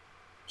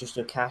just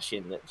a cash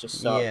in that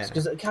just sucks Yeah.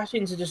 because cash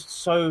ins are just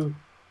so.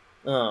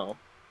 Oh,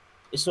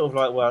 it's sort of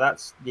like, well,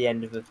 that's the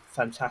end of a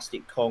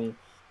fantastic Kong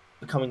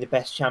becoming the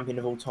best champion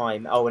of all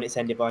time. Oh, and it's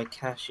ended by a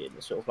cash in.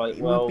 It's sort of like,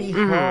 It well, would be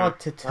hard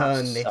to that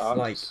turn this sucks.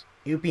 like.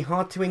 It would be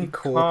hard to can't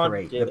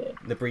incorporate do it.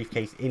 the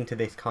briefcase into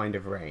this kind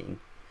of reign.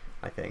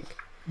 I think.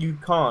 You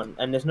can't,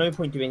 and there's no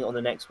point doing it on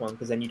the next one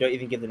because then you don't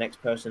even give the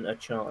next person a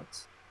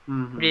chance.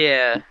 Mhm.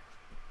 Yeah.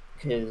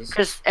 Because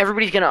Because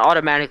everybody's gonna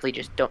automatically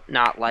just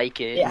not like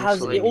it. it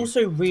has. Like- It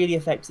also really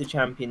affects the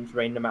champion's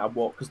reign no matter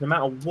what. Because no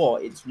matter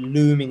what, it's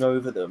looming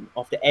over them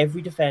after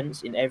every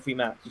defense in every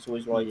match. It's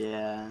always like,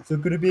 Yeah. "Is there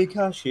going to be a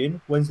cash in?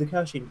 When's the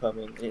cash in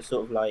coming?" And it's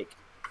sort of like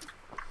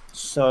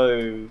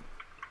so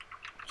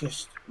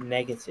just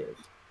negative.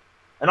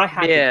 And I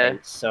had Yeah. the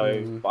case,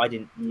 so but I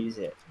didn't use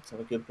it. So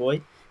I'm a good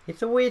boy.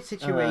 It's a weird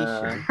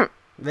situation.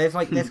 There's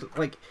like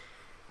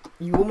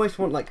you almost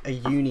want like a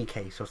uni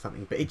case or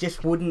something, but it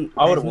just wouldn't.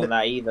 I there's wouldn't want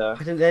that either.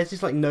 I don't, there's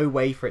just like no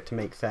way for it to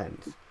make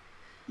sense.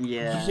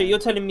 Yeah. So you're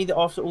telling me that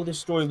after all this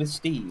story with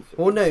Steve,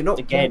 Well, no, not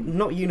again,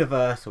 not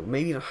Universal.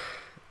 Maybe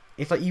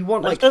it's like you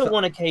want I like just don't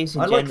want a case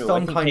in I like general. I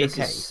some think kind of cases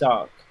case.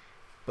 suck.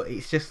 But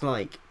it's just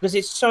like Because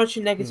it's such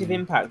a negative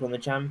impact on the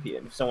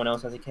champion. If someone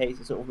else has a case,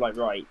 it's sort of like,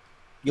 right,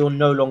 you're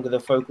no longer the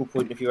focal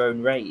point of your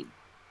own reign.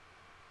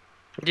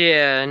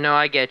 Yeah, no,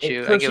 I get It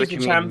you. I pushes get what the you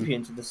mean.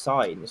 champion to the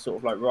side. It's sort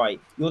of like, right,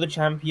 you're the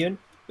champion,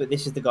 but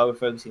this is the guy we're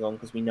focusing on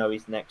because we know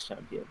he's the next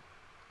champion.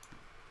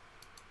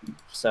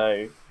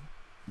 So,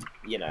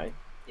 you know,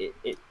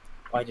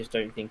 I just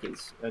don't think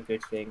it's a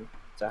good thing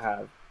to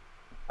have.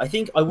 I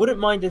think I wouldn't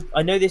mind if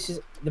I know this is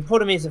the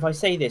problem is if I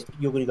say this,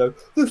 you're going to go,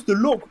 "That's the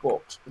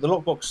lockbox." The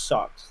lockbox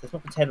sucked. Let's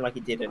not pretend like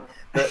it didn't.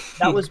 But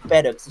that was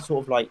better because it's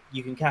sort of like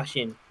you can cash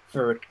in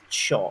for a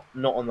shot,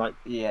 not on like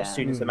as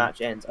soon as the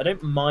match ends. I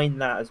don't mind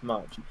that as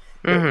much.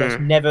 But there's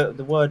never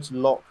the words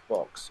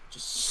lockbox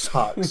just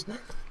sucks.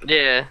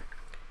 Yeah.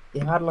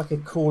 It had like a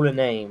cooler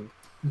name,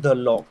 the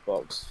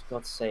lockbox. For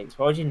God's sakes,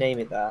 why would you name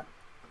it that?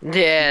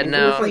 Yeah, it's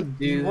no. almost like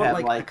you want have,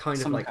 like a like, kind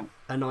of some like kind-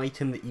 an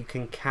item that you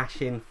can cash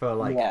in for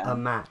like Yeah. a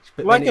match,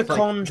 but Like then a it's then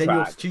you're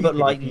contract, stupid but,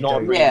 like, if you not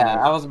don't really. Yeah,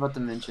 I was about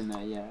to mention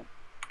that. Yeah.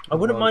 I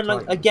wouldn't World mind like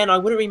title. again. I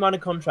wouldn't really mind a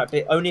contract,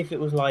 but only if it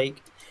was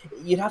like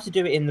you'd have to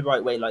do it in the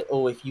right way. Like,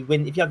 oh, if you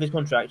win, if you have this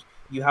contract,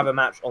 you have a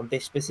match on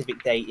this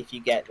specific date. If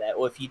you get there,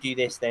 or if you do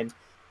this, then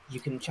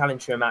you can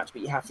challenge for a match,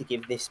 but you have to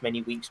give this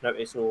many weeks'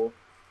 notice or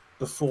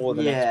before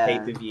the next pay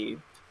per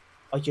view.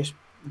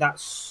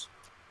 That's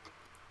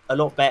a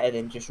lot better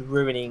than just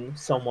ruining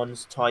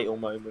someone's title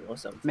moment or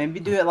something. Maybe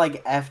do it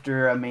like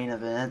after a main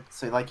event,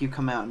 so like you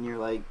come out and you're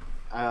like,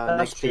 That's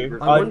next true.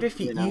 pay-per-view, I wonder if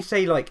you you know?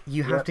 say like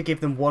you have Yep. to give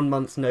them 1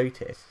 month's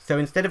notice. So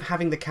instead of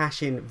having the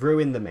cash in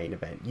ruin the main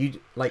event,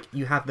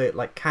 you have the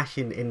like cash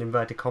in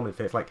inverted commas.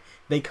 So it's like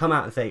they come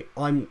out and say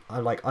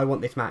I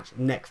want this match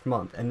next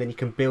month, and then you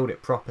can build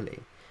it properly.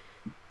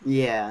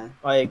 Yeah,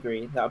 I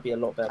agree. That would be a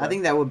lot better. I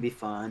think that would be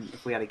fun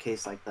if we had a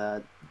case like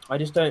that. I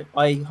just don't.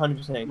 I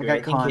 100% agree. Like I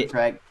a think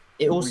contract.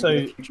 it where you also.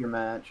 get a future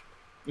match.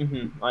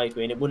 I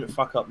agree, and it wouldn't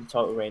fuck up the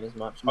title reign as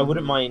much. I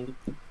wouldn't mind.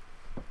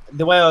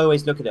 The way I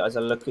always look at it is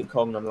I look at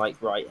Kong and I'm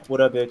like, right, would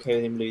I be okay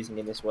with him losing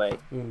in this way?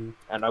 Mm.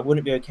 And I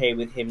wouldn't be okay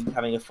with him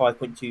having a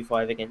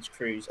 5.25 against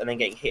Cruz and then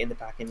getting hit in the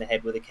back in the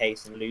head with a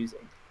case and losing.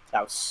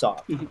 That would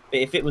suck. But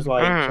if it was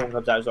like someone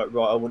comes out and was like,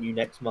 right, I want you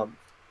next month,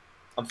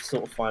 I'm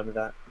sort of fine with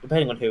that.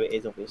 Depending on who it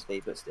is,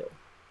 obviously, but still.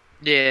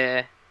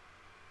 Yeah.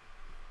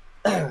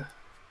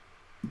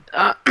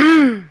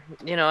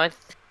 You know,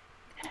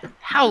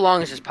 how long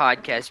has this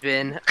podcast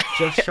been?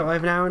 Just shy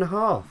of an hour and a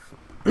half.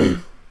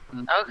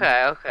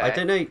 Okay. I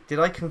don't know. Did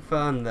I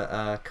confirm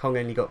that Kong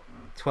only got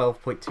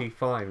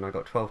 12.25 and I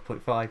got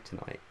 12.5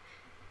 tonight?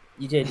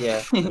 You did,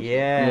 yeah.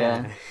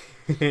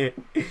 Yeah.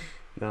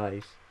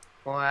 Nice.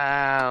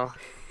 Wow.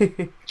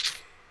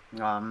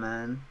 Oh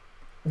man.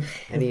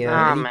 Any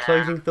man.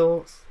 closing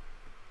thoughts?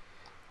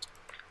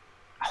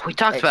 We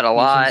talked about a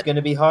lot. It's going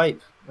to be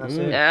hype. That's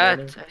it. Yeah,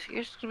 really. I think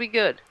it's gonna be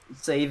good.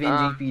 Saving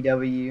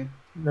GPW.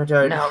 No,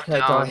 don't. No,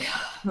 Let it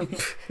don't.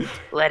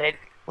 die.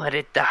 Let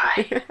it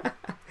die.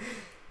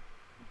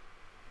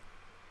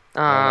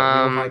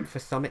 Real hype for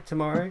Summit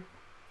tomorrow?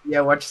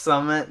 Yeah, watch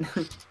Summit.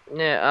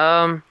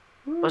 Yeah.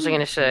 What was I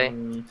gonna say?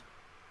 Don't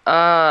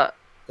Yeah,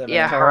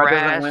 know. Tara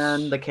harass.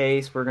 doesn't win the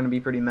case, we're gonna be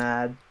pretty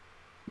mad.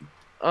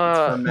 It's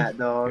from Matt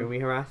Who are Dog. we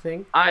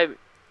harassing?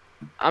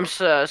 I'm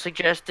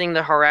suggesting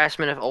the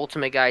harassment of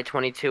Ultimate Guy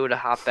 22 to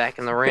hop back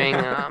in the ring.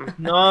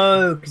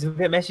 No, because we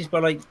get messaged by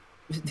like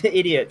the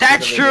idiots.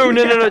 That's true.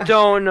 No,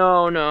 don't.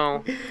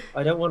 No.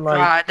 I don't want like.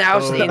 God, that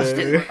was Oh, the no.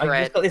 instant I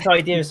regret. just got this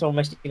idea of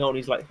someone messaging on. And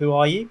he's like, "Who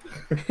are you?"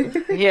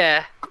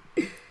 Yeah,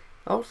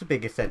 Oh, it's a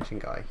big Ascension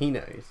guy. He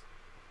knows.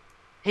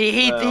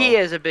 he Well,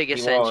 is a big He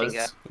Ascension was.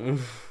 guy.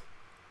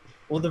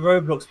 All the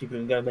Roblox people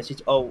can go and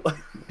message. Oh,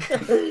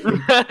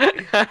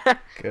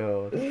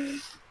 God.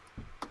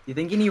 You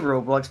think any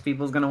Roblox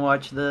people's gonna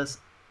watch this?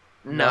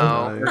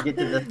 no. Or get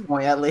to this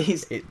point at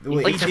least?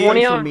 Like It's a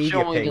 20 social of them media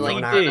showing page, you,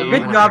 like, not you an- do. not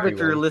Good an job if everyone.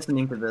 you're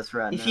listening to this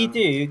right if now. you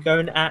do, go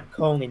and at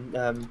Kong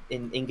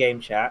in game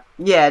chat.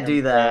 Yeah,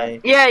 do that.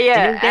 And, Yeah,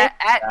 Didn't at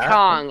that.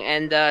 Kong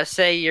and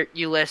say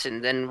you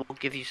listen, then we'll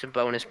give you some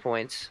bonus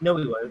points. no,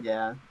 we won't.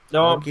 Yeah. No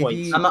I'll aren't give points.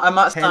 you- I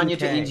might sign you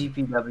to 10K.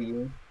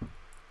 EGPW.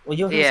 Well,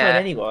 you're not Yeah. sign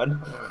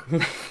anyone.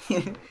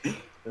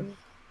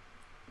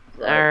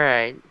 All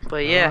right,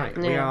 but yeah, Alright,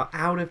 we are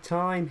out of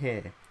time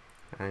here.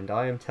 And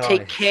I am tired.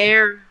 take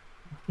care.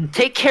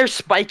 Take care.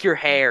 Spike your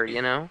hair.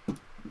 You know.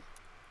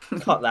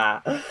 Not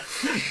that.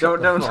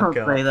 don't Fuck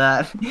off. say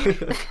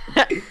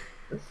that.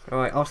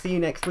 Alright, I'll see you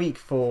next week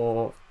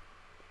for...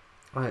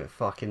 I don't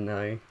fucking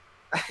know.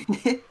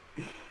 What are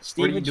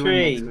Steve you a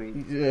doing next tree.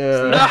 week?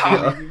 No,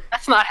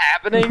 that's not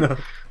happening.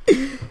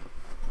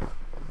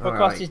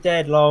 Podcast is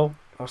dead, lol.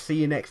 I'll see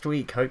you next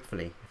week,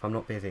 hopefully, if I'm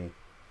not busy.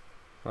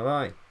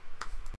 Bye-bye.